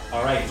 But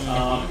All right,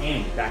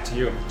 Annie, back to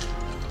you.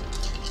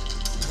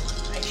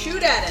 I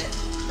shoot at it.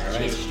 That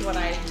Alright. changed what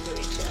I am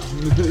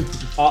doing too.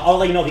 I'll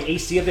let you know the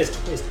AC of this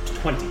is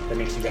 20. That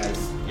makes you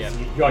guys. Yeah.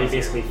 You already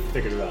basically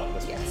figured it out.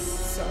 This Yes.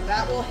 So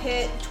that will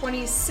hit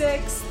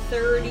 26,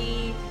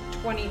 30,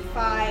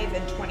 25,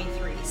 and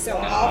 23. So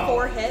Wow. all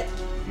 4 hit.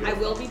 I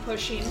Beautiful. will be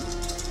pushing.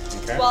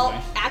 Okay. Well,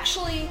 Nice.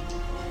 actually,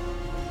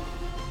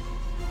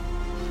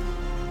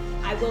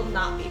 I will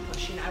not be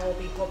pushing. I will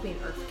be hoping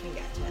Earth can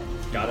get to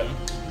it. Got it.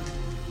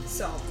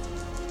 So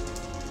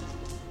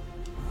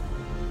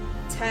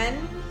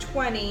 10,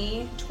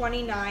 20,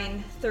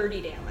 29,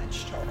 30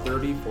 damage total.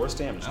 30 force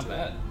damage. Not to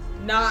bad.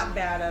 Not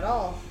bad at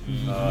all.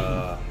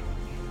 it.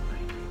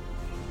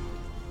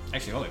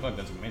 Actually, holy fuck,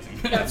 that's amazing.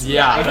 That's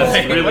Yeah, I that's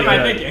rolled really What am I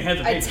good. thinking? That's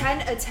a amazing.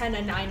 10, a 10,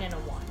 a 9, and a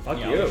 1. Fuck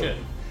Yeah, you. holy shit.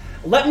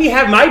 Let me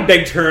have my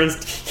big turns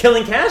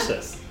killing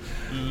Cassius.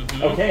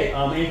 Okay,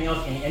 anything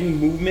else? Any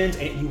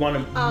movement? You want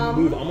to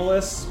move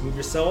Amalus? Move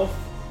yourself?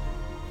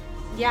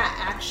 Yeah,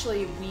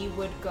 actually, we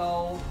would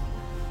go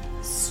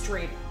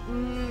straight.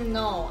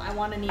 No, I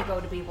want an ego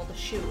to be able to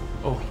shoot.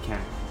 Oh, he can.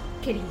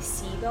 Can he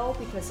see though?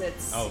 Because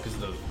it's Oh, because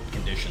of the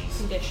conditions.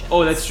 conditions.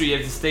 Oh, that's true. You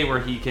have to stay where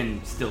he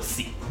can still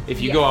see. If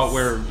you go out Yes.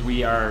 where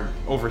we are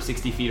over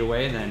 60 feet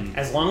away, then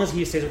As long as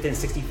he stays within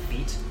 60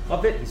 feet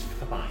of it, he's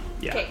fine.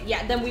 yeah. Okay,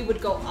 yeah, then we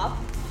would go up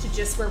to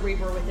just where we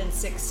were within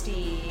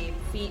 60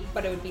 feet,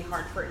 but it would be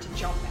hard for it to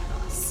jump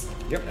at us.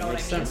 Yep, You that know what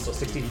makes I mean? sense. So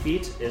 60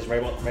 feet is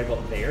right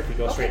about there. If you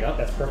go straight Okay. up,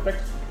 that's perfect.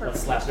 Let's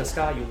Perfect. slap this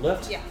guy. You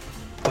lift. Yeah.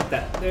 Put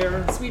that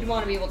there. So we'd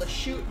want to be able to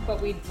shoot,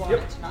 but we'd want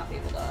Yep. it to not be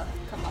able to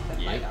come up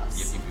and Yep, bite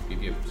us.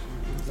 yep.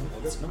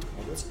 All this, no,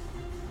 all this.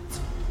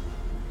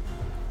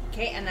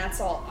 Okay, and that's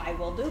all I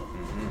will do.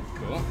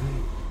 Cool.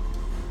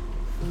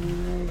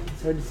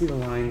 It's hard to see the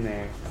line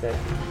there. Is that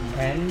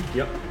 10,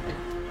 Yep.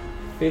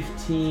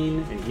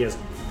 15? And he has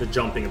the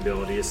jumping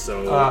abilities,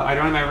 so. I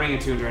don't have my ring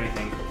attuned or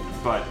anything,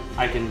 but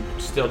I can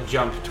still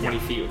jump 20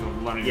 feet with a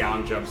running Yeah.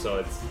 long jump, so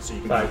it's So you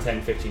can 5, go-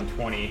 10, 15,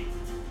 20.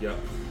 Yep.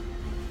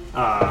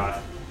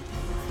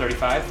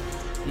 35?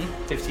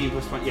 15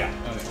 plus 20? Yeah.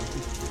 Okay.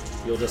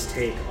 You'll just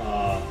take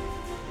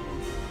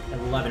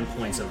 11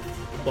 points of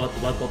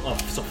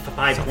so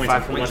 5 So points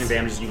 5 of points. bludgeoning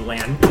damage as you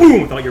land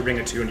boom without your ring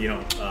attuned. You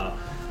don't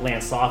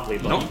land softly,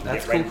 but Nope, you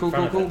that's get right cool, in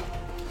front cool,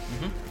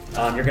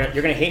 of it.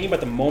 You're gonna hate me, but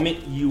the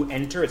moment you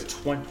enter, it's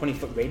 20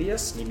 foot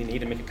radius. You need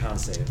to make a con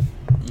save.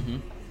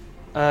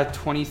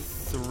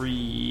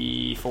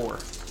 23, 4.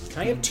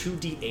 Can I have 2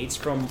 d8s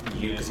from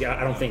you? Because I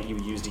don't think you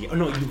use d. Oh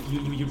no,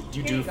 you do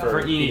Inigo. for For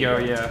Inigo,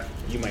 yeah.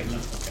 You might not.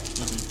 Okay.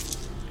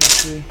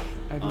 Actually,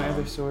 I have my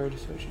other sword,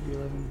 so it should be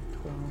 11,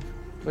 12.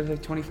 What is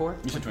it, 24?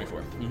 You said 24.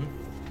 You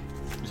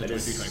said That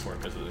is- 23, 24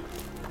 because of the...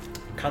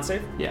 Con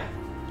save. Yeah.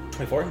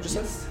 24, you just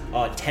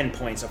said? 10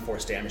 points of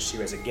force damage to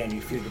you as again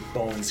you feel your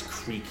bones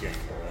creaking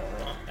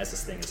as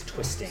this thing is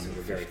twisting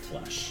your very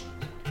flesh.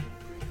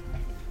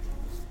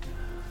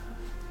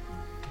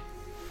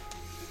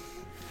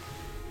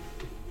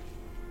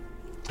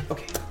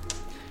 Okay.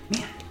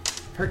 Man,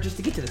 hurt just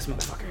to get to this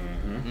motherfucker.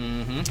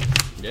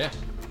 Mm-hmm. Yeah.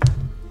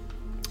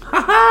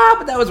 Haha,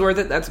 but that was worth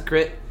it. That's a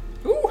crit.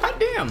 Ooh, hot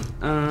damn.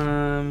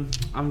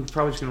 I'm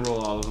probably just gonna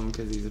roll all of them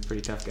because he's a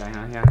pretty tough guy,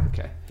 huh? Yeah.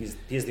 Okay.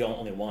 He's the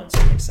only one, so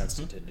it makes sense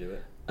to do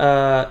it.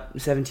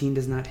 17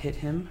 does not hit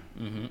him,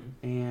 Mm-hmm.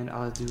 and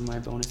I'll do my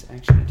bonus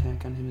action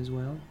attack on him as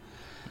well.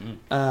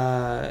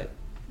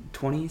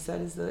 20 you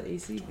said is the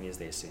AC? He is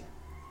the AC.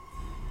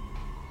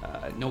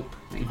 Nope.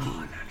 19.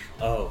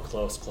 Oh,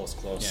 close.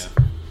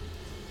 Yeah.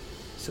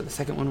 So the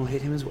second one will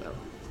hit him as well.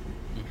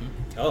 Mm-hmm.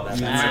 Oh,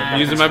 that's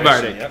Using my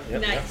bardic.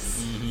 Yep.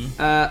 Nice.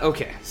 Mm-hmm.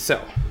 Okay, so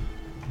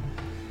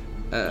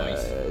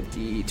Nice.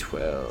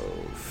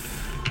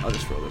 D12. I'll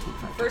just roll this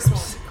one. First one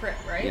was a crit,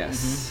 right?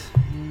 Yes.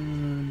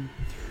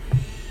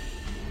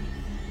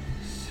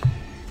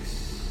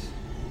 6.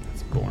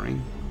 That's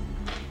boring.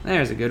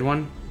 There's a good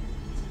one.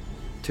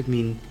 Took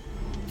me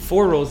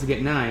 4 rolls to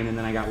get 9, and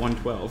then I got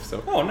 112.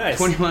 So Oh, nice.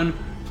 21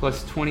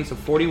 plus 20, so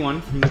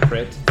 41 from the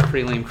crit.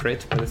 Pretty lame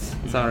crit, but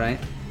it's all right.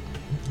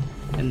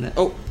 And then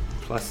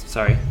plus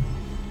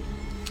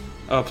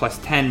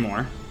 10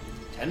 more,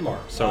 10 more.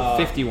 so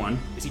 51.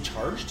 Is he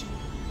charged?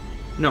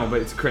 No,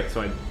 but it's crit,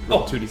 so I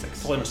roll 2d6.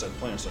 Fully understood.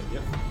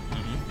 Yep.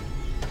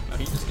 Oh,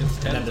 he just gets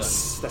 10. And then the And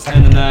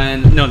second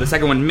then the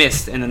second one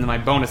missed, and then my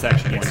bonus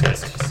action one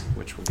Yes. hit,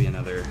 which will be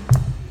another.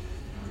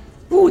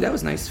 Ooh, that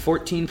was nice.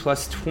 14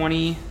 plus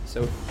 20,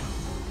 so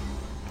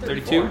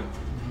 32.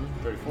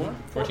 34.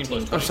 14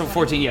 plus Oh, so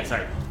 14. Yeah,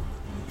 sorry.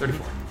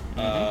 34.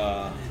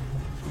 Math.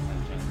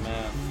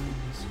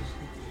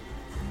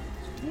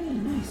 Hey,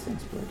 nice.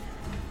 Thanks, bud.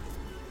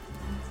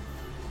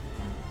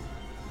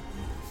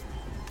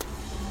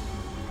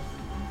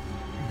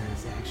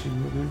 Nice action,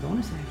 movement,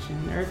 bonus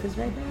action. Earth is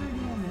right there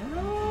again.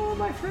 Oh,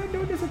 my friend,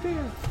 don't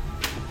disappear.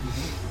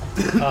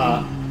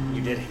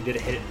 You did hit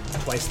it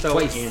twice though.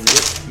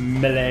 Twice.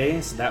 In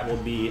melee, so that will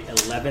be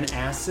 11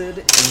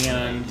 acid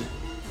and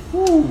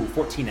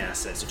 14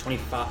 acid, so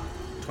 25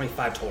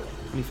 total.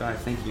 25,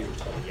 thank you.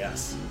 Total,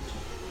 yes.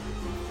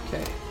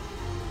 Okay.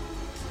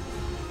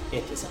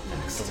 It is up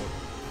next. Doesn't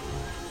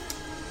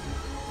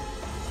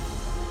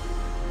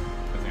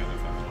have the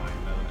fucking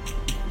line, doesn't it?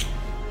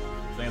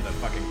 Doesn't have the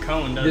fucking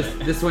cone, does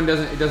it? This one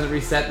doesn't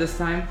reset this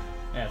time?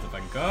 Yeah, it's a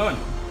fucking cone.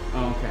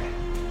 Oh, okay.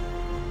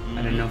 I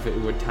didn't know if it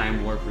would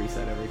time warp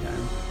reset every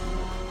time.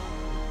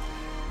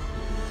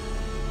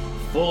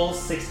 Full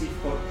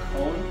 60-foot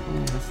cone.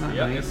 Oh, that's not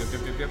Yep, nice.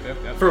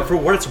 yep. For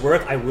what it's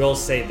worth, I will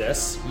say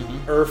this: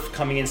 Earth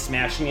coming in,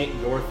 smashing it.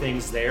 Your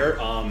thing's there.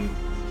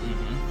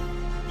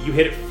 You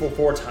hit it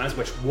 4 times,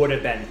 which would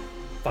have been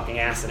fucking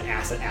acid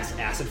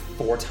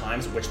 4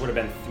 times, which would have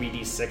been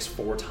 3d6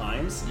 4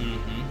 times.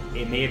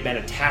 It may have been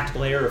a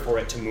tactical error for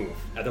it to move.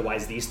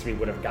 Otherwise, these 3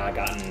 would have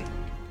gotten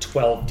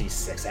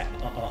 12d6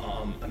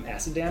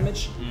 acid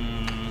damage.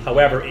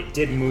 However, it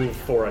did move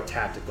for a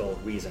tactical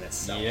reason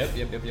itself.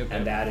 Yep.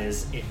 And that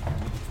is it.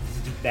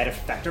 That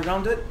effect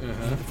around it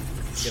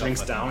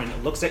shrinks down and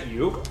it looks at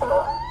you.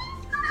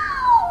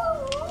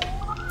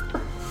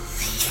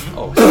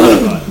 Oh,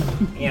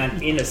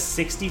 And in a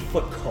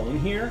 60-foot cone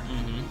here,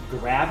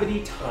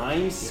 gravity,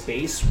 time,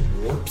 space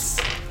warps,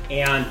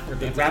 and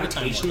the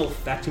gravitational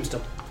effect seems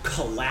to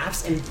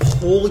collapse and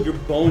pull your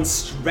bones,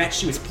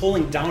 stretch you. It's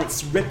pulling down,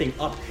 it's ripping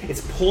up,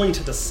 it's pulling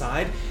to the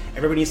side.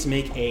 Everybody needs to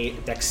make a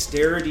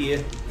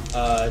dexterity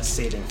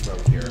saving throw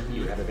here.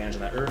 You have advantage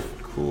on that Earth.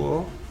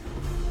 cool.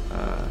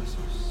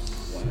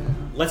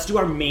 Let's do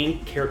our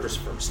main characters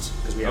first,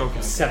 because we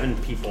have 7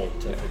 people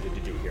to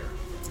do here.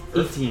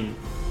 18.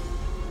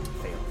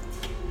 Fail.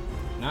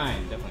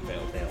 9 definitely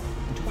failed. Fail.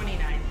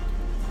 29.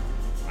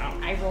 Wow.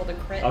 I rolled a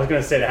crit. I was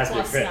going to say that has to be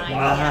a Plus crit. 9.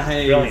 Wow.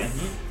 Nice. Brilliant.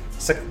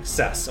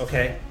 Success.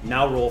 Okay.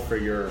 Now roll for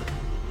your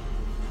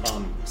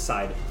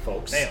side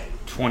folks. Fail.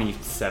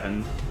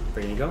 27. For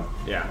Inigo?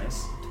 Yeah.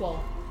 Nice. 12.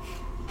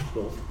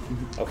 Cool.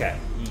 Okay.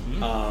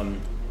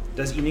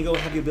 Does Inigo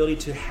have the ability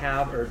to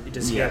have, or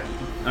does he have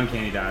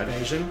Uncanny dodge.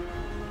 evasion?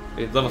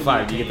 Level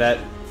 5. Do you get that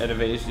at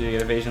evasion? Do you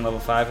get evasion level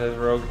 5 as a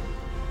rogue?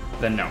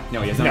 Then no.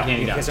 No, he has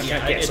uncanny dodge. Okay,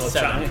 Yeah, it's so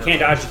 7 for uncanny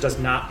dodge does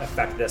not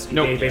affect this.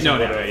 No, Evasion no,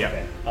 would.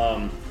 yeah.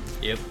 Okay.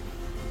 Yep.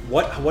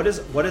 What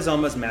is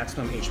Alma's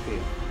maximum HP?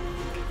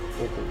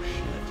 Oh,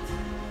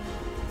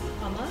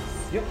 shit.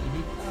 Almost? Yep.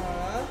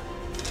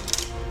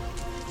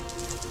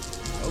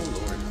 Oh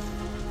lord.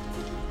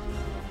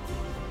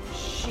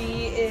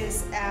 She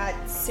is at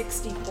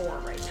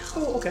 64 right now.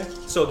 Oh, okay.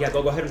 So yeah,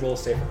 go ahead and roll a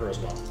save for her as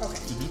well. Okay.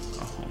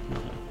 Oh,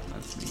 no.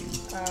 That's mean.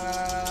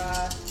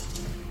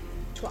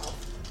 12.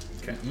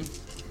 Okay.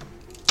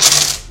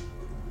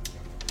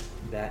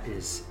 That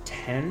is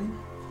 10,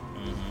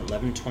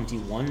 11,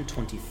 21,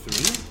 23.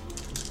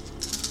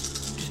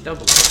 Just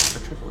double it or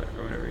triple it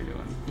or whatever you're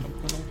doing.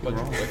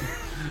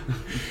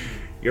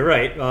 You're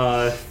right.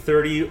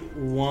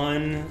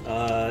 31,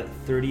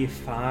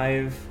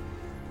 35,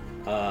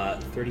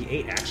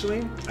 38.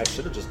 Actually, I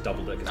should have just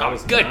doubled it because I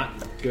was good. not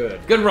good.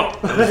 Good roll.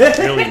 That was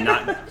really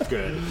not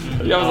good.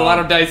 That was a lot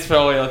of dice for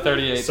only a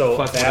 38 So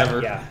plus that,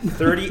 whatever. yeah,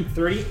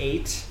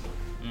 38.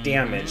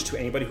 damage to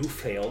anybody who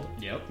failed.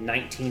 Yep.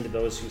 19 to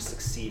those who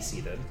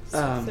succeeded.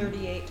 So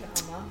 38 to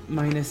Amma.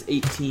 Minus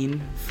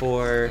 18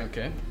 for...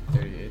 Okay.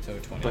 38, so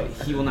 20. But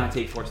he will not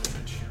take force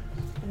damage.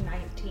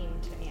 19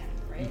 to Annie,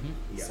 right?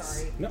 Yes.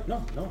 Sorry.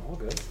 No, all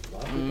good. A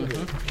lot of people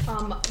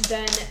here.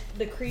 Then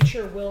the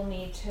creature will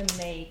need to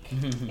make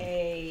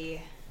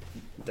a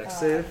Dex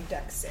save.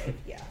 Dex save,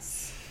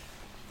 yes.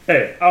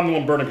 Hey, I'm the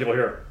one burning people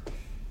here.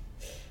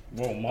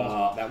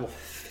 Whoa, That will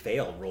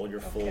fail. Roll your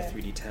full Okay.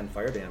 3d10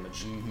 fire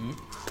damage.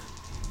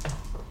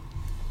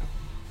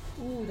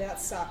 Ooh, that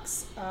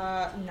sucks.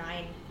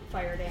 9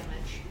 fire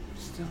damage.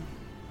 Still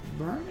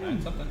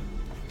burning. Something.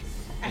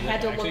 I Is had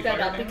it to actually look that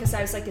fire up damage? because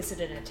I was like, is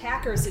it an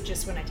attack or is it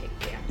just when I take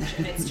damage?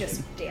 And it's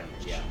just damage.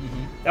 Yeah.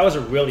 That was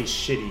a really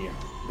shitty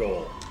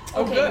roll.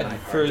 Oh, Okay. good.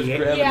 For his Yeah.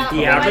 gravity. Yeah, The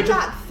well, average I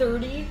of- got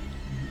 30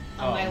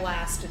 on my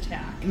last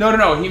attack.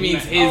 No. He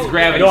means his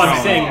gravity. No, I'm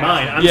zone. saying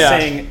mine. I'm Yeah.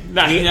 saying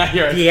Not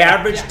yours. the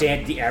average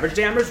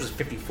damage was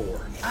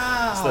 54.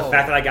 Oh. So the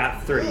fact that I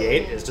got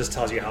 38 just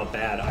tells you how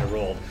bad I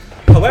rolled.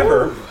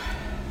 However,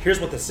 here's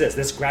what this is.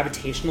 This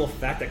gravitational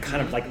effect that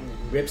kind of like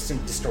rips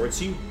and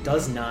distorts you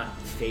does not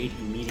fade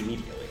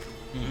immediately.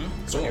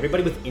 So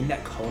everybody within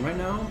that cone right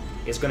now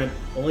is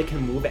only can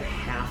move at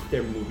half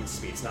their movement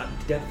speed. It's not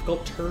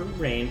difficult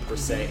terrain per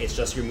se. It's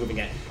just you're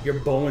moving at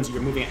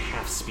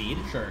half speed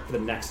Sure. for the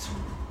next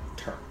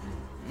turn.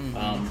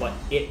 But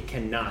it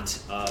cannot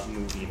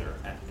move either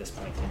at this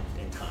point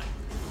in time.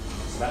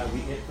 So that will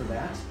be it for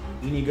that.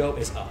 Inigo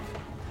is up.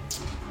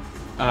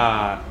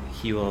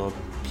 He will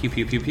pew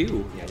pew pew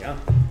pew. Yeah.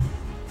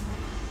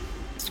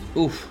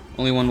 Oof,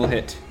 only one will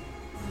hit.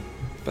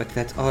 But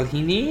that's all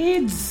he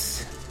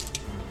needs.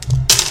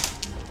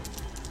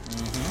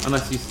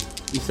 Unless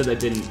you said that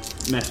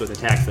didn't mess with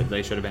attacks, that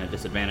they should have been at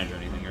disadvantage or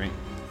anything, right?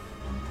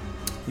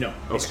 No,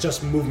 it's Okay.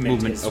 just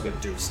movement is Okay.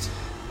 reduced.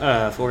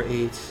 4,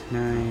 8,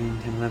 9,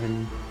 10,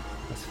 11,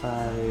 plus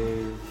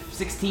 5,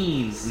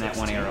 16 from that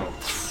one arrow.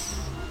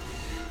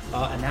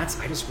 And I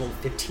just rolled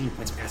 15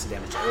 points of acid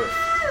damage to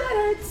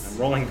Earth.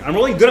 I'm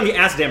rolling good on the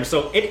acid damage,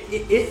 so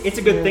it's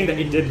a good thing that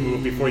it did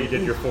move before you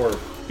did your 4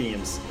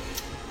 beams.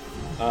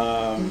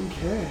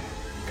 Okay.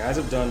 Guys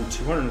have done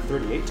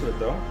 238 to it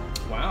though.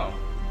 Wow.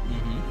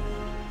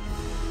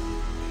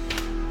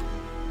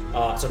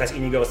 So that's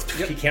Inigo's.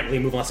 He can't really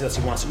move unless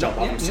he wants to jump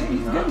off. he's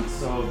good.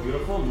 So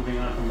beautiful. Moving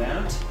on from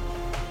that,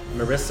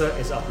 Marissa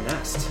is up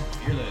next.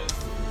 Fearless.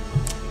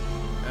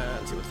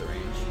 Let's see what's the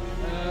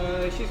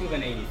range. She's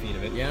within 80 feet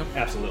of it, yeah?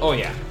 Absolutely. Oh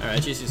yeah.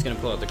 Alright, she's just gonna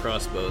pull out the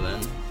crossbow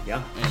then.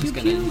 Yeah. And it's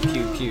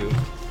gonna pew.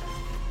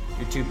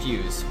 Your 2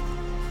 pews.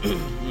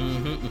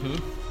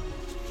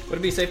 Would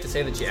it be safe to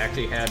say that she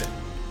actually had...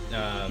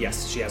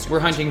 Yes, she has.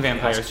 We're hunting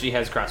vampires. She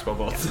has crossbow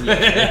bolts. You don't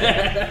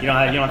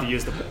have to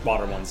use the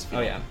water ones. Oh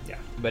yeah. Yeah.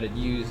 But it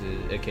uses...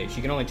 Okay,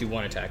 she can only do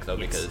 1 attack though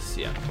because,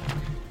 yeah.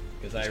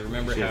 Because I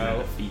remember She doesn't how...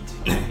 have the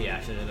feet. Yeah,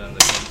 I should have done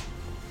the feet.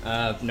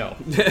 No.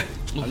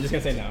 I'm just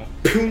gonna say no.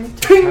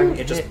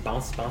 It just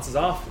bounces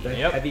off the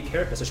Yep. heavy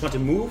carapace. So she wants to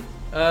move.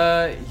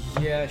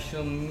 Yeah,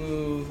 she'll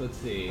move, let's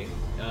see.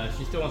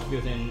 She still wants to be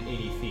within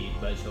 80 feet,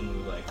 but she'll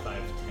move like 5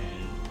 to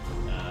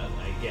 10.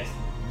 I guess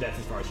that's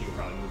as far as she could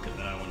probably move, because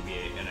then I want to be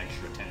an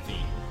extra 10 feet.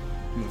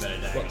 Move at a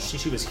diagonal. Well,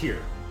 she was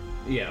here,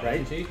 Yeah, right?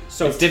 wasn't she?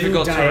 So It's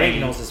difficult two terrain.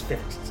 diagonals is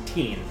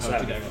 15. So Oh, that two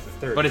would be diagonals is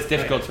 30. But it's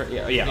difficult for okay,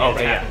 yeah.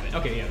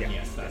 Okay, yeah, Yeah.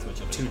 yes, that's what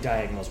she'll do. 2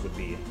 diagonals would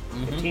be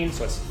 15,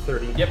 so it's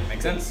 30. Yep,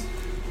 makes sense.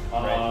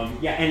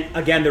 Yeah, and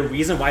again, the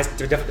reason why it's not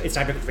difficult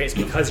for is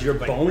because your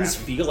bones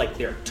grabbing. feel like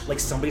they're like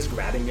somebody's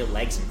grabbing your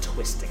legs and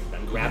twisting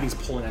them. Grabbing's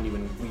pulling on you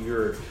in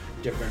weird,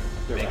 different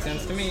Makes directions.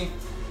 sense to me.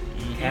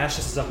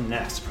 Cassius is up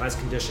next. Surprise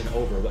condition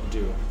over. What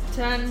do?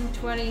 10,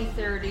 20,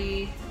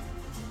 30,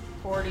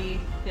 40,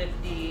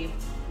 50.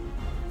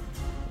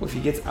 Well, if he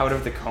gets out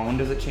of the cone,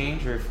 does it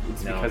change, or if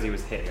it's No. because he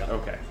was hit?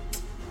 Okay.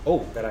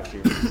 Oh, that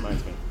actually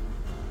reminds me.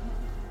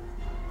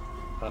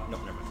 No, never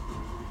mind.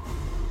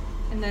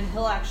 And then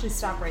he'll actually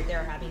stop right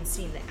there, having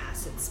seen the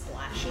acid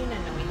splashing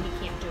and knowing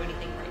he can't do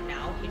anything right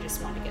now. He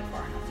just wanted to get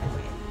far enough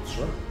away.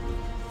 Sure.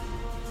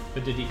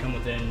 But did he come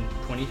within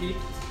 20 feet?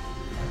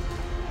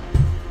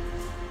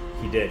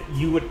 He did.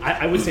 You would.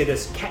 I would say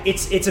this.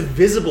 It's a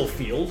visible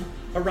field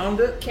around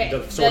it. Okay,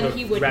 The sort then of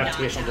he would not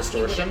gravitational have. He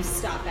would distortion. have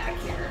stopped back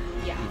here.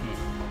 Yeah.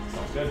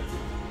 Sounds good.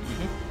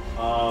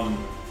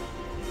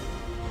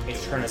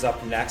 Its turn is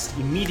up next.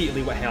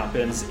 Immediately, what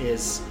happens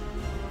is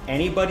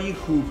anybody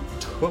who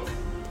took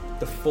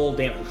the full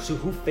damage, so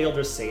who failed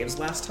their saves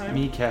last time,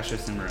 Me,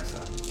 Cassius, and Marissa.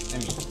 I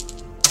mean,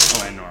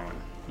 Oh,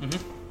 and Norwin.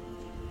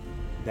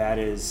 that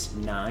is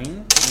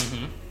 9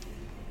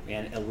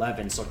 and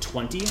 11, so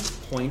 20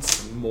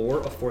 points more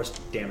of force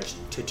damage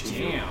to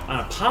you. Damn. On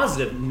a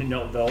positive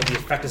note, though, the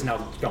effect is now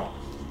gone.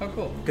 oh,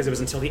 cool. Because it was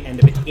until the end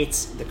of it.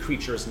 It's the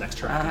creature's next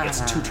turn. It's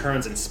 2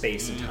 turns in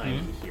space and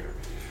time here.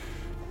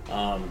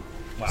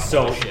 Wow,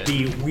 So holy shit.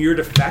 the weird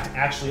effect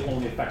actually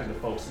only affected the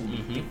folks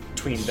in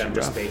between them,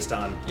 just based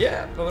on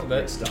Yeah, a little weird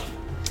bit. stuff.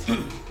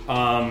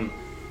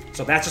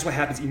 So that's just what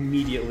happens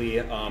immediately.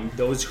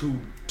 Those who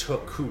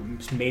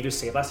made their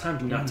save last time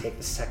do not take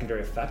the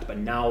secondary effect, but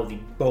now the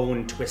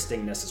bone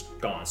twistingness is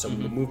gone. So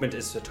the movement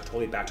is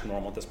totally back to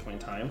normal at this point in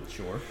time.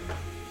 Sure.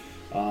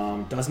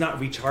 Does not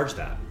recharge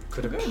that.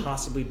 Could have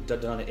possibly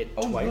done it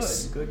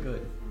twice.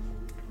 Good.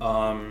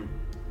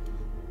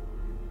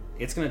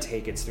 It's going to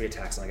take its 3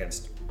 attacks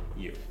against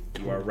you.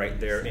 You are right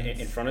there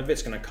in front of it.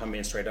 It's going to come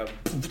in straight up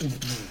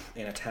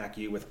and attack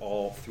you with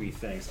all 3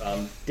 things.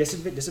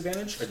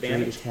 Disadvantage?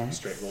 Advantage?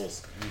 Straight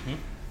rolls.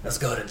 That's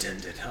good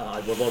intended.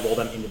 We'll roll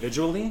them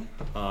individually.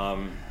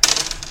 That'll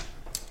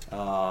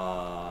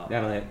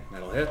hit.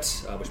 That'll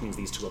hit, which means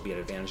these 2 will be at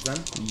advantage then.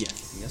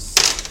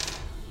 Yes.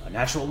 A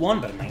natural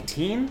 1, but a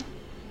 19.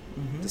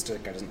 This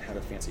guy doesn't have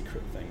a fancy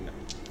crit thing. No.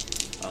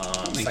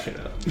 Second.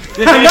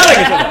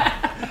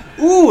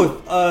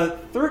 Ooh,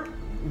 third.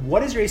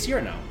 What is your AC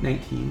right now?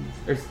 19.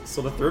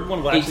 So the third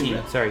one will actually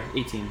 18. Sorry,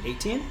 18.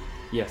 18?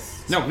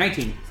 Yes. No,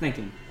 19. It's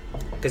 19.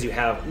 Because you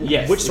have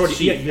Yes, which sort it's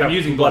of sheep. you have I'm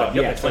using blood.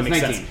 Yep, Yeah, that so it's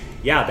makes 19. sense.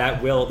 Yeah,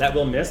 that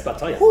will miss. But I'll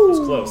tell you, it was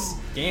close.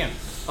 Damn.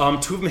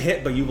 2 of them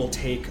hit, but you will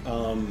take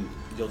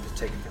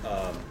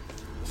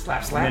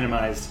Slap.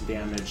 minimized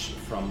damage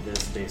from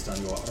this based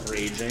on your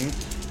raging.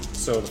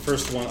 So the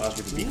first one, I'll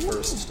give the beak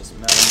first. Doesn't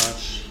matter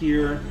much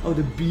here. Oh,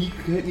 the beak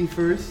hit me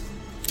first?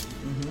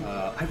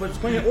 I was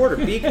going in order.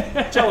 Beak,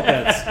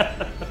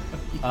 jellypads.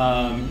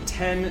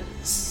 10,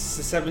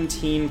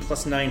 17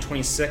 plus 9,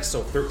 26,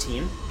 so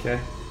 13. Okay.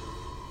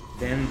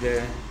 Then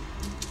the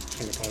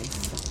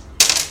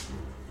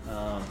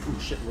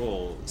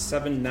roll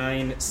 7,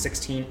 9,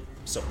 16,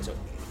 so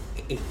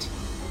 8. Okay,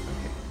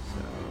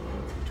 so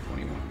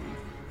 21.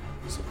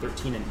 So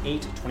 13 and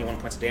 8, 21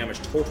 points of damage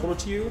total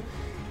to you.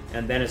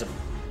 And then as a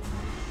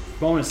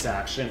bonus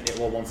action, it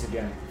will once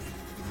again,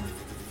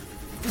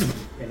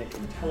 and it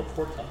can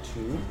teleport up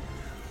to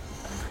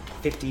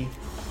 50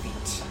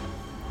 feet.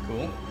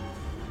 Cool.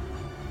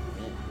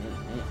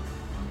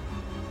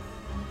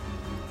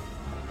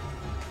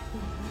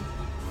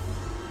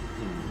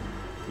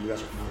 You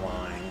guys are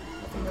flying.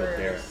 Nothing good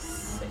there.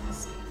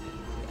 60.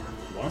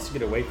 He wants to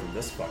get away from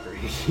this fucker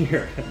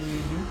here.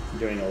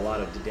 Doing a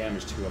lot of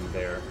damage to him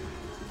there.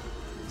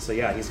 So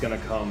yeah, he's gonna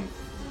come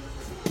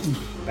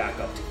back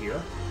up to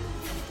here.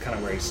 Kind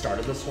of where he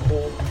started this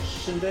whole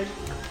shindig.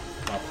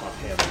 I'll pop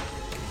him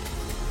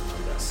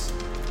on this.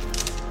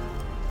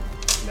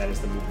 And that is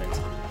the movement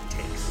he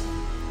takes.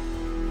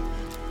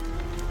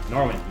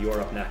 Norman, you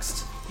are up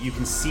next. You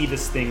can see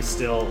this thing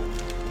still.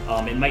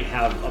 It might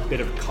have a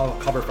bit of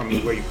cover from you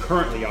where you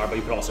currently are, but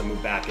you could also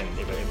move back and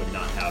it would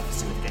not have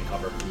significant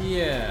cover.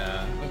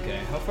 Yeah.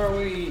 Okay. How far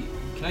away?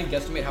 Can I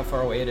guesstimate how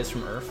far away it is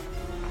from Earth?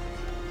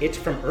 It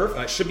from Earth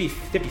it should be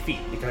 50 feet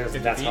because 50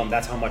 that's feet?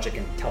 how much it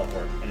can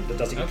teleport, and it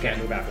doesn't. You Okay.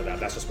 can't move after that.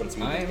 That's just what its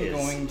movement I'm is.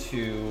 going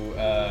to.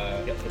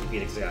 Yep, 50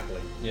 feet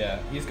exactly. Yeah,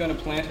 he's going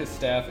to plant his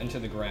staff into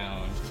the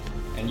ground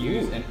and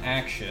use an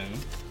action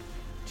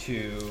to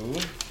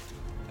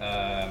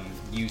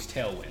use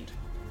Tailwind.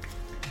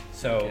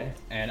 So, Okay.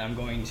 and I'm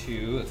going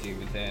to, let's see,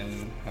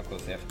 within, how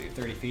close do they have to be?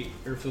 30 feet?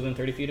 Earth's within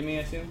 30 feet of me,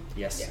 I assume?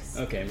 Yes.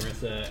 Okay,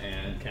 Marissa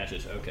and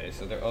Cassius. Okay,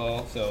 so they're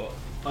all, so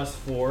us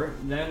 4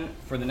 then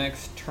for the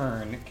next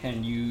turn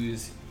can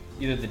use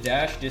either the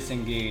dash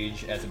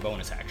disengage as a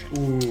bonus action.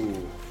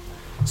 Ooh.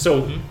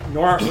 So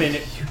Nora, when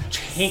it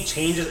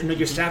changes,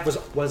 your staff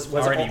was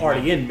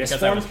already in mist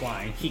because I form. was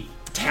flying. He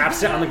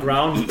taps it on the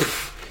ground,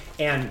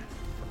 and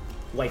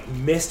like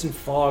mist and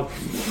fog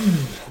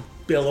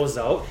billows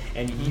out,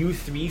 and you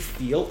 3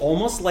 feel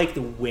almost like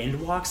the wind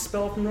walk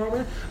spell from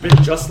Norman, but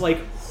it just like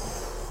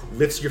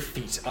lifts your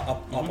feet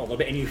up a little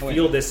bit, and you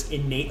feel this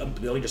innate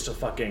ability just to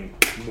fucking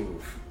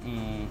move.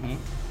 Can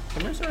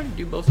Marissa already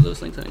do both of those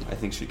things? I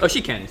think she can. Oh,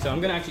 she can. So I'm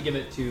going to actually give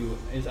it to,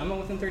 is Emma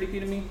within 30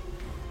 feet of me?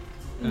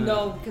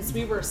 No, because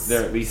we were.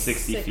 They're at least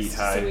 60 feet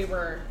high. So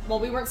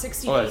we weren't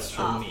 60 Oh, feet that's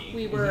true. up. Me.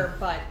 We were,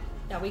 but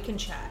yeah, we can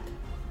check.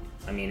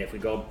 I mean, if we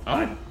go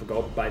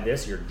by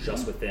this, you're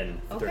just within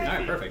 30 Okay. feet. All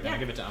right, perfect. Then Yeah. I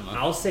give it to Emma.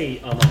 I'll say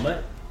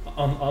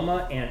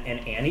Amma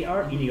and Annie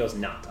are. Inigo's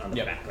not on the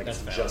Yep, back. Like that's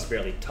it's valid. just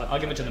barely touched. I'll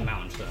give it to the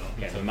mount, though.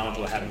 Okay, So the mount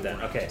will have it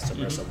then. Okay, so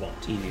Marissa won't.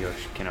 Enios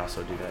can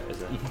also do that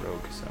as a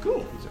rogue, so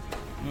Cool. he's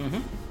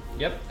okay.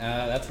 Yep,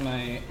 that's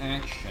my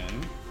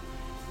action.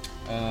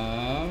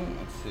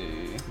 Let's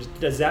see.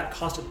 Does that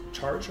cost a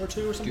charge or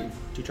two or something?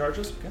 2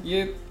 charges? Okay.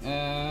 Yep. It's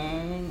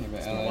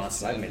been a while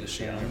since I've made this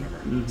shit. I don't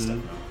remember stuff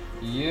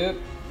now. Yep.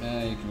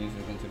 You can use it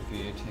within 50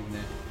 feet. Taking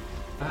that.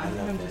 I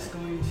think I'm just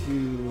going to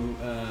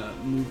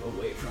move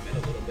away from it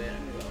a little bit.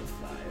 I'm gonna go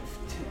 5,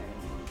 10.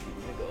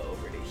 I'm gonna go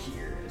over to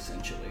here,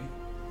 essentially.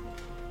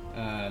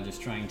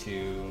 Just trying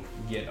to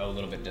get a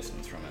little bit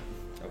distance from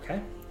it.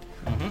 Okay.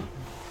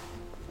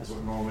 That's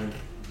what Norman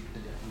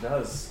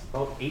does.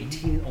 About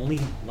 18, only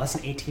less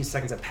than 18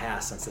 seconds have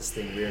passed since this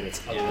thing reared its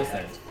ugly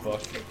head.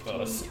 Fuck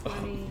us.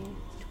 20,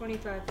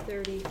 25,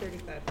 30,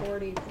 35,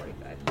 40,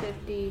 45,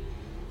 50,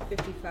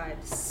 55,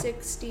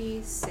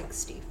 60,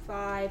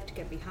 65 to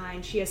get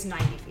behind. She has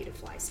 90 feet of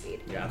fly speed.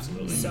 Yeah,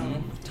 absolutely.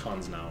 So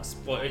tons now.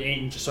 Well,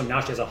 so now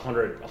she has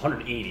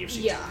 180 if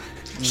she... yeah,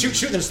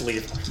 Shoot and just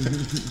leave.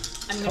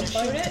 I'm gonna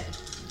shoot it.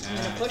 I'm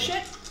gonna push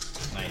it.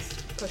 Nice.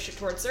 Push it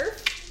towards her.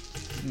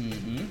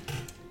 Mm-hmm.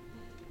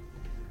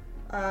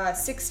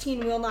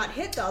 16 will not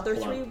hit. The other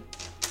Hold three.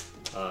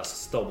 on.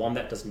 The one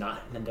that does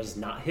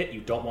not hit,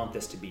 you don't want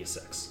this to be a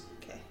 6.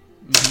 Okay.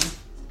 Mm-hmm.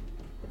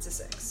 It's a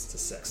 6. It's a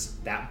 6.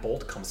 That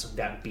bolt comes,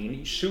 that beam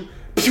you shoot,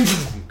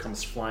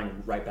 comes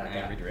flying right back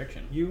Every at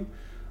direction. you.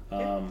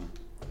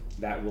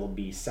 That will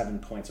be 7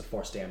 points of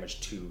force damage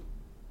to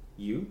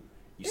you.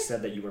 You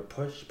said that you were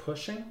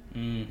pushing.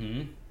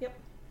 Mm-hmm. Yep.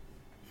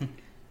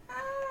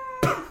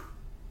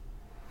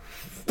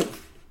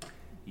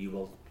 You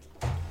will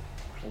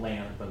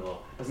land below.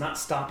 Does not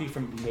stop you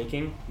from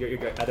making your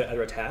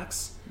other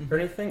attacks or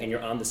anything, and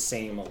you're on the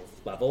same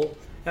level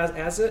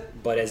as it,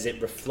 but as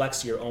it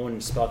reflects your own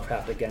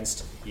spellcraft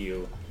against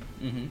you,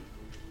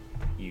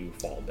 you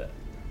fall a bit.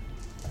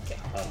 Okay.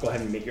 Go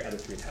ahead and make your other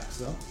 3 attacks,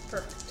 though.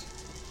 Perfect.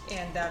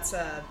 And that's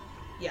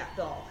yeah,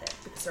 they'll all hit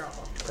because they're all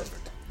buffed.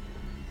 Perfect.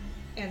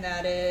 And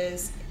that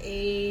is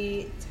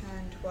 8, 10,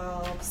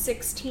 12,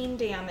 16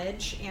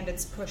 damage, and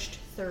it's pushed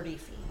 30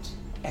 feet.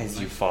 As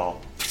you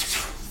fall.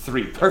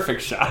 3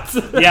 perfect shots.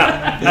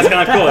 Yeah, that's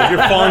kind of cool. If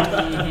you're falling,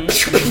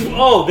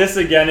 oh, this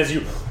again is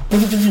you.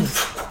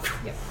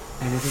 Yep.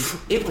 And I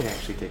think it would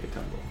actually take a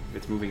tumble. If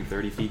it's moving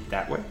 30 feet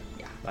that way.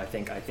 Yeah. I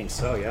think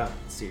so. Yeah.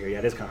 Let's see here. Yeah,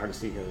 it is kind of hard to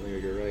see here.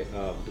 You're right.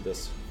 Do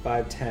this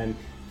 5, 10,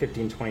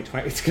 15, 20,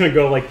 20. It's gonna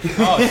go like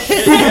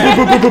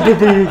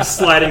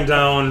sliding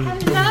down.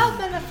 Hello,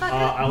 motherfucker.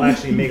 I'll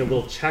actually make a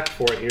little check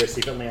for it here. See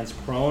if it lands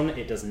prone.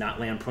 It does not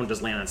land prone. It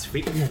does land on its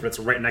feet. But it's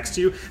right next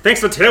to you. Thanks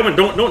for tailwind.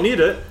 Don't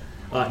need it.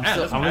 I'm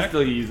gonna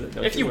still use it.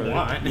 If you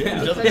want.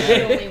 Yeah. It doesn't Because she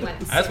matter. only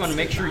went I just want to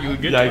make sure you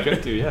get Yeah, I to get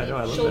it. to. Yeah, no,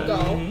 I love She'll that.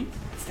 go.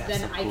 That's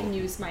Then so I cool. can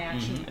use my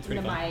action, It's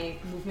pretty fun. my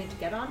movement to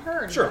get on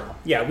her. Or Sure. no?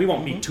 Yeah, we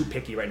won't be too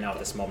picky right now at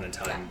this moment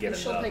in time, Yeah, given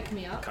she'll the pick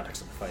me up.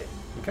 context of the fight.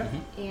 Okay.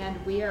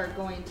 And we are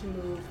going to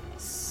move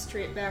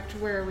straight back to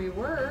where we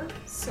were,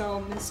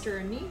 so Mr.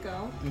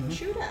 Inigo can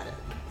shoot at it.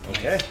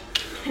 Okay.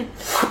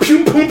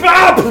 Boom, boom,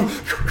 boom.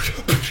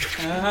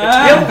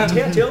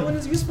 Tailwind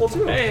is useful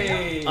too.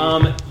 Hey!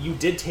 You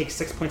did take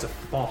 6 points of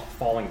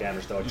falling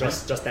damage though.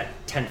 Just that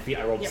 10 feet.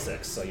 I rolled Yep.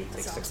 6, so you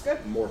take Sounds 6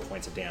 good. more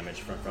points of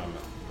damage from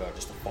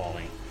just the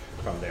falling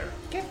from there.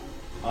 Okay.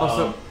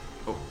 Also,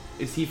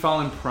 is he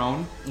falling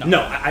prone? No,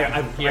 I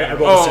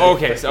rolled a Oh,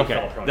 6, okay. but So, he okay.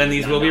 fell prone. Then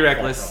these Not- will be not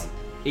fall reckless. prone.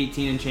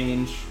 18 and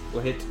change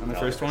will hit on the No,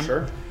 first for one.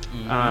 Sure.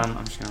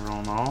 I'm just gonna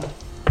roll them all.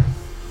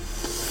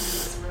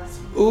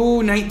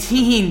 Ooh,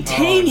 19!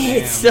 Dang it,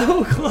 damn.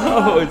 so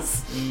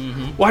close!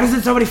 Why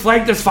doesn't somebody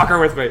flank this fucker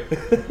with me?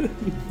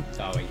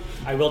 Sorry.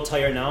 I will tell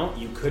you now,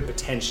 you could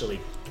potentially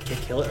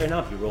kill it right now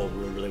if you roll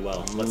really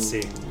well. Let's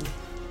see.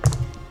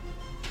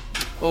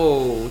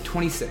 Oh,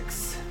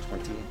 26.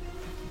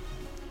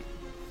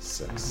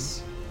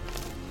 26.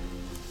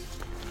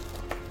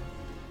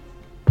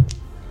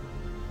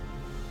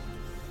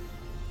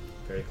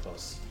 Very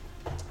close.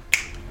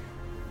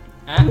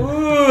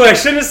 Ooh, I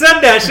shouldn't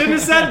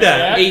have said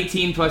that.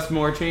 18 plus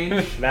more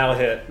change. That'll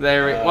hit.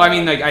 There we, well, I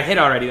mean, like, I hit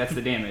already, that's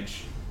the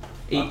damage.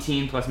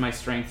 18 plus my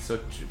strength, so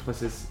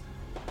plus his...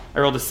 I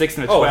rolled a 6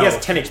 and a 12. Oh, he has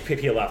 10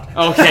 HP left.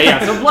 Okay,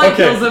 yeah, so blight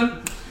Okay. kills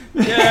him.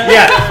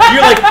 Yeah,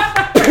 you're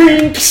like,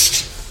 ping,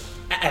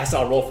 as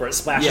I'll roll for it,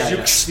 splashes Yeah, you.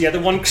 yeah. The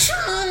other one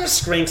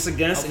scranks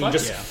against, and you fuck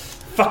just yeah.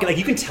 fucking like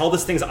you can tell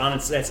this thing's on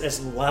its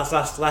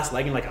last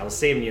leg, and like I was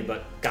saving you,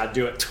 but gotta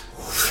do it.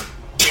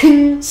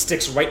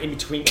 Sticks right in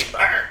between.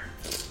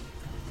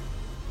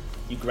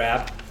 You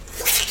grab,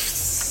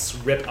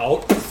 rip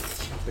out.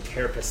 The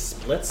carapace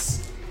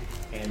splits,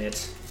 and it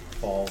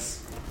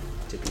falls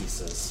to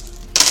pieces.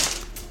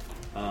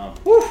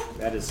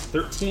 That is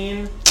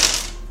 13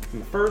 from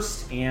the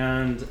first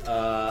and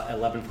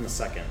 11 from the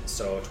second.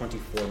 So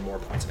 24 more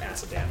points of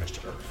acid damage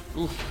to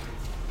Earth.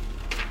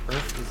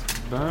 Earth is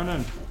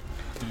burning.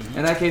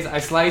 In that case, I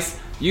slice,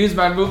 use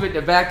my movement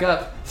to back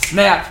up,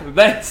 snap,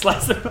 then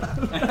slice him up.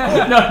 no,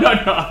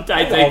 I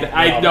take the,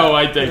 I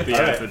take the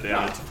acid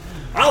damage.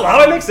 I'll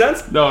allow it. Makes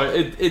sense. No,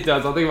 it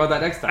does. I'll think about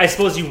that next time. I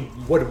suppose you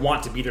would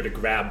want to beat her to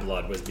grab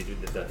blood was the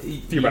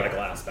theoretical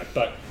aspect.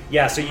 But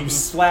yeah, so you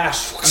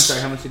slash. I'm sorry,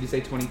 how much did you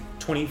say? 20?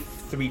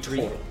 23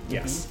 total.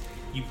 Yes.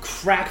 You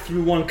crack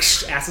through one,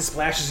 acid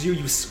splashes you.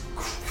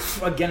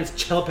 Again, its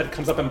cheliped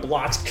comes up and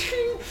blocks.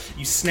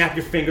 You snap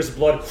your fingers,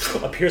 blood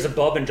appears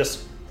above and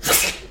just.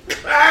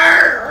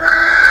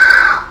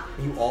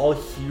 You all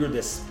hear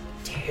this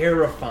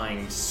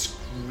terrifying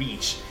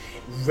screech.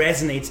 It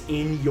resonates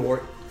in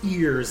your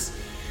ears.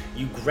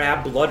 You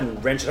grab blood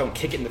and wrench it out and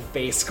kick it in the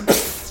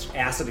face.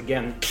 Acid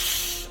again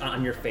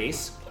on your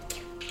face.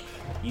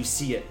 You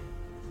see it.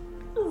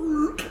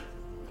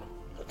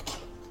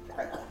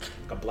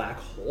 A black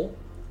hole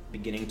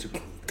beginning to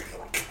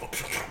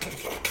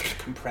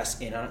compress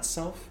in on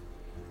itself,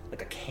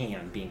 like a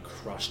can being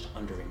crushed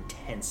under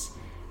intense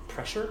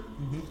pressure.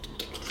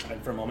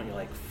 And for a moment you're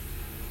like,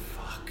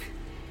 fuck.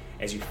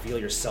 as you feel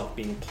yourself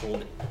being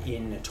pulled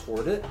in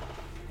toward it,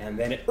 and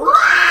then it.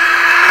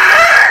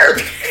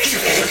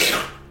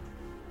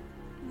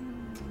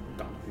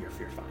 Gone. You're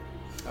fine.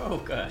 Oh,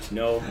 God.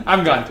 No.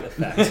 I'm gone.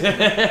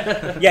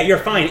 Effect. Yeah, you're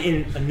fine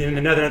in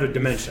another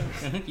dimension.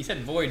 You said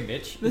void,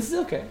 bitch. This is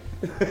okay.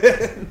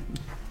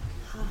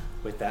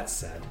 With that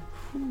said,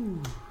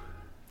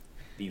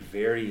 the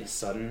very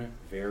sudden,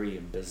 very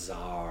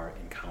bizarre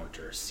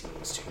encounter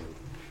seems to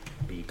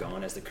be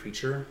gone as the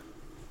creature.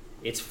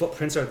 Its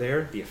footprints are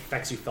there. The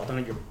effects you felt on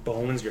it, your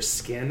bones, your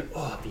skin.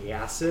 Oh, the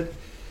acid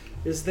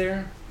is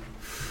there.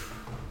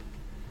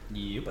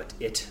 Yep. But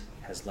it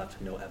has left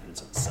no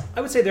evidence of itself.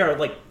 I would say there are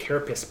like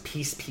carapace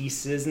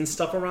pieces and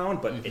stuff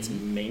around, but its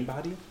main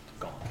body,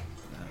 gone.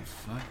 The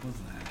fuck was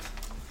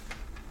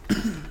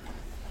that?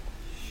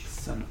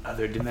 Some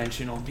other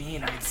dimensional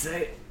being, I'd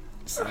say.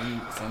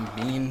 Some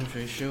bean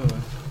for sure.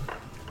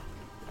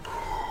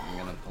 I'm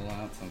gonna pull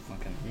out some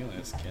fucking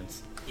healers,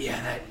 kids.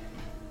 Yeah, that.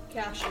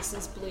 Cassius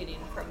is bleeding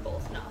from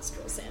both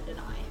nostrils and an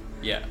eye.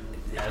 Yeah.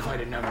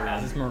 Quite a number.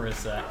 As is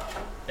Marissa,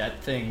 that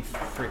thing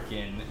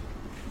freaking.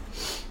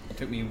 It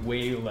took me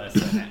way less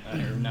than,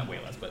 or not way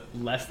less, but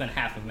less than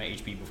half of my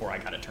HP before I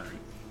got a turn.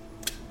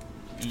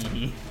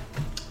 Mm-hmm.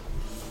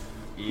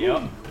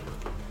 Yep.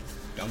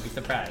 Don't be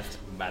surprised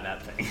by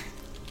that thing.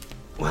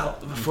 Well,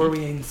 before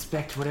we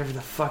inspect whatever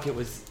the fuck it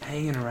was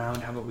hanging around,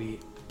 how about we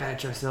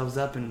patch ourselves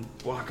up and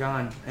walk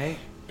on, eh?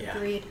 Yeah.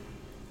 Agreed.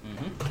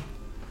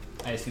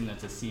 Mm-hmm. I assume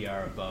that's a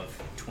CR above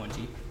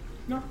 20.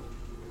 No.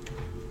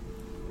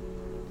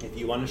 If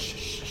you want to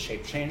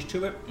shape change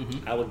to it,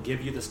 I will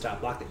give you the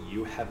stat block that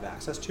you have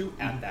access to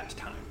at that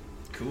time.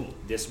 Cool.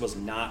 This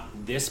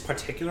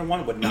particular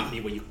one would not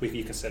be what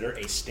you consider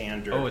a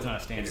standard. Oh, it's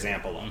not a standard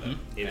example of it.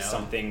 It's Yeah.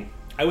 something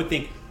I would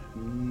think.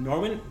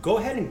 Norman, go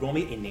ahead and roll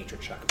me a nature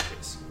check,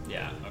 please.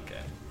 Yeah, okay.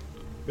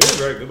 This is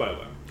very good, by the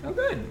way. Oh,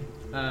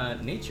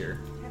 good. Nature.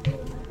 Happy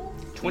with level?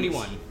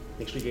 21.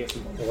 Make sure you gave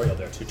some Oriole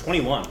there too.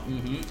 21.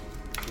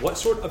 Mm-hmm. What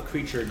sort of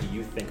creature do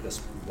you think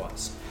this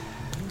was?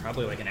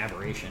 Probably like an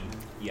aberration.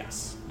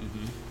 Yes.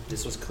 Mm-hmm.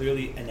 This was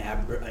clearly an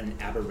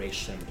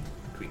aberration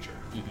creature.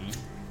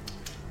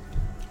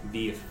 Mm-hmm.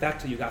 The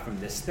effect that you got from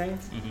this thing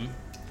Mm-hmm.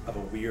 of a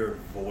weird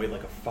void,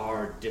 like a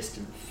far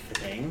distant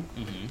thing.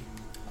 Mm-hmm.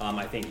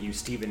 I think you,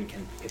 Stephen,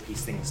 can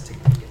piece things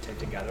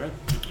together.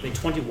 The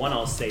 21,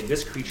 I'll say,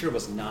 this creature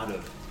was not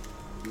of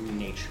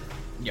nature.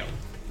 Yep.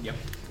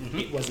 Mm-hmm.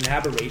 It was an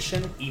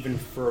aberration, even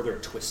further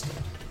twisted.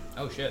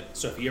 Oh, shit.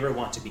 So if you ever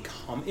want to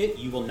become it,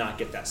 you will not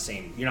get that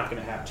same. You're not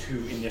going to have two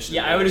initiatives.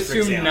 Yeah, I would for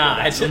assume example, not.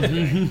 that sort of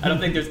thing. I don't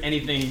think there's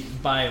anything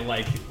by,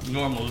 like,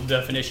 normal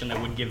definition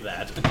that would give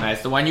that.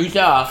 That's the one you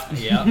saw.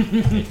 Yeah,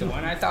 it's the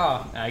one I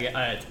saw.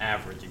 It's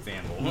average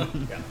example. Yeah.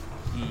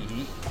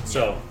 Mm-hmm.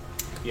 So,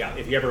 yeah,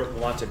 if you ever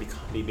want to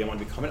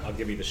become it, I'll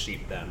give you the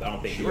sheet then. But I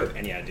don't think you Sure. have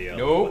any idea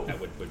Nope. what that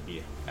would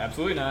be.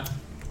 Absolutely not.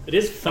 It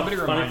is Somebody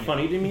remind me.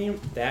 funny to me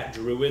that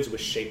druids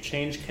with shape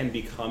change can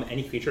become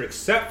any creature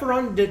except for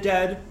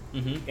undead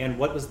and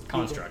what was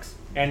Constructs.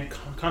 and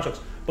constructs.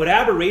 But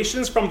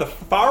aberrations from the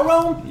far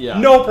realm, Yeah.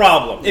 no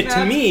problem. To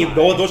That's me, fine.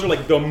 those are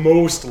like the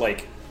most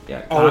like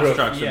Yeah, out of-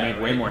 constructs would yeah,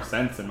 make way right. more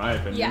sense in my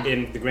opinion. Yeah.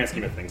 in the grand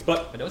scheme of things.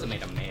 But But those are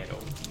made of metal.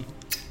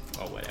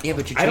 Oh, whatever. Yeah,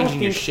 but you're I don't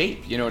changing your think-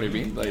 shape. You know what I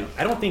mean? Like,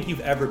 I don't think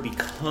you've ever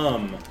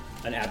become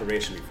an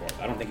aberration before.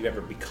 I don't think you've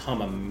ever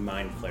become a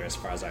mind flayer, as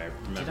far as I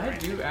remember. Did I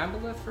do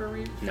Aboleth for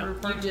a No.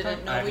 for a You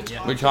didn't know I- we yeah.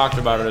 talked. we talked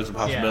about it as a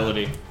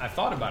possibility. Yeah, I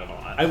thought about it a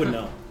lot. I would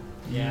know.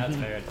 Yeah, that's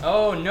fair.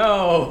 Oh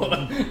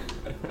no!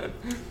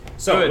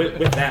 So Good.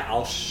 with that,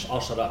 I'll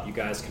shut up. You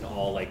guys can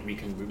all like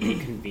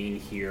reconvene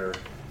here.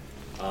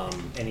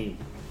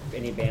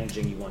 Any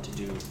bandaging you want to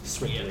do Yeah,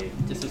 swiftly.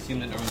 just assume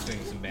that Norman's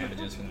doing some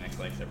bandages for the next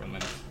like several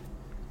minutes.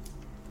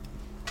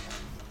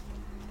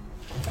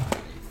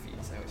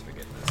 I always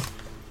forget this.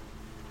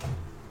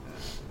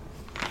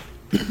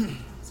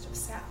 Must have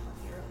sat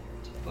on me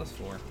earlier too.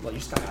 +4. Well, you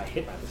just got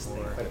hit by this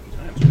thing quite a few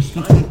times. Your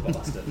spine was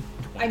busted.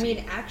 I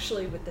mean,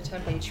 actually, with the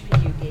temp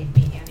HP you gave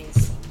me,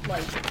 Annie's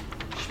like,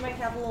 she might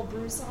have a little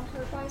bruise on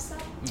her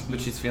bicep.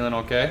 But she's feeling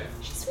okay.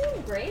 She's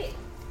feeling great.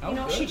 Oh, You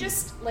know, she good.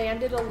 just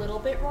landed a little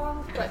bit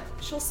wrong, but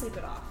she'll sleep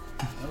it off.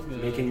 Oh,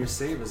 good. Making your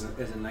save is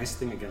a nice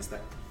thing against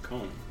that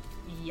cone.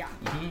 Yeah.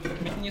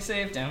 Making you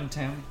save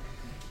downtown.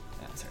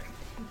 That's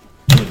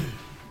right.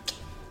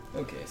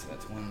 Okay, so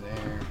that's one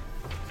there.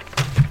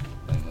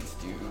 Then let's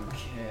do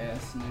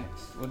Cass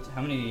next.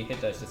 How many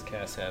hit dice does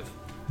Cass have?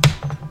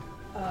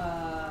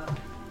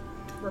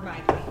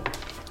 Remind me.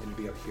 It'd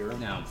be up here.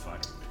 No, I'm fine.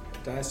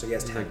 Dice, so he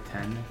has 10. Like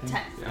 10, I think.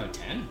 10. Oh,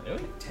 10?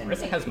 Really? 10.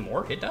 Marissa has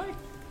more hit die?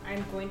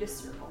 I'm going to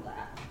circle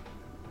that.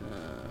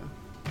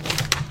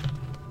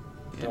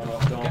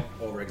 Don't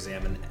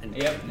over-examine and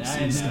Yep, see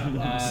 9. stat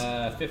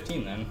blocks.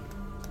 15 then.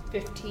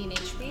 15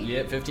 HP?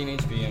 Yep, 15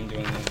 HP. I'm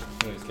doing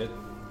the moves kit.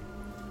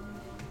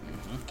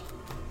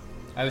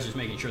 I was just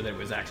making sure that it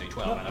was actually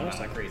 12 and I'm not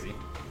like crazy.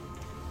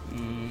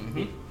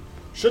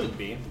 Shouldn't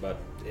be, but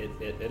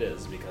it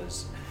is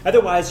because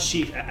otherwise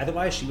she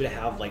would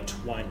have like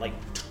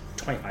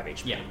 25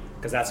 HP. Yeah.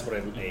 Because that's what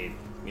a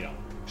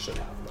should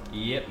have.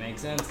 Yep,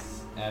 makes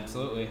sense.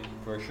 Absolutely.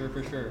 For sure.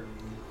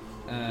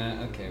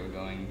 Okay, we're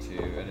going to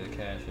edit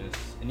Cassius.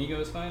 Inigo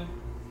is fine?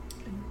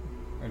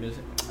 Or does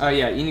it?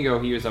 Yeah, Inigo,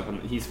 he was up on.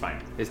 He's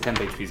fine. His 10th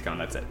HP's gone.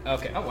 That's it.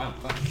 Okay. Oh wow.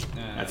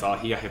 Fine. That's all.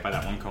 He got hit by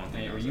that one cone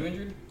thing. Hey, were you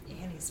injured?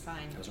 Annie's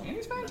fine.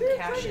 Annie's fine too.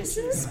 Cassius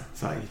is.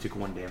 Sorry, he took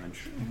 1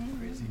 damage.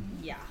 Crazy.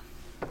 Yeah.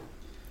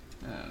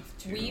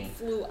 Two. We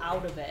flew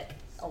out of it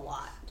a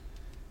lot.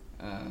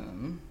 Hang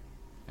on.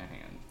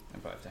 I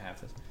probably have to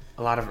half this.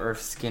 A lot of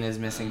Earth's skin is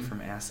missing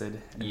from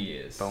acid. And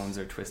Yes. bones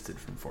are twisted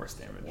from force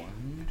damage.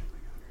 One.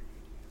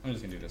 I'm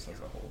just gonna do this as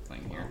a whole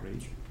thing here.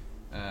 Rage.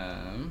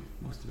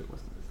 Most of it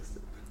wasn't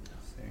resisted.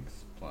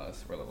 6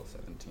 plus, we're level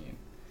 17.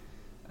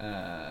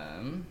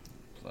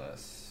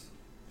 Plus.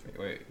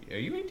 Wait, are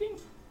you 18?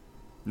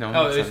 No, Oh,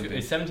 not it's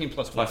 17. 17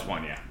 plus 1. Plus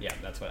 1, yeah. Yeah,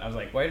 that's what I was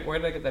like. Where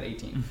did I get that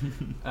 18?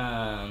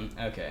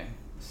 Okay,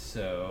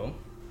 so.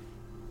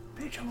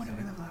 Bitch, I wonder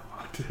where that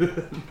walked.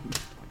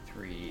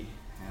 3,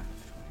 half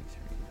of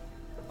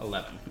 23.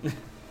 11.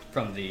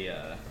 From the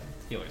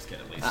healer's kit,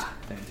 at least. Ah,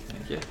 thank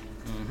you.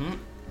 Mm-hmm.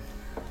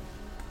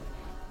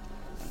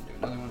 Do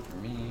another one for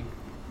me.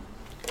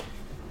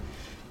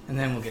 And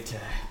then we'll get to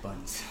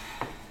buns.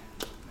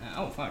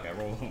 Oh, fuck, I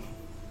rolled.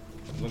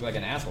 Look like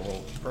an asshole.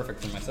 Rolled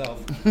perfect for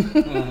myself.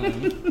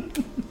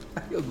 I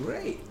feel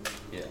great.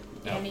 Yeah.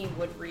 Annie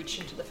would reach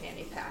into the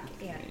fanny pack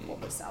and pull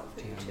this out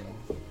for you too.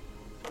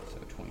 So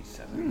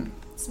 27.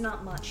 It's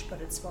not much, but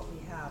it's what we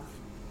have.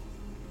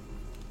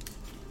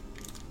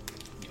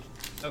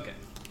 Okay.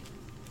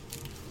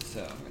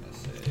 So I'm gonna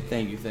say.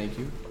 Thank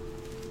you.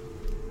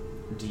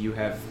 Do you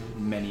have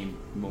many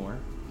more?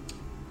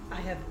 I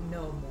have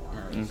no more.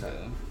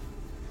 Marissa.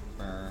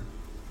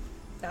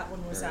 That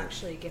one was Sure.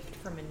 actually a gift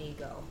from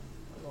Inigo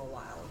a little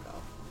while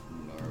ago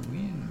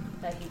Norwin.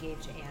 that he gave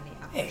to Annie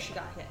after she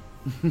got hit.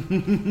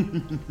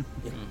 You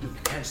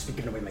can't just be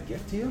giving away my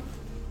gift to you?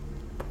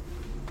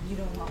 You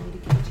don't want me to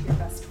give it to your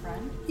best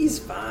friend? He's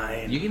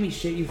fine. You give me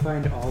shit you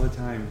find all the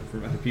time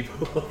from other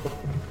people.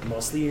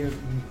 Mostly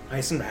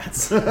ice and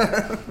rats.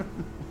 Of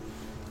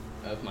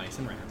mice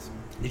and rats.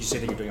 Did you say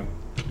that you're doing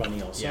a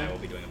bunny also? Yeah, I will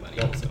be doing a bunny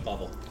What also.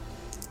 level?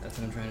 That's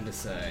what I'm trying to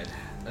decide.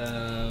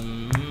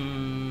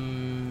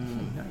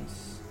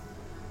 Nice.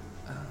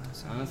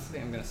 Honestly,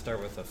 I'm gonna start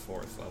with a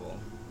 4th level.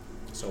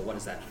 So what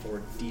is that?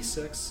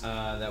 4d6?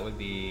 That would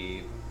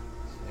be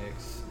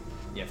 6.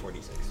 Yeah,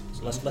 4d6.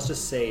 So let's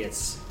just say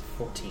it's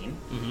 14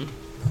 Mm-hmm.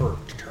 per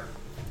turn.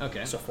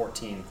 Okay. So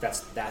 14.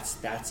 That's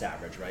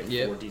average, right?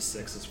 Yep.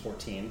 4d6 is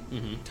 14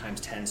 Mhm.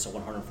 times 10, so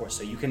 104.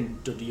 So you can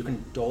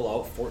dole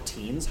out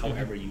 14s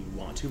however you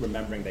want to,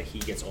 remembering that he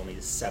gets only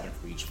 7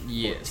 for each 14.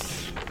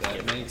 Yes,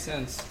 that makes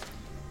sense.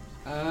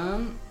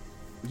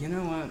 You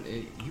know what?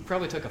 You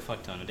probably took a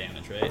fuck ton of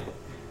damage, right?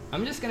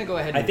 I'm just gonna go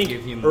ahead I and think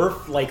give him.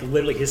 Earth, like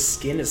literally, his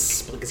skin is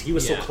split because he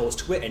was so Yeah. close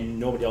to it, and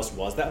nobody else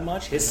was that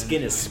much. His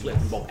skin is split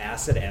from both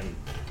acid and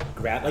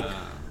like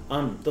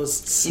those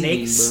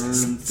snakes,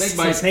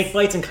 snake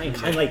bites, and kind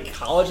of like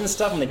college and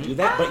stuff when they do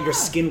that. But your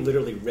skin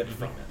literally ripped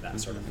from it, that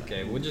sort of thing.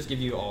 Okay, we'll just give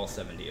you all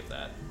 70 of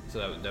that. So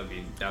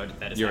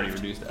that is. You already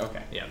halved. reduced it?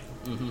 Okay. Yeah.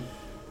 Mm-hmm.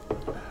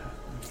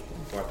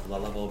 Or the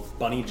level of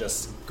Bunny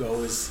just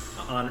goes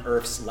on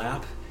Earth's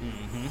lap,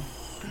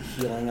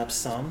 healing up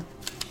some.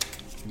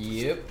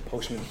 Yep.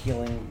 Potion of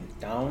healing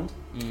down.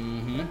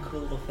 Mm-hmm. What a cool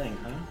little thing,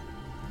 huh?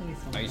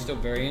 Are you still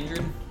very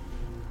injured?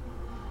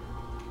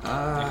 Like,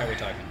 how are we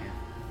talking here?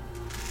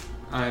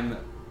 I'm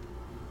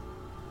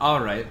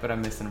alright, but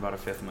I'm missing about a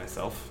 5th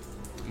myself.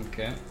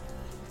 Okay.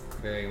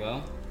 Very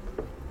well.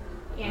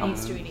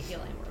 Annie's doing a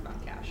healing word on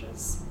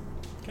Cassius.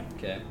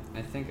 Okay.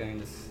 I think I can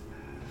just.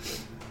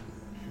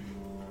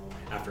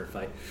 After a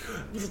fight.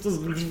 I mean,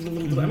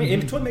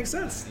 it totally makes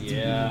sense.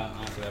 Yeah.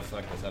 Honestly, that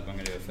fucked us up. I'm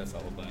gonna do a 5th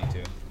level bunny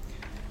too.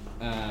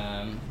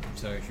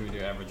 So should we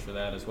do average for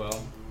that as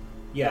well?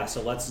 Yeah,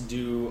 so let's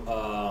do.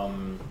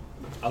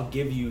 I'll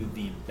give you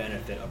the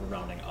benefit of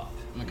rounding up.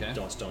 Okay.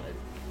 Don't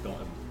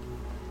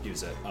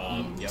abuse it.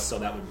 Yep. So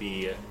that would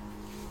be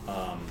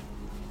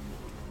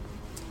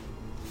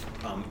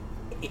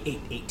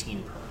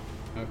 18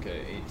 per.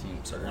 Okay,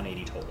 18. So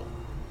 180 total.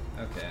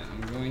 Okay,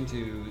 I'm going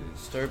to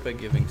start by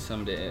giving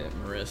some to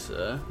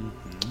Marissa.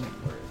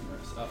 Where is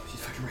Marissa? Oh,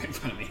 she's fucking right in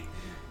front of me.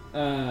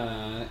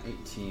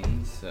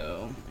 18,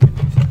 so...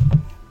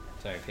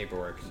 Sorry,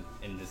 paperwork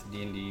in this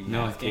D&D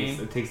No, math game.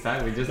 it takes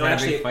time. We just No, had a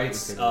actually, big fight.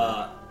 it's,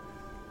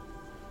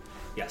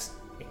 yes,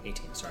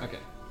 18. Sorry. Okay.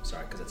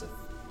 Sorry, because it's a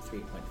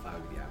 3.5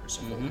 would be the average.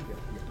 So Mhm.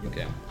 yeah.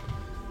 Okay.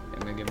 I'm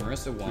going to give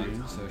Marissa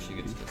 1, so she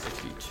gets to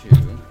 62.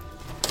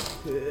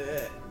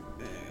 Yeah,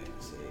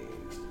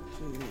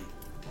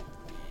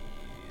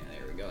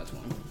 there we go, that's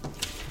 1.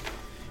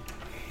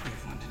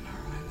 Give 1 to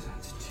Norman, so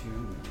that's 2.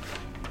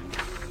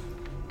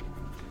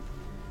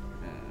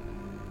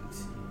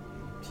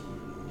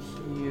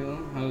 Heal.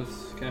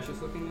 How's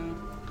Cassius looking now?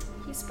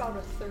 He's about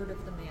a third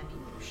of the man he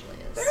usually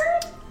is.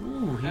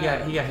 Ooh, he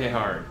got hit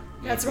hard.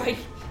 That's right.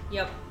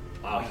 Yep.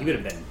 Wow, he would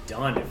have been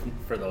done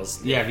for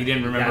those. Yeah, if he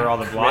didn't remember all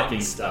the crit blocking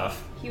and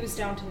stuff. He was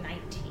down to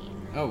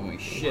 19. Holy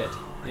shit.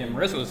 Yeah,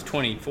 Marissa was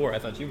 24. I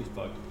thought she was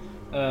fucked.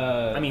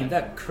 I mean,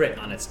 that crit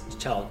on its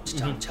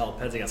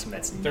telepeds against something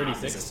that's not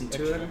 36 resistant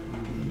to extra. it.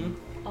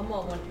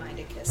 Alma wouldn't mind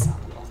a kiss on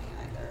the pony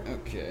either.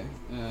 Okay.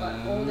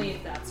 But only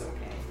if that's okay.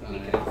 We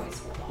fine. can always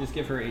hold on. Just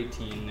give her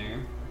 18 there.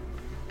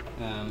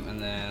 And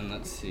then,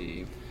 let's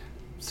see.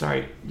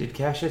 Sorry, did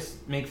Cassius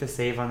make the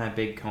save on that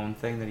big cone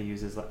thing that he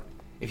uses?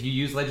 If you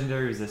use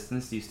legendary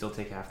resistance, do you still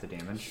take half the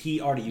damage?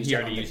 He already used He it.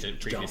 already on the used it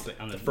previously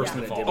jump. on the first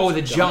Yeah. one it Oh, did Oh, was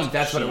the jump.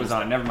 That's what She it was used on.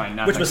 that. Never mind.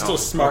 Not Which the was still cone.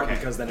 smart Okay.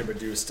 because then it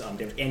reduced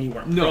damage, and you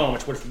weren't No.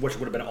 prone, which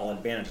would have been all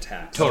advantage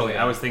attacks. Totally.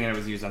 I was thinking it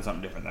was used on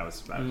something different. That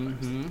was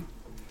Mm-hmm.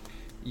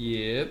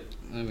 Yep.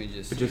 Let me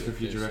just. But see just for what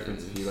future this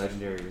reference, if is. you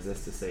legendary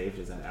resist a save,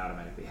 does that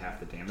automatically half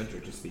the damage, or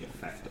just the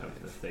effect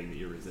of the thing that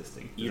you're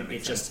resisting? Does that make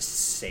It sense? just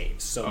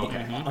saves. So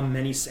Okay.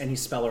 any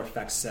spell or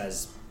effect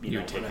says You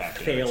know, take on a half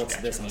fail damage. it's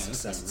Gotcha. this, and Yeah, a this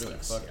success it's really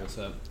this. fucked us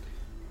up.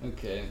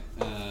 Okay.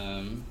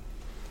 And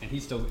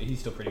he's still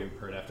pretty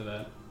hurt after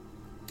that.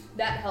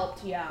 That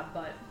helped, yeah,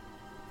 but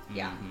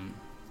yeah.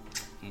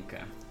 Mm-hmm.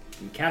 Okay.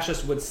 And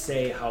Cassius would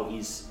say how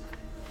he's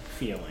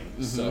feeling.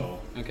 So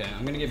Okay,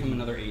 I'm gonna give him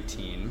another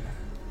 18.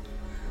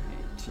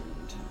 18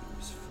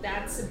 times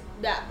 4.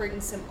 That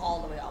brings him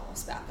all the way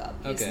almost back up.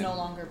 He's Okay. no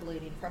longer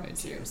bleeding from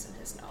his 22. ears and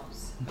his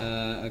nose.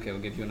 Okay,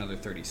 we'll give you another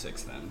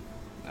 36 then.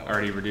 That would-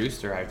 Already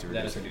reduced, or I have to That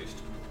reduce is it? reduced.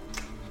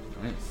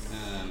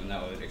 Nice.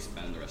 That would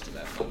expend the rest of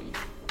that for me.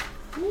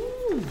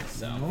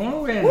 So.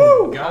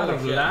 Norwin, God Holy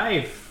of shit.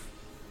 life.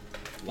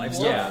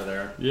 lifestyle Yeah. over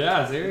there.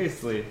 Yeah,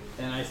 seriously.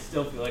 And I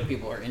still feel like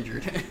people are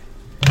injured.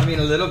 I mean,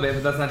 a little bit,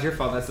 but that's not your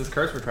fault. That's this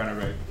curse we're trying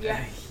to break.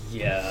 Yeah.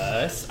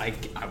 Yes, I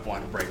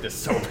want to break this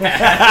so bad.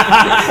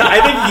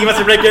 I think he wants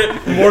to break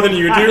it more than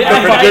you do,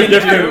 Yeah, but I for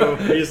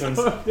different reasons.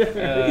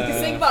 Because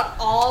think about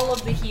all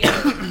of the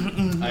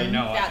healing I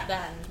know. that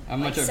then. How like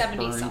much I've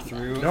 70 burned something.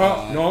 through. No,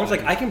 I was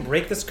like, I can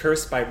break this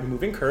curse by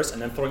removing curse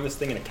and then throwing this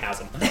thing in a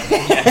chasm.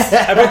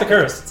 I broke the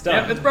curse. It's done.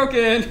 Yep, it's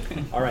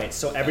broken. All right,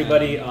 so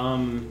everybody,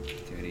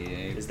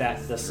 38. is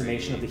that the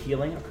summation of the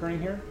healing occurring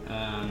here?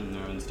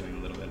 Norman's doing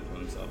a little bit for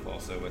himself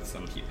also with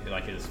some,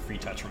 like his free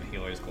touch from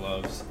healer's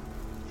gloves.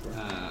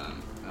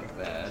 Not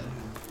bad.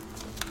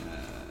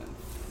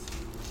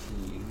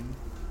 15,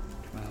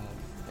 12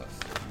 plus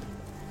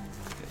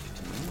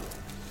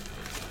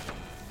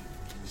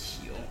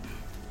 15. Heal.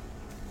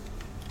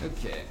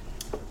 Okay.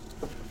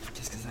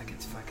 Just because that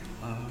gets fucking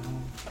low.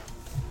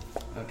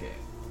 Okay.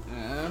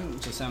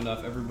 To sound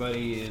off,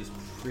 everybody is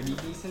pretty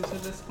decent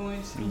at this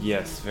point.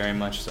 Yes, very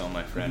much so,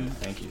 my friend. Mhm.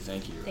 Thank you.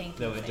 Thank you.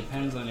 Though it thank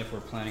depends on if we're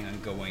planning on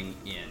going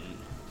in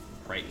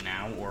right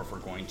now or if we're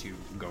going to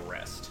go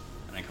rest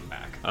and then come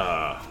back.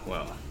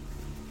 Well,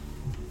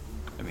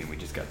 I mean, we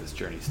just got this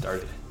journey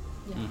started.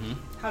 you. Yeah. Mhm.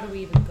 How do we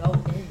even go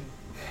in?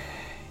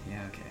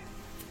 Yeah, okay.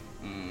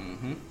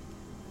 Mm-hmm.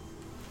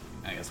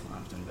 I guess we'll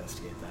have to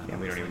investigate that. Yeah,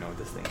 we don't even know what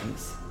this thing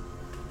is.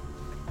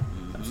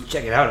 Mhm. Let's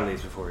check it out at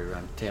least before we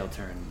run tail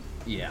turn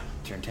Yeah.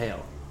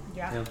 tail.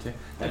 Yeah. Tail turn. That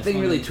That's thing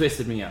fine. really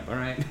twisted me up. All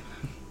right.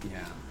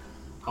 Yeah.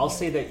 I'll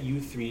say that you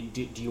three,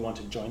 do you want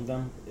to join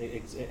them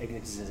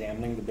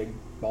examining the big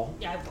ball?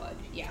 Yeah, I would.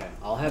 Yeah. Okay,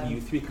 I'll have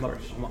you three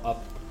come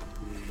up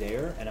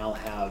there, and I'll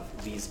have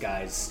these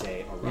guys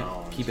stay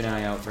around. Keep an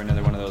eye out for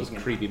another one of those Keep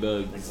an- creepy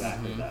bugs.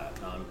 Exactly that.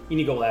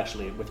 Inigo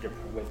actually, with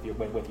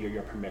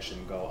your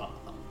permission, go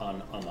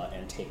on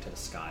and take to the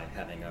sky,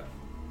 having a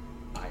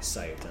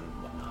eyesight and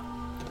whatnot.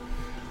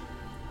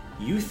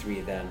 You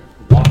three then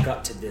walk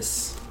up to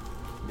this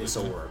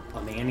orb.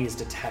 Manny's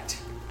detect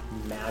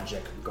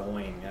magic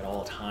going at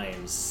all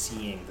times,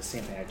 seeing the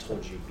same thing I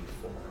told you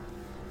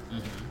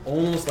before.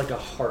 Almost like a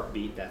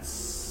heartbeat that's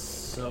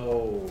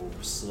so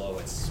slow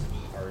it's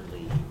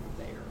hardly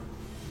there.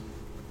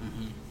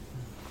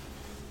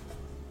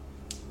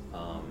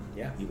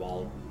 Yeah, you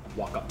all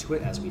walk up to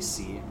it as we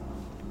see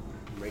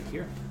right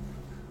here.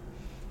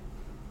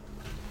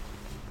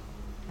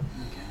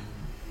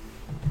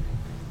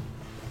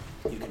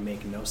 You can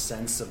make no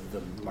sense of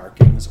the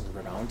markings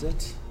around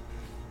it.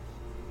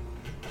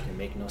 You can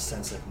make no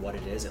sense of what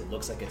it is. It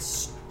looks like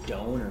it's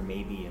stone or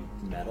maybe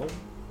metal.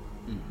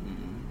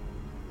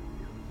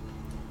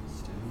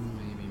 Stone,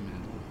 maybe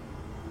metal.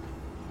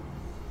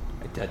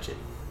 I touch it.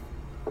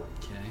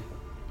 Okay.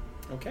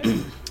 Okay.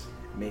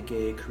 Make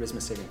a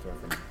charisma saving throw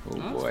for me. Oh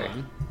That's boy.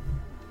 fun.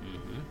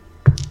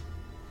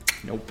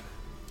 Nope.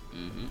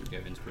 Mm-hmm. Do you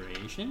have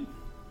inspiration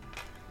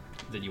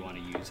that you want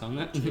to use on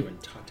that? To do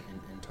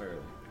entirely.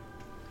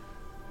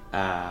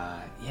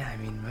 Yeah, I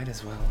mean, might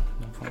as well.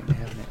 No point in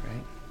having it,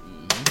 right?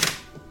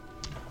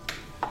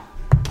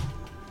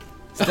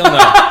 Still no.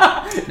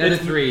 Another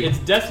It's- 3. It's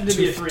destined to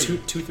be a 3.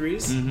 Two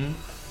threes. Mm-hmm.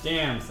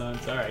 Damn, son.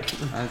 Sorry.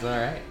 That's all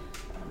right.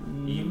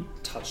 You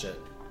touch it,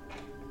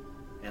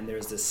 and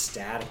there's this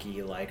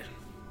staticky like.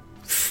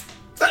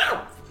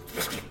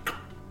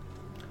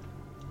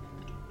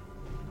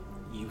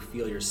 You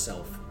feel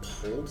yourself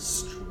pulled,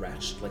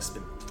 stretched, like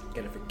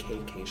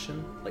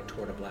spaghettification, like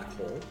toward a black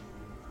hole,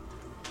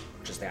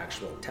 which is the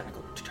actual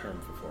technical term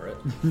for it.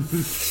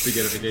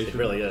 Spaghettification. It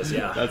really is,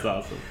 yeah. That's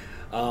awesome.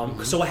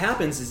 So what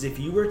happens is if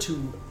you were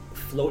to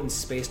float in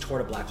space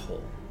toward a black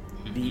hole,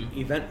 The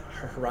event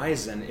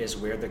horizon is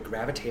where the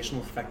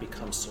gravitational effect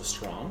becomes so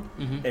strong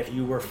that if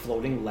you were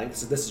floating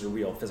legs, this is a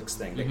real physics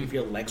thing, that if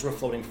your legs were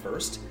floating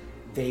first,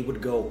 they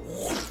would go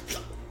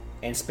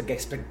and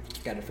spaghettify,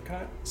 I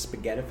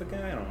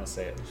don't know how to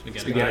say it.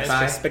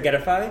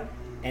 Spaghettify,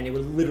 and it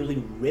would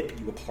literally rip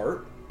you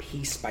apart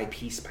piece by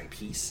piece by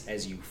piece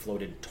as you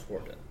floated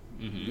toward it.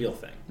 Real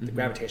thing. The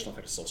gravitational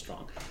effect is so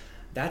strong.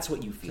 That's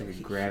what you feel. Like a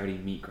gravity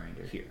meat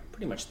grinder. Here,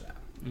 pretty much that.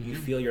 You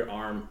feel your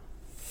arm.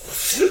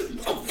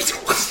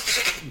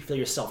 You feel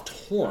yourself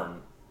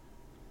torn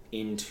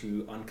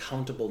into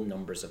uncountable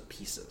numbers of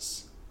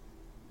pieces.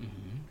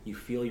 You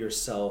feel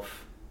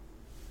yourself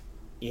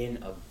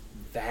in a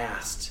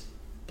vast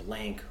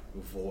blank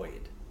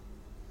void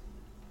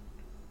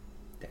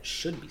that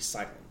should be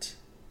silent,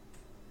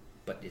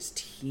 but is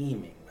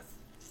teeming with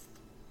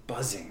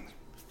buzzing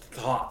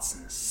thoughts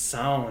and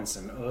sounds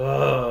and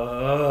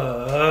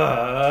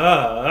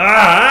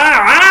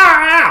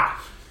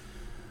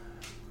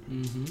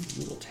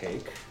You will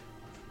take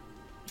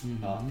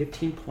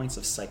 15 points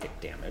of psychic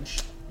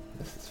damage.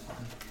 This is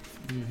fun.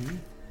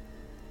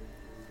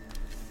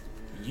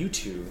 You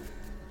two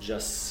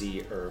just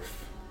see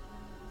Earth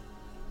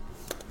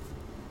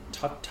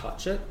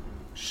touch it,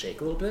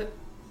 shake a little bit,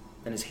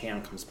 then his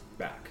hand comes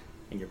back,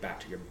 and you're back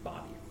to your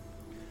body.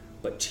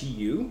 But to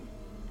you,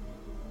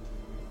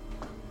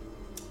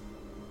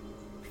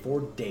 4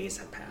 days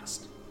have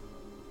passed.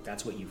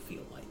 That's what you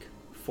feel like.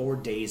 4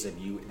 days of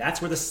you.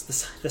 That's where the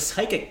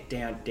psychic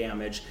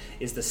damage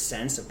is the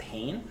sense of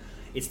pain.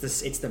 It's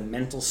the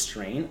mental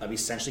strain of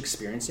essentially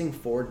experiencing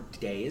 4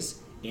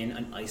 days in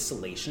an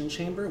isolation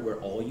chamber where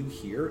all you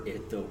hear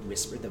is the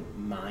whisper, the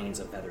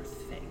minds of other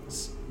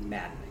things.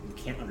 Maddening. You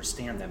can't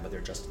understand them, but they're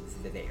just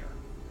there.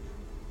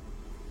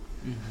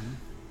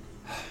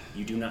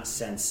 You do not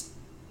sense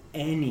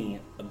any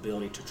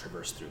ability to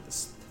traverse through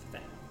this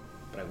thing.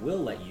 But I will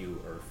let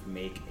you, Earth,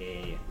 make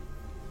a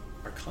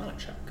Arcana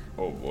check.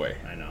 Oh boy.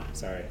 I know.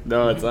 Sorry.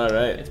 No, it's all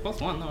right. It's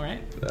 +1 though,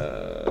 right?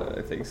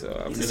 I think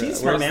so. He's a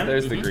smart man.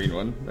 There's the green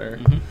one there.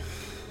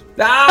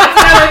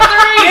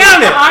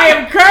 Damn it! I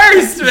am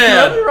cursed,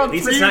 man. At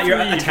least it's not your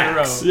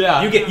attacks.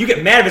 Yeah. You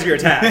get mad with your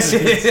attacks.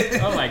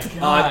 Oh my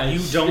god. You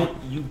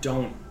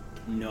don't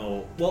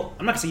know. Well,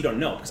 I'm not gonna say you don't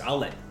know because I'll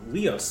let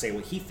Leo say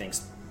what he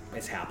thinks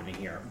is happening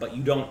here. But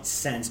you don't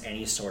sense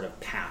any sort of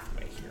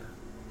pathway here.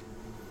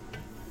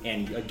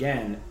 And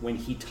again, when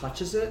he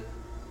touches it,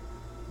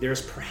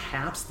 there's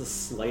perhaps the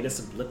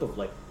slightest blip of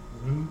like,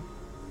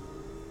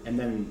 and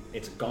then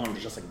it's gone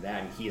just like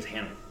that, and his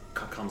hand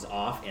comes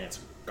off and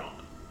it's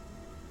gone.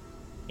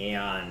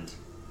 And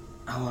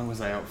How long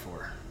was I out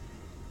for?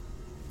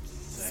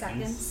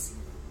 Seconds.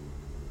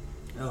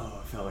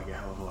 Oh, it felt like a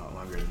hell of a lot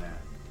longer than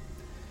that.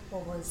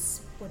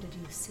 What did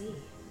you see?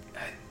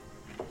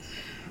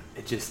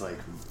 It just like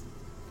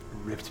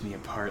ripped me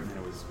apart, and then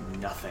it was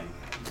nothing.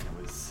 And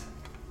it was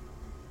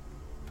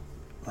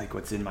like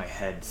what's in my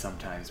head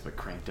sometimes, but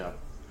cranked up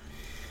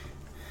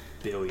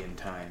a billion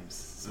times.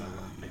 So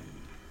I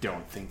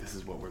don't think this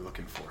is what we're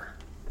looking for.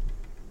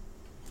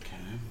 Okay.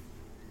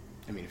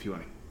 I mean, if you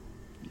want to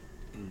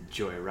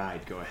enjoy a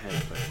ride, go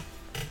ahead, but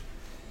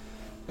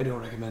I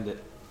don't recommend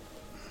it.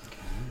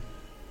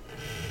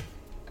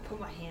 I put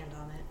my hand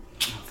on it.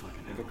 Oh,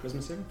 fucking make a hell.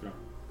 charisma saving throw.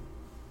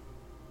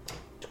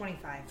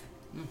 25.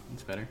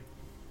 That's better.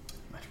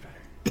 Much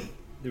better.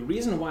 The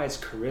reason why it's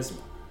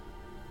charisma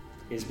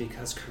is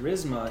because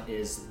charisma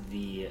is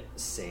the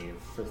save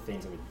for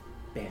things that would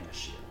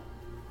banish you.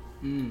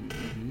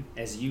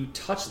 As you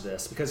touch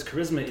this, because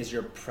charisma is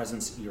your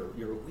presence,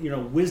 your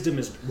wisdom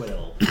is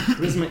will.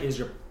 Charisma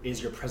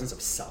is your presence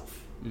of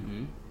self.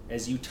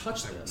 As you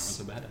touch this,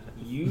 so bad at it.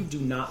 you do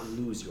not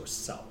lose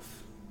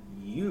yourself.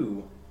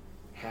 You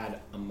had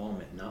a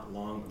moment not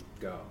long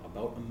ago,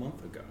 about a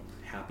month ago,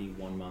 happy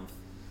 1 month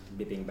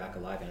being back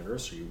alive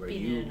anniversary, where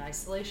Being you in an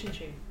isolation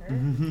chamber.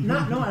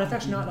 that's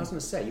actually not what I was going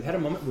to say. You had a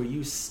moment where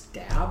you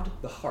stabbed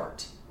the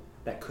heart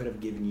that could have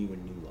given you a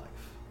new life.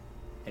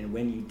 And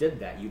when you did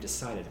that, you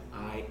decided,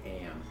 I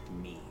am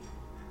me.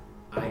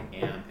 I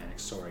am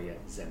Anaxoria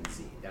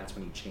Zenzi. That's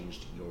when you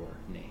changed your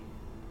name.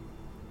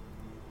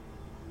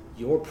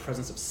 Your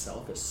presence of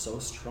self is so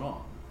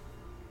strong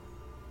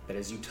that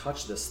as you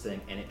touch this thing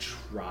and it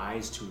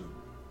tries to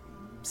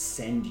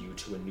send you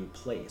to a new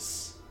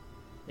place,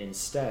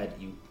 instead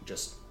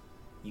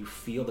you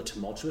feel the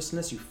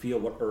tumultuousness, you feel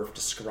what Earth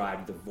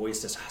described, the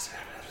voice is,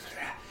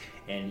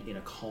 and in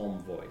a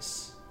calm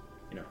voice,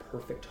 in a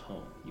perfect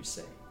tone, you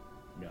say,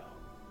 no.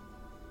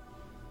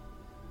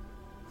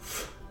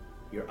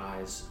 Your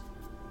eyes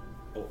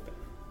open.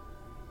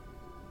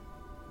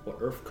 What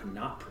Earth could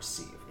not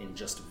perceive in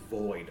just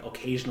void,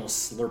 occasional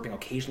slurping,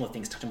 occasional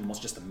things touching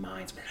almost just the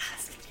minds,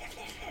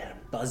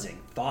 buzzing,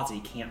 thoughts that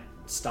you can't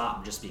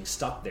stop, just being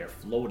stuck there,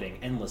 floating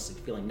endlessly,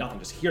 feeling nothing,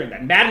 just hearing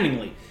that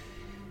maddeningly.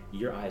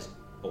 Your eyes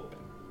open,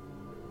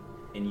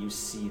 and you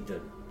see the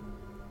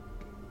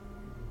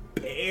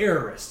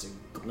barest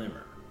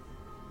glimmer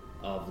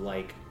of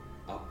like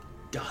a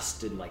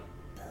dusted, like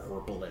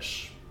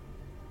purplish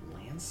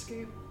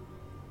landscape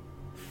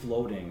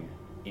floating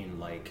in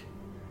like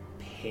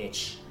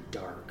pitch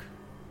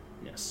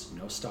darkness.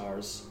 No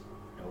stars,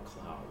 no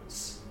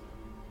clouds.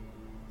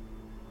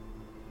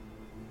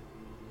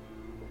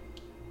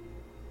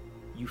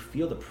 You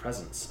feel the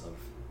presence of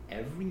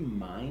every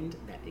mind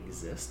that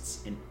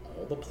exists in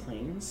all the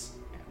planes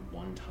at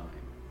one time.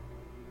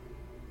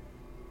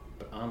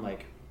 But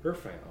unlike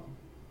Urfael,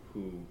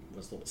 who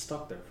was a little bit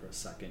stuck there for a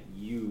second,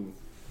 you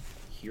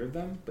hear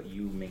them, but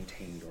you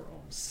maintain your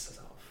own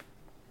self.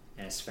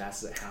 And as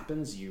fast as it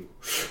happens, you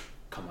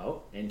come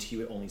out, and to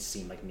you it only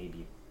seemed like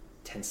maybe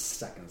 6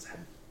 seconds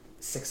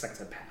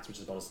had passed, which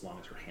is about as long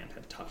as your hand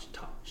had touched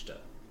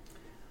it.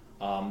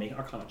 Make an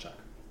Arcana check.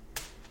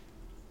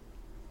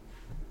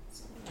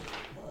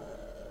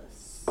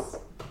 Plus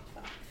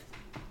 5.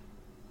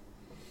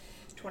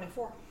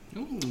 24.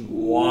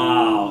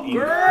 Wow,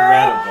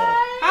 incredible.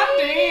 Hot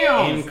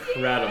damn!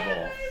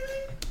 Incredible.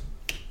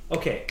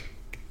 Okay.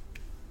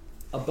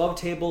 Above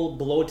table,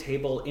 below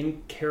table,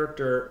 in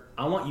character,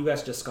 I want you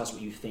guys to discuss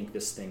what you think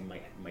this thing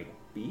might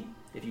be.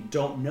 If you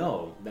don't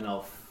know, then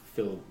I'll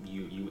fill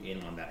you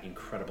in on that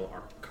incredible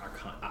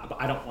arcana. But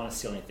I don't want to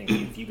steal anything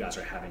if you guys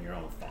are having your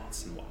own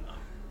thoughts and whatnot.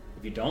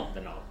 If you don't,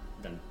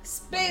 then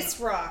Space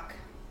rock.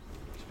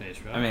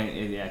 Space rock. I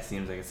mean, it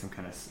seems like it's some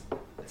kind of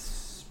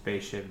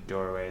spaceship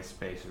doorway,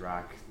 space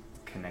rock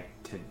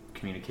connected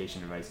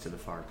communication device to the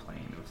far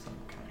plane of some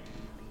kind.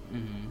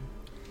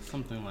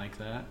 Something like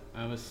that.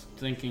 I was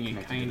thinking it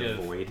Connected kind to of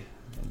the void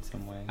in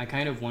some way. I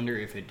kind of wonder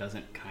if it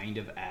doesn't kind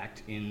of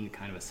act in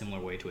kind of a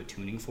similar way to a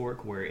tuning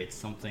fork, where it's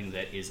something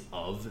that is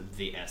of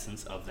the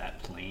essence of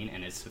that plane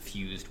and is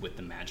suffused with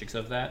the magics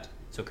of that,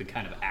 so it could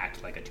kind of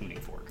act like a tuning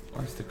fork.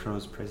 Or it's the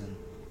crow's prison.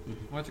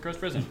 Or it's a girl's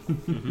prison.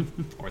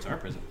 Or it's our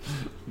prison.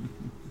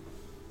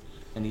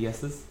 Any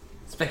guesses?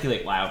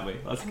 Speculate wildly.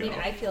 Let's I go. mean,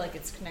 I feel like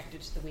it's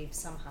connected to the weave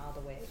somehow,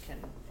 the way it can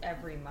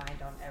every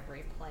mind on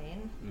every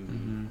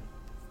plane.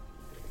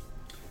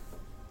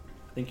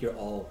 I think you're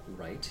all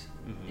right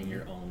in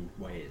your own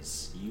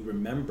ways. You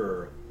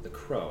remember the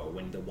crow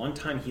when the one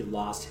time he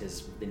lost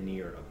his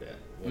veneer a bit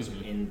was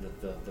in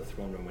the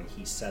throne room when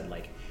he said,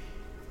 like,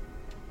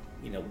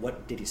 you know,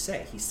 what did he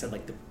say? He said,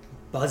 like, the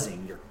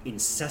buzzing, your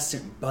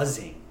incessant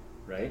buzzing,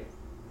 right?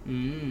 You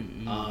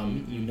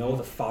know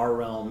the far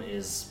realm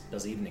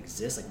does even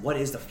exist. Like, what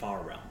is the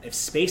far realm? If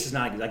space is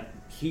not, like,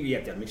 here you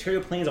have the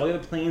material planes, all the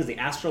other planes, the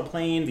astral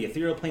plane, the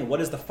ethereal plane,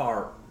 what is the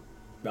far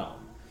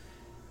realm?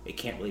 It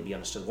can't really be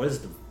understood. What is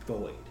the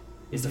void?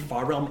 Is the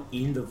far realm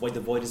in the void? The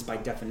void is by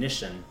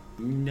definition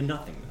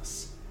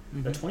nothingness.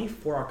 The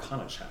 24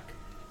 Arcana check,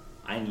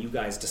 and you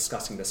guys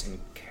discussing this in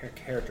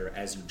character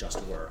as you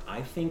just were,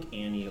 I think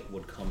Annie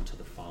would come to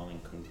the following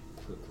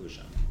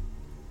conclusion.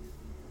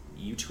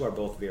 You two are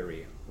both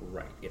very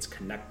right. It's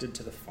connected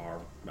to the far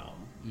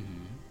realm.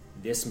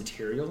 This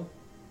material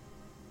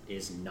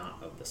is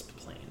not of this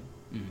plane.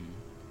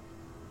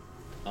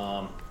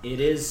 It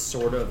is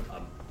sort of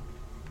a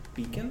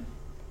beacon.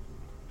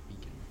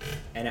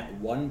 And at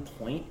one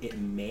point, it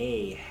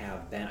may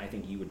have been, I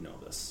think you would know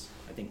this,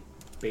 I think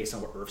based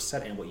on what Earth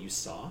said and what you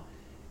saw,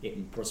 it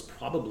was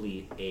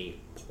probably a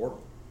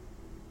portal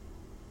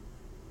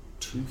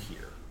to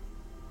here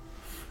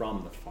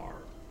from the far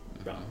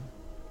realm.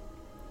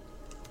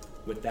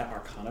 With that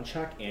Arcana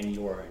check and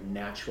your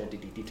natural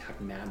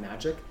detect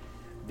magic,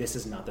 this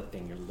is not the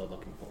thing you're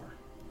looking for.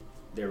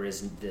 There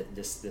is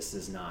this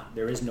is not.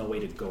 There is no way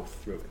to go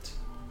through it.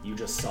 You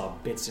just saw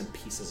bits and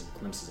pieces and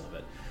glimpses of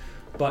it.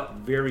 But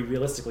very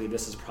realistically,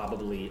 this is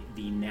probably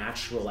the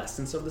natural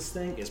essence of this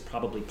thing. Is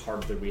probably part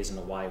of the reason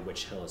why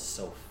Witch Hill is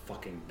so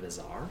fucking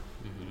bizarre,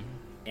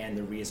 and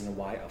the reason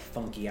why a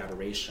funky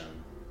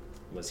aberration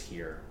was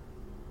here,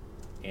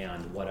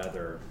 and what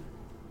other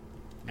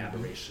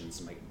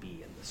aberrations might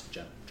be in this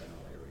general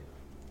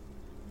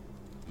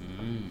area.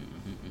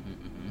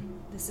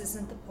 This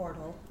isn't the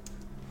portal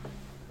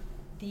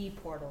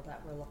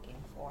that we're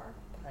looking for,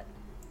 but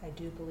I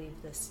do believe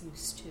this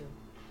used to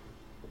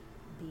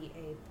be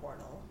a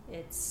portal.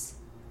 It's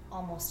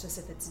almost as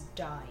if it's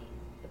dying.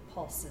 The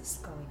pulse is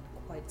going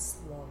quite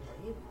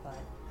slowly,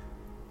 but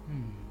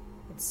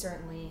it's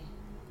certainly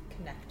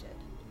connected.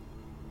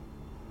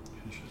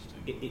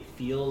 Interesting. It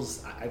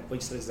feels, what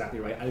you said exactly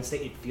right. I would say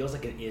it feels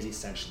like it is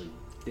essentially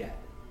dead.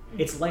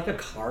 It's like a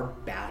car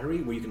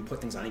battery where you can put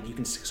things on it. You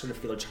can sort of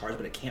feel a charge,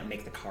 but it can't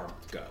make the car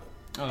go.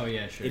 Oh,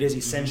 yeah, sure. It is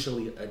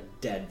essentially a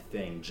dead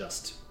thing,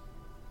 just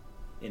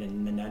in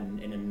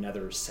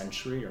another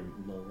century or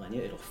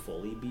millennia, it'll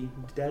fully be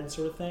dead,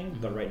 sort of thing.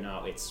 But right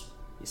now, it's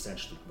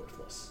essentially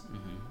worthless.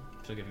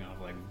 So giving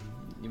off like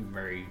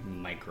very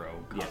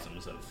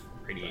microcosms of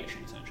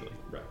radiation, essentially.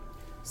 Right.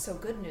 So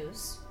good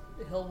news,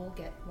 the hill will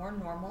get more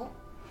normal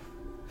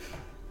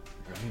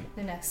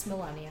the next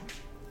millennia.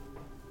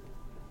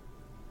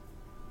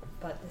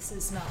 But this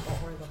is not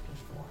what we're looking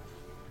for.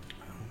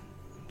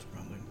 It's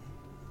probably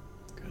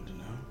good to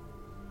know.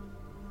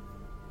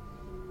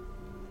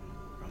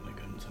 Probably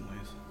good in some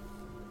ways.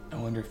 I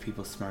wonder if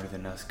people smarter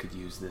than us could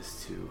use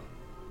this to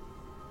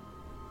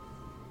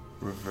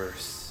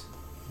reverse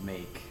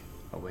make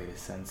a way to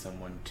send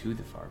someone to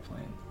the far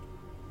plane.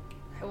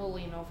 I will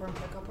lean over and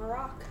pick up a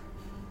rock.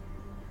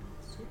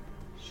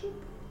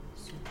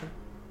 Super.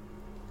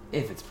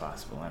 If it's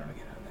possible, I don't know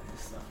how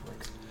this stuff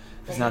works.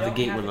 It's Well, not the we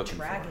gate don't we're have looking a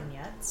for. dragon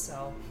yet,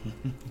 so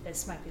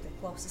this might be the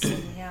closest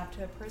thing we have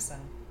to a prison.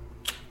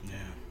 Yeah.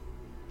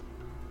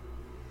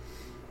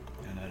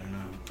 And I don't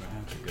know,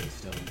 perhaps it could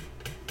still,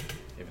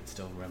 if it's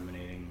still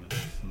ruminating with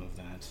some of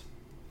that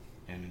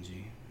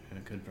energy,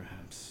 it could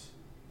perhaps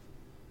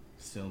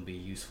still be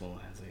useful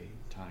as a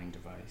tying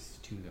device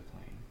to the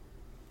plane.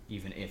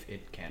 Even if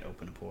it can't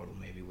open a portal,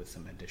 maybe with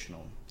some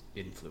additional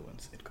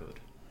influence, it could.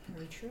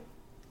 Very true.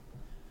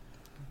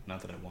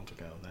 Not that I want to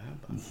go there,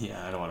 but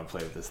Yeah, I don't want to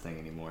play with this thing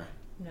anymore.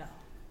 No.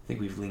 I think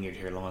we've lingered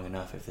here long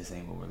enough if this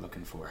ain't what we're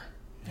looking for.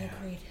 I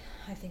agreed.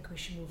 I think we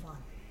should move on.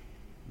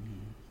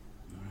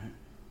 all right.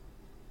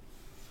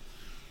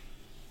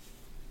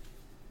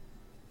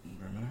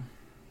 Perimeter?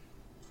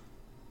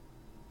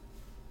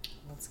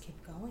 Let's keep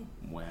going.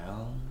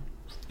 Well,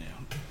 Yeah.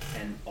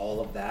 And all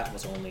of that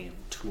was only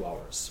 2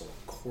 hours, so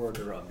a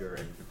quarter of your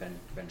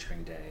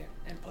adventuring day,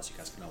 and plus you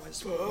guys can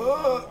always.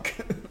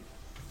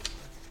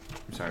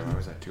 I'm sorry, what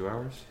was that? 2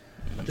 hours?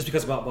 Just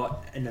because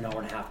about an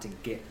hour and a half to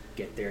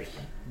get there,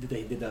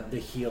 the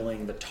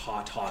healing, the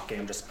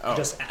talking, just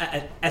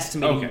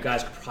estimating Okay. you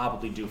guys could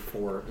probably do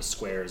 4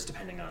 squares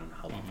depending on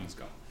how long things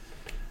go.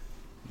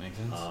 Makes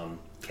sense.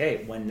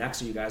 Okay, when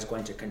next are you guys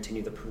going to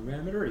continue the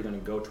perimeter, or are you going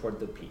to go toward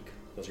the peak?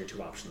 Those are your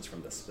 2 options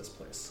from this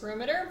place.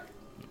 Perimeter?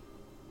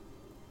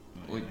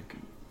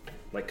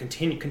 Like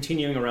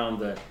continuing around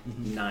the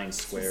 9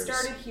 So we squares.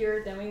 started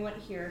here, then we went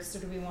here, so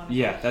do we want to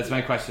Yeah, go that's my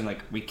here? question. Like,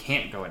 we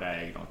can't go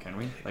diagonal, can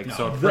we? Like, No.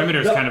 so a The- perimeter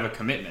is the- kind of a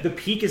commitment. The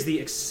peak is the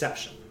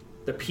exception.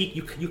 The peak,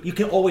 you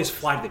can always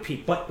fly to the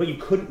peak, but you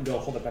couldn't go.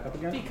 Hold it back up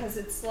again. Because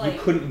it's You like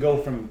couldn't go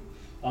from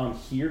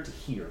here to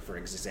here, for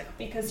example.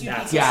 because you'd be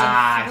That's- going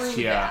Gotcha.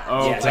 through that.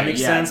 Oh, yeah, does that make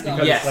yeah. sense?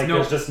 Because Yes, like, no.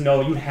 there's just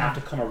no. You'd have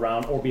to come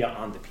around or be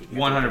on the peak.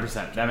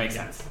 100%. That makes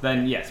Yeah. sense.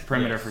 Then yes,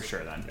 perimeter Yes. for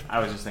sure. Then I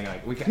was just thinking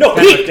like we can No,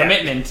 kind of peak, a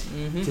commitment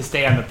to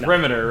stay on the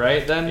perimeter,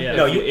 right? Then Yeah.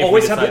 No, if you if we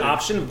always have the decided-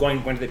 option of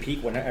going to the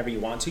peak whenever you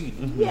want to.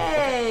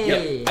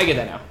 Yay! I get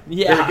that now.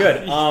 Yeah,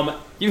 Very good.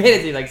 You made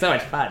it seem like so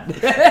much fun.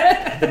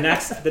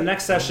 The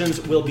next sessions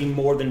will be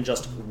more than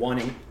just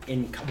one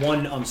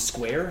one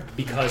square,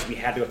 because we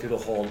had to go through the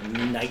whole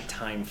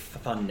nighttime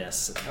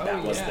funness Oh,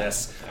 that was yeah.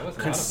 this. That was a lot of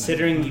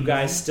Considering you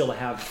guys still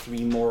have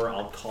 3 more,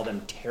 I'll call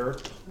them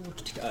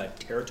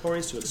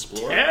territories to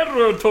explore.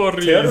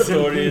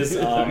 Territories.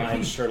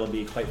 I'm sure it'll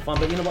be quite fun.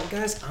 But you know what,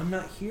 guys? I'm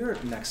not here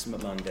next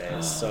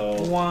Monday, so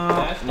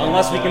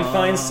unless we can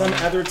find some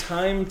other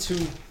time to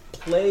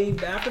play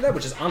after that,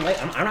 which is unlike.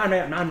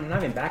 I'm not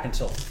even back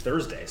until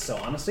Thursday. So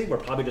honestly, we're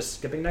probably just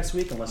skipping next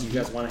week unless you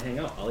guys want to hang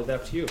out. I'll leave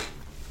that up to you.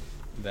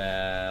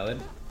 Valid.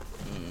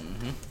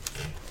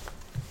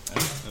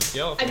 Let's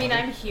go. I mean,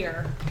 I'm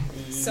here,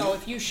 so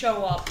if you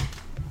show up,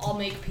 I'll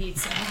make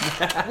pizza.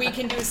 We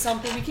can do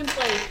something. We can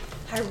play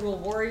Hyrule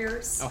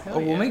Warriors. Oh, hell Oh,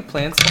 we'll yeah. make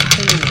plans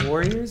for playing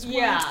Warriors.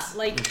 Yeah,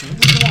 like we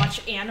can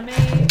watch anime.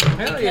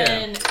 Hell we yeah.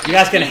 can You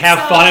guys can eat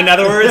have fun. In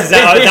other words,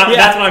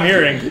 that's what I'm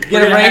hearing. Get a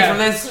gonna break have- from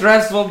this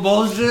stressful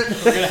bullshit.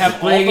 We're gonna have all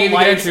Playing the game to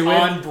lights get you in.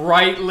 on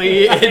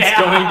brightly. It's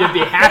going to be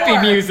happy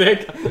Or-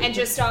 music. And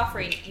just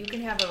offering, you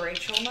can have a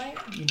Rachel night.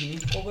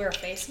 We'll wear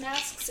face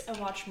masks and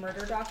watch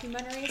murder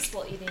documentaries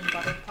while eating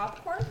buttered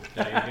popcorn.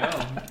 There you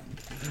go.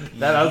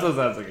 That also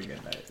sounds like a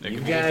good night. You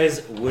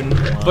guys wouldn't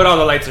want. But all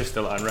the lights are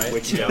still on, right?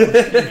 which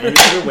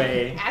either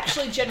way.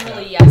 Actually,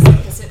 generally, yes,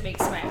 because it makes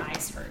my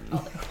eyes hurt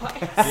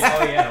otherwise.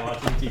 Oh yeah,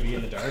 watching TV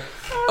in the dark.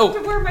 I have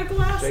to wear my Should I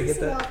glasses get a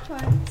that? lot of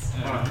times.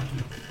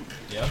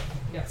 Yep.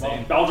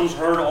 Well, Belgium's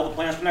heard all the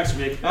plans for next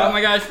week. Oh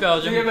my gosh,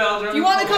 Belgium. If you want to come